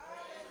 Lord.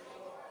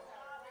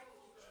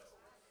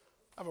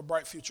 I have a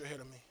bright future ahead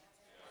of me.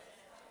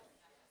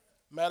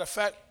 Matter of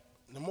fact,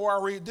 the more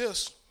I read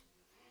this,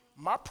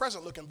 my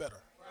present looking better.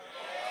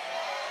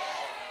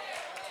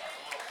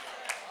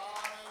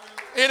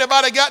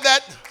 Anybody got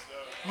that?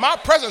 My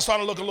present's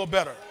starting to look a little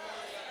better.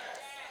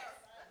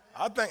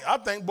 I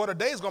think boy,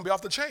 today is going to be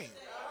off the chain.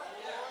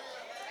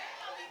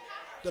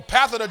 The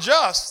path of the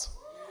just,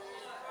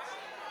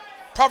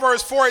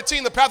 Proverbs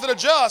 4:18, the path of the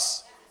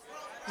just,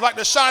 like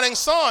the shining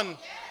sun,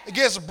 it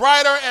gets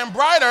brighter and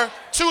brighter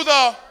to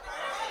the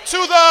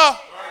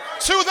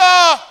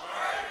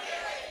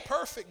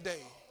perfect day.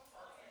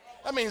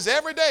 That means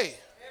every day.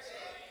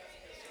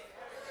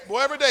 Boy,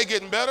 every day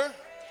getting better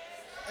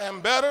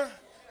and better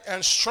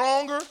and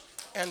stronger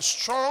and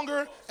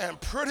stronger and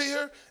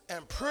prettier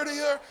and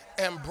prettier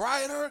and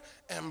brighter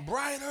and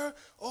brighter.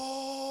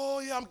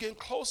 Oh, yeah, I'm getting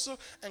closer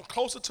and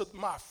closer to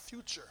my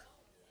future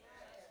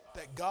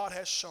that God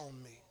has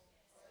shown me.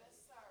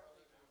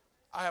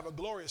 I have a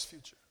glorious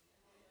future.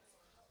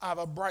 I have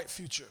a bright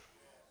future.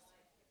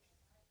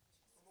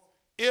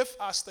 If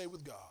I stay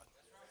with God.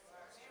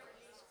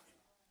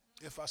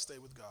 If I stay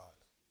with God.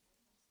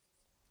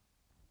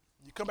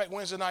 You come back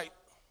Wednesday night,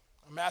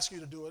 I'm asking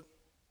you to do it.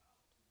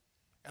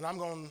 And I'm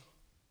going to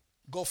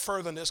go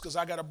further than this because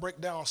I got to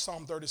break down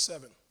Psalm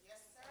 37.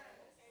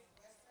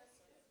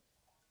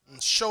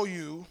 And show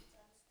you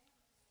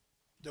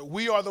that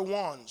we are the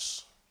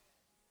ones.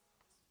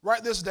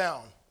 Write this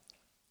down.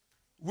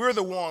 We're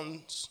the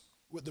ones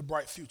with the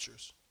bright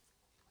futures.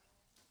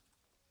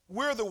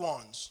 We're the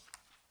ones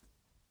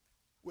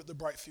with the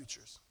bright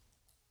futures.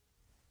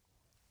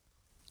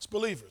 It's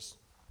believers.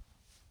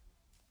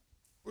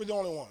 We're the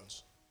only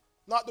ones,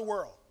 not the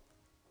world.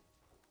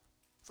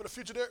 For the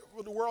future,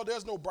 for the world,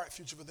 there's no bright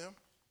future for them.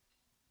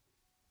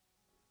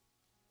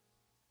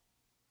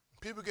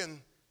 People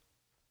can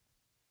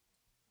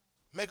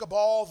make up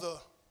all the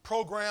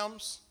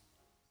programs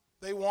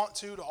they want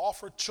to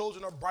offer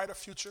children a brighter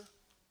future.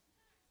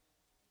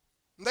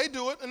 And they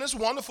do it, and it's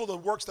wonderful the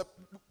works that,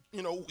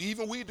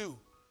 even we do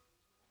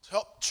to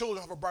help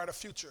children have a brighter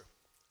future.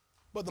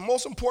 But the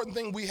most important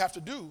thing we have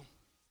to do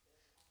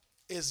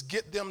is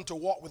get them to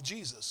walk with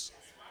Jesus.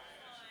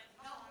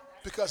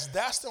 Because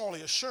that's the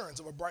only assurance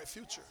of a bright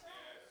future.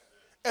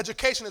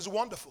 Education is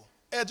wonderful.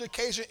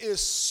 Education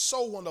is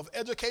so wonderful.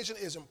 Education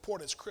is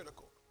important. It's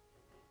critical.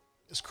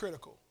 It's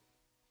critical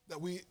that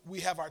we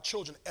have our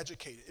children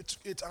educated.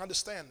 I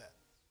understand that.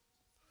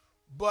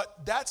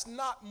 But that's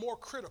not more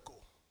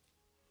critical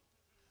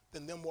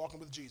than them walking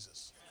with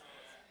Jesus.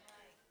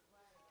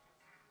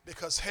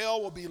 Because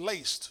hell will be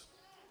laced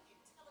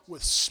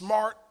with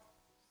smart,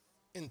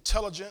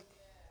 intelligent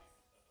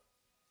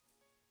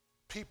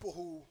people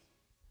who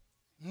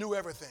knew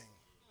everything,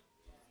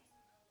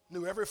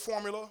 knew every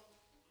formula,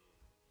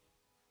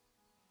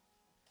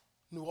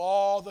 knew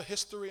all the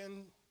history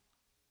and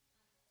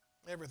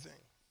everything.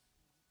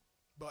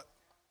 But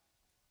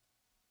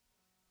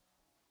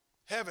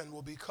heaven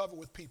will be covered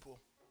with people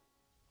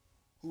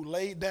who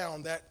laid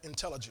down that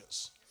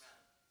intelligence,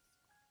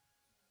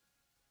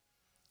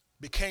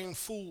 became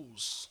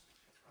fools.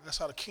 That's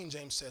how the King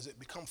James says it,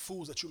 become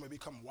fools that you may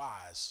become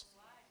wise.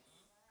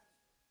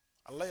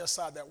 I lay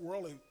aside that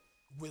worldly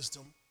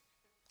wisdom.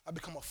 I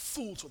become a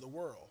fool to the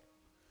world,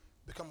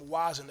 become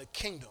wise in the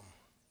kingdom.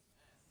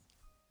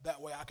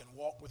 That way I can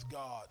walk with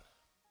God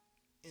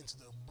into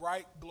the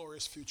bright,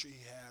 glorious future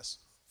he has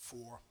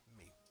for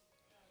me.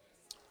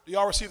 Do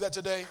y'all receive that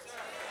today?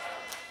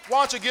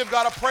 Why don't you give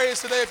God a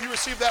praise today if you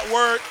receive that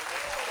word?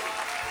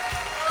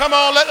 Come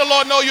on, let the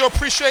Lord know you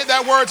appreciate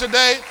that word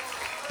today.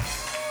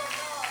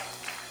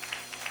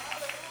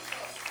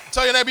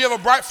 Tell your neighbor you have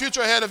a bright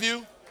future ahead of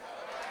you.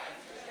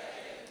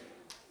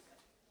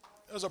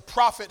 There's a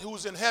prophet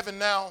who's in heaven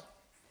now.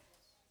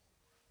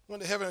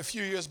 Went to heaven a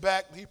few years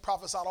back. He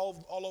prophesied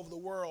all over the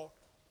world.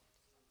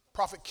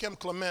 Prophet Kim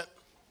Clement.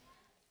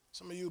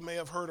 Some of you may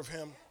have heard of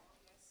him.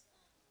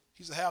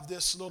 He used to have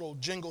this little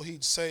jingle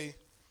he'd say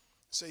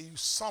you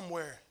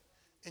somewhere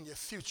in your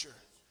future,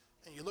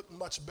 and you look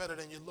much better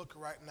than you look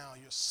right now.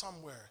 You're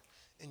somewhere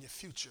in your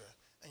future,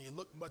 and you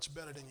look much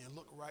better than you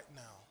look right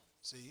now.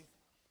 See?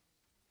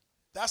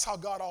 That's how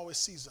God always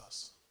sees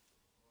us.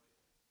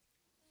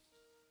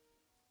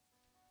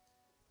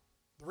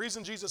 The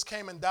reason Jesus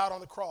came and died on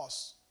the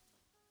cross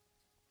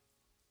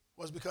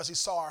was because he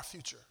saw our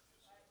future.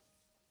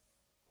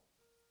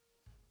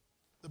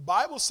 The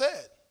Bible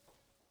said,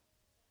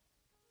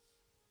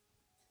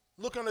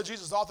 look unto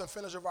Jesus, the author and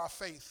finisher of our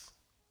faith,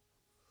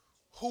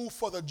 who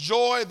for the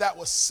joy that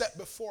was set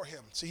before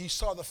him, see, he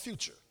saw the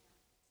future.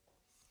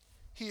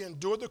 He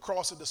endured the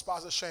cross and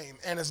despised the shame,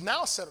 and is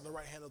now set at the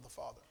right hand of the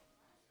Father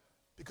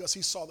because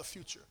he saw the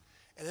future.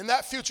 And in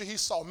that future, he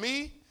saw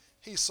me,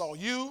 he saw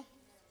you,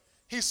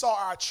 he saw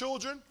our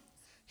children,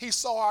 he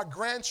saw our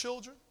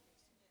grandchildren,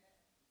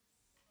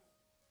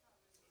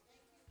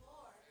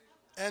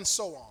 and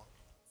so on.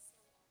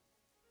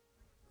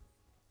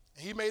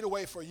 And he made a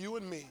way for you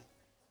and me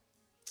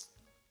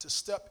to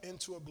step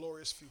into a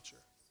glorious future.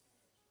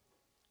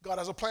 God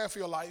has a plan for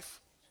your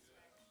life,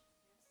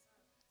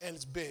 and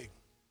it's big.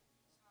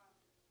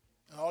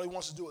 And all he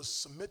wants to do is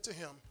submit to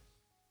him,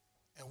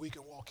 and we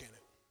can walk in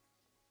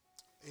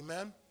it. Amen?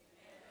 Amen.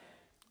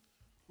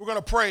 We're going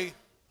to pray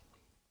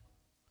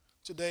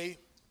today,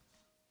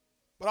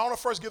 but I want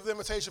to first give the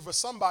invitation for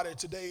somebody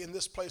today in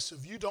this place.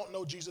 If you don't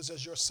know Jesus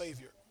as your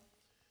Savior,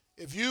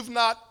 if you've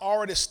not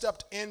already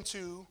stepped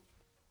into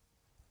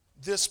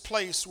this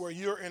place where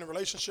you're in a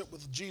relationship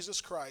with Jesus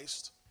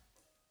Christ,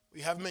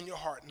 you have him in your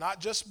heart, not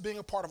just being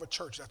a part of a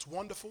church, that's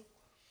wonderful,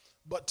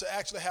 but to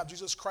actually have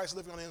Jesus Christ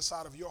living on the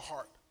inside of your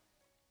heart.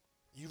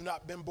 You've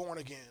not been born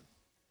again.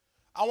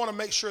 I want to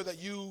make sure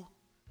that you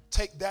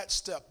take that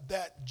step,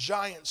 that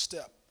giant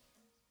step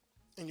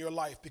in your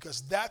life,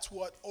 because that's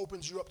what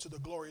opens you up to the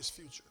glorious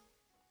future.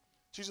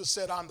 Jesus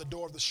said, I'm the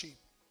door of the sheep.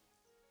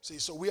 See,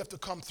 so we have to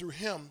come through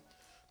him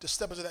to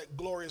step into that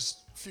glorious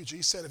future.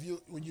 He said,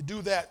 when you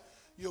do that,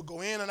 you'll go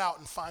in and out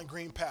and find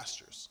green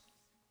pastures.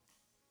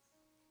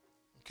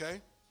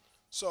 Okay?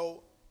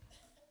 So,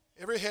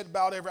 every head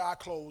bowed, every eye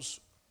closed.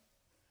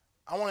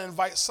 I want to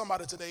invite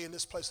somebody today in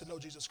this place to know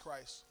Jesus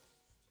Christ.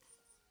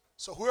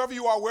 So whoever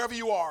you are, wherever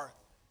you are,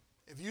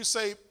 if you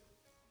say,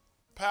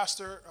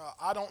 Pastor,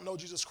 I don't know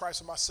Jesus Christ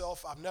for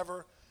myself. I've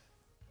never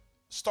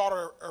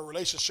started a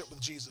relationship with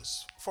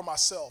Jesus for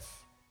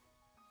myself.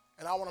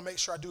 And I want to make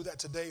sure I do that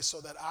today so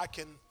that I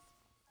can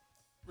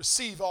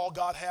receive all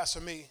God has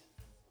for me,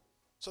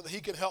 so that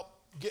he can help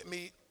get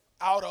me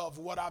out of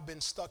what I've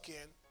been stuck in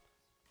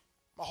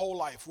my whole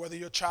life. Whether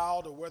you're a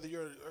child or whether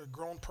you're a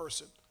grown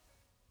person,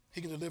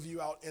 he can deliver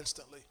you out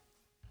instantly.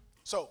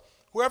 So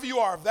whoever you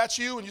are, if that's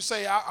you and you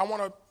say, I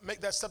want to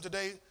make that step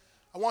today,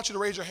 I want you to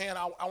raise your hand.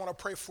 I want to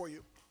pray for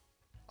you.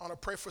 I want to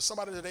pray for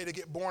somebody today to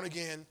get born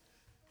again,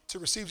 to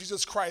receive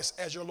Jesus Christ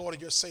as your Lord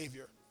and your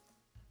Savior.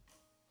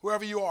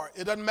 Whoever you are,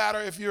 it doesn't matter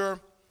if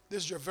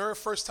this is your very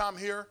first time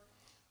here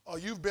or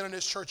you've been in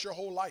this church your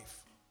whole life.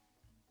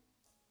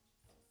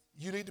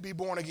 You need to be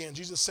born again.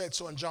 Jesus said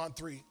so in John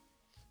 3.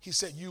 He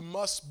said, you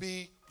must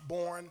be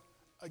born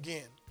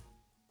again.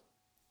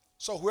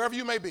 So whoever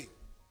you may be,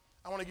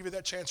 I want to give you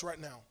that chance right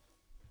now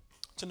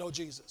to know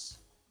Jesus.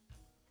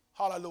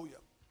 Hallelujah.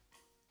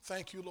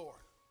 Thank you, Lord.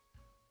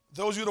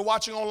 Those of you that are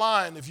watching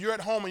online, if you're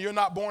at home and you're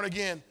not born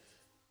again,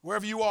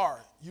 wherever you are,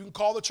 you can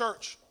call the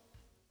church.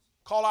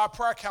 Call our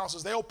prayer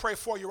counselors. They'll pray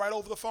for you right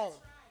over the phone.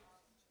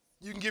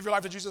 You can give your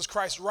life to Jesus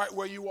Christ right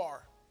where you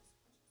are.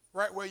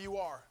 Right where you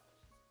are.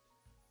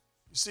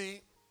 You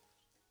see,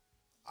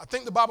 I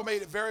think the Bible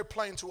made it very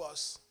plain to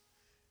us.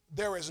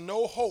 There is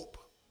no hope,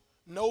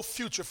 no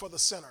future for the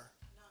sinner.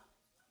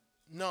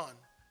 None.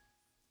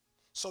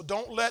 So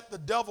don't let the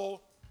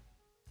devil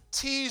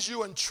tease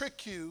you and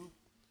trick you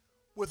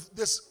with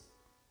this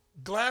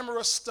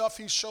glamorous stuff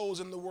he shows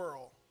in the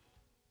world.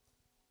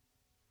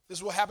 This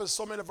is what happens to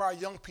so many of our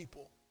young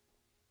people.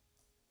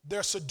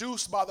 They're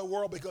seduced by the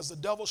world because the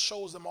devil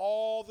shows them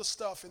all the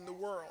stuff in the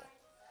world.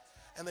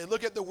 And they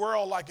look at the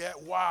world like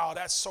that, wow,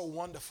 that's so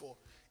wonderful.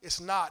 It's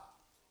not.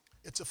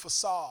 It's a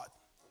facade.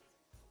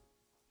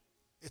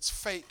 It's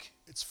fake.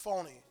 It's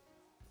phony.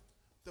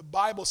 The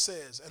Bible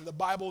says, and the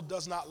Bible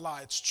does not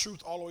lie, it's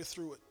truth all the way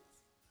through it.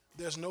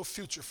 There's no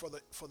future for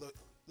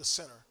the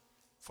sinner,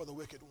 for the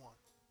wicked one.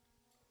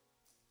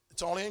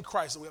 It's only in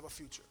Christ that we have a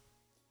future.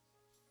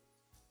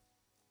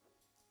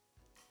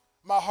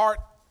 My heart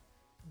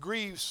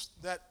grieves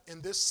that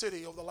in this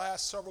city over the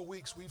last several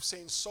weeks we've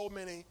seen so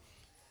many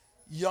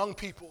young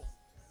people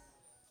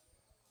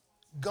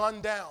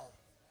gunned down.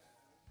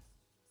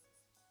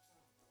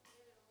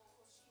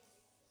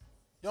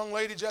 Young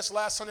lady just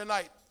last Sunday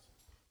night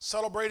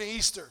celebrating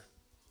Easter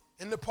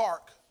in the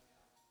park,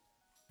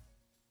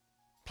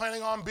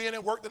 planning on being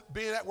at work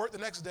the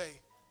next day.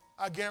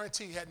 I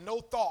guarantee had no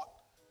thought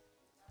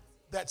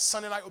that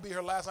Sunday night would be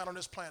her last night on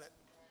this planet.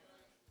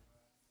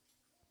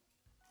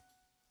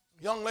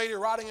 Young lady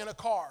riding in a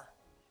car.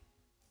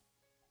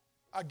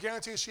 I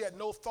guarantee she had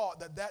no thought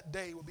that that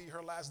day would be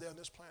her last day on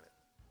this planet.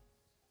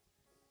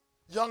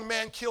 Young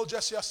man killed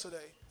just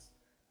yesterday.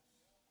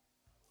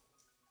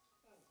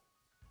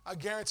 I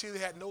guarantee they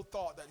had no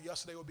thought that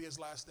yesterday would be his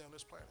last day on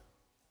this planet.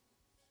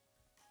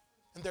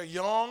 And they're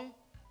young,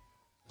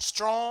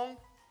 strong.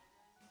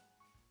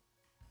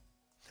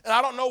 And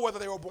I don't know whether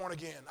they were born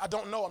again. I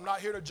don't know. I'm not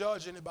here to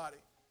judge anybody.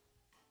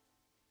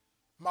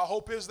 My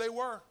hope is they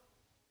were.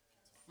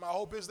 My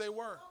hope is they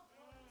were.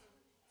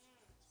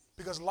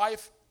 Because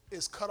life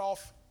is cut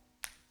off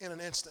in an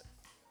instant.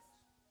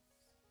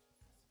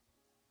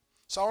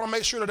 So I want to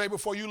make sure today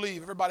before you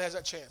leave, everybody has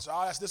that chance. So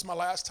I'll ask, this is my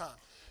last time.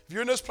 If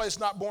you're in this place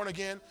not born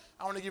again,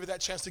 I want to give you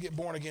that chance to get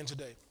born again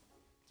today.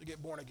 To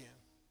get born again.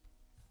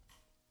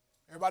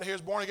 Everybody here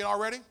is born again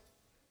already?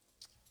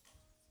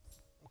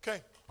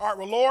 Okay. All right,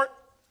 well, Lord,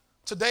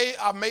 today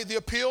I've made the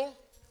appeal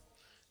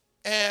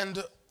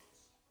and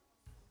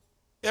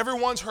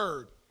everyone's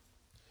heard.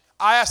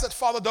 I ask that,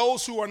 Father,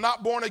 those who are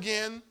not born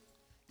again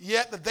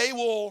yet, that they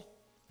will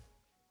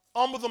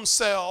humble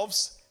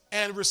themselves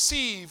and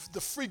receive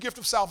the free gift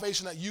of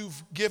salvation that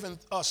you've given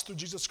us through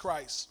Jesus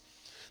Christ.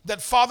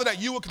 That, Father,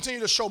 that you will continue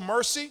to show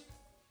mercy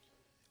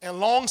and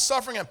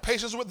long-suffering and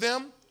patience with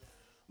them.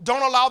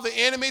 Don't allow the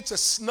enemy to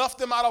snuff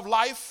them out of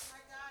life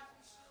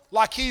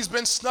like he's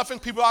been snuffing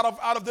people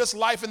out of this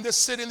life in this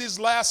city in these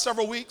last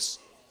several weeks.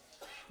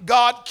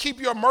 God,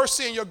 keep your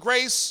mercy and your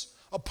grace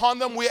upon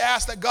them. We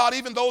ask that, God,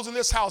 even those in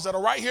this house that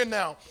are right here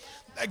now,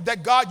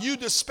 that God, you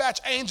dispatch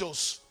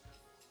angels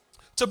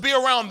to be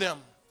around them.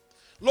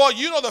 Lord,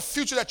 you know the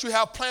future that you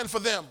have planned for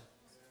them.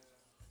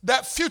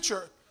 That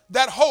future,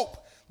 that hope,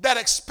 that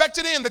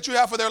expected end that you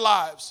have for their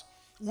lives.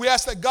 We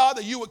ask that, God,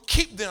 that you would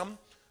keep them,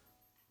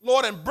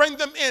 Lord, and bring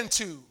them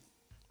into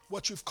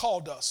what you've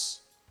called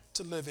us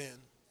to live in.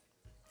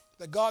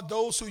 That, God,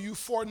 those who you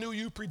foreknew,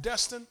 you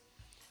predestined,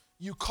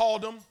 you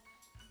called them,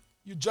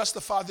 you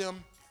justify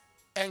them,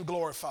 and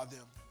glorify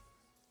them.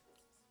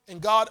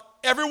 And God,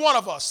 every one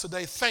of us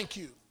today, thank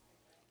you.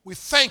 We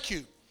thank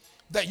you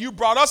that you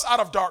brought us out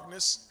of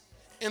darkness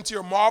into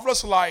your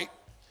marvelous light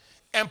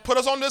and put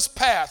us on this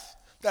path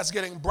that's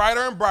getting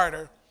brighter and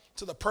brighter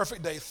to the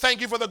perfect day.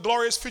 Thank you for the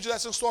glorious future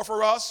that's in store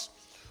for us.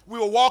 We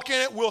will walk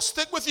in it, we'll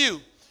stick with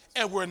you,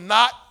 and we're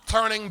not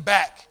turning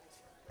back,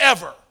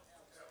 ever.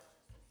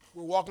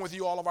 We're walking with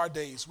you all of our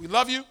days. We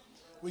love you.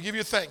 We give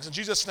you thanks. In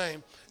Jesus'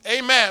 name,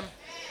 amen.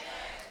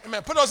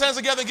 Amen. Put those hands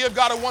together and give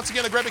God once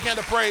again a great big hand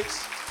of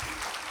praise.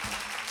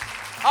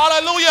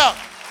 Hallelujah.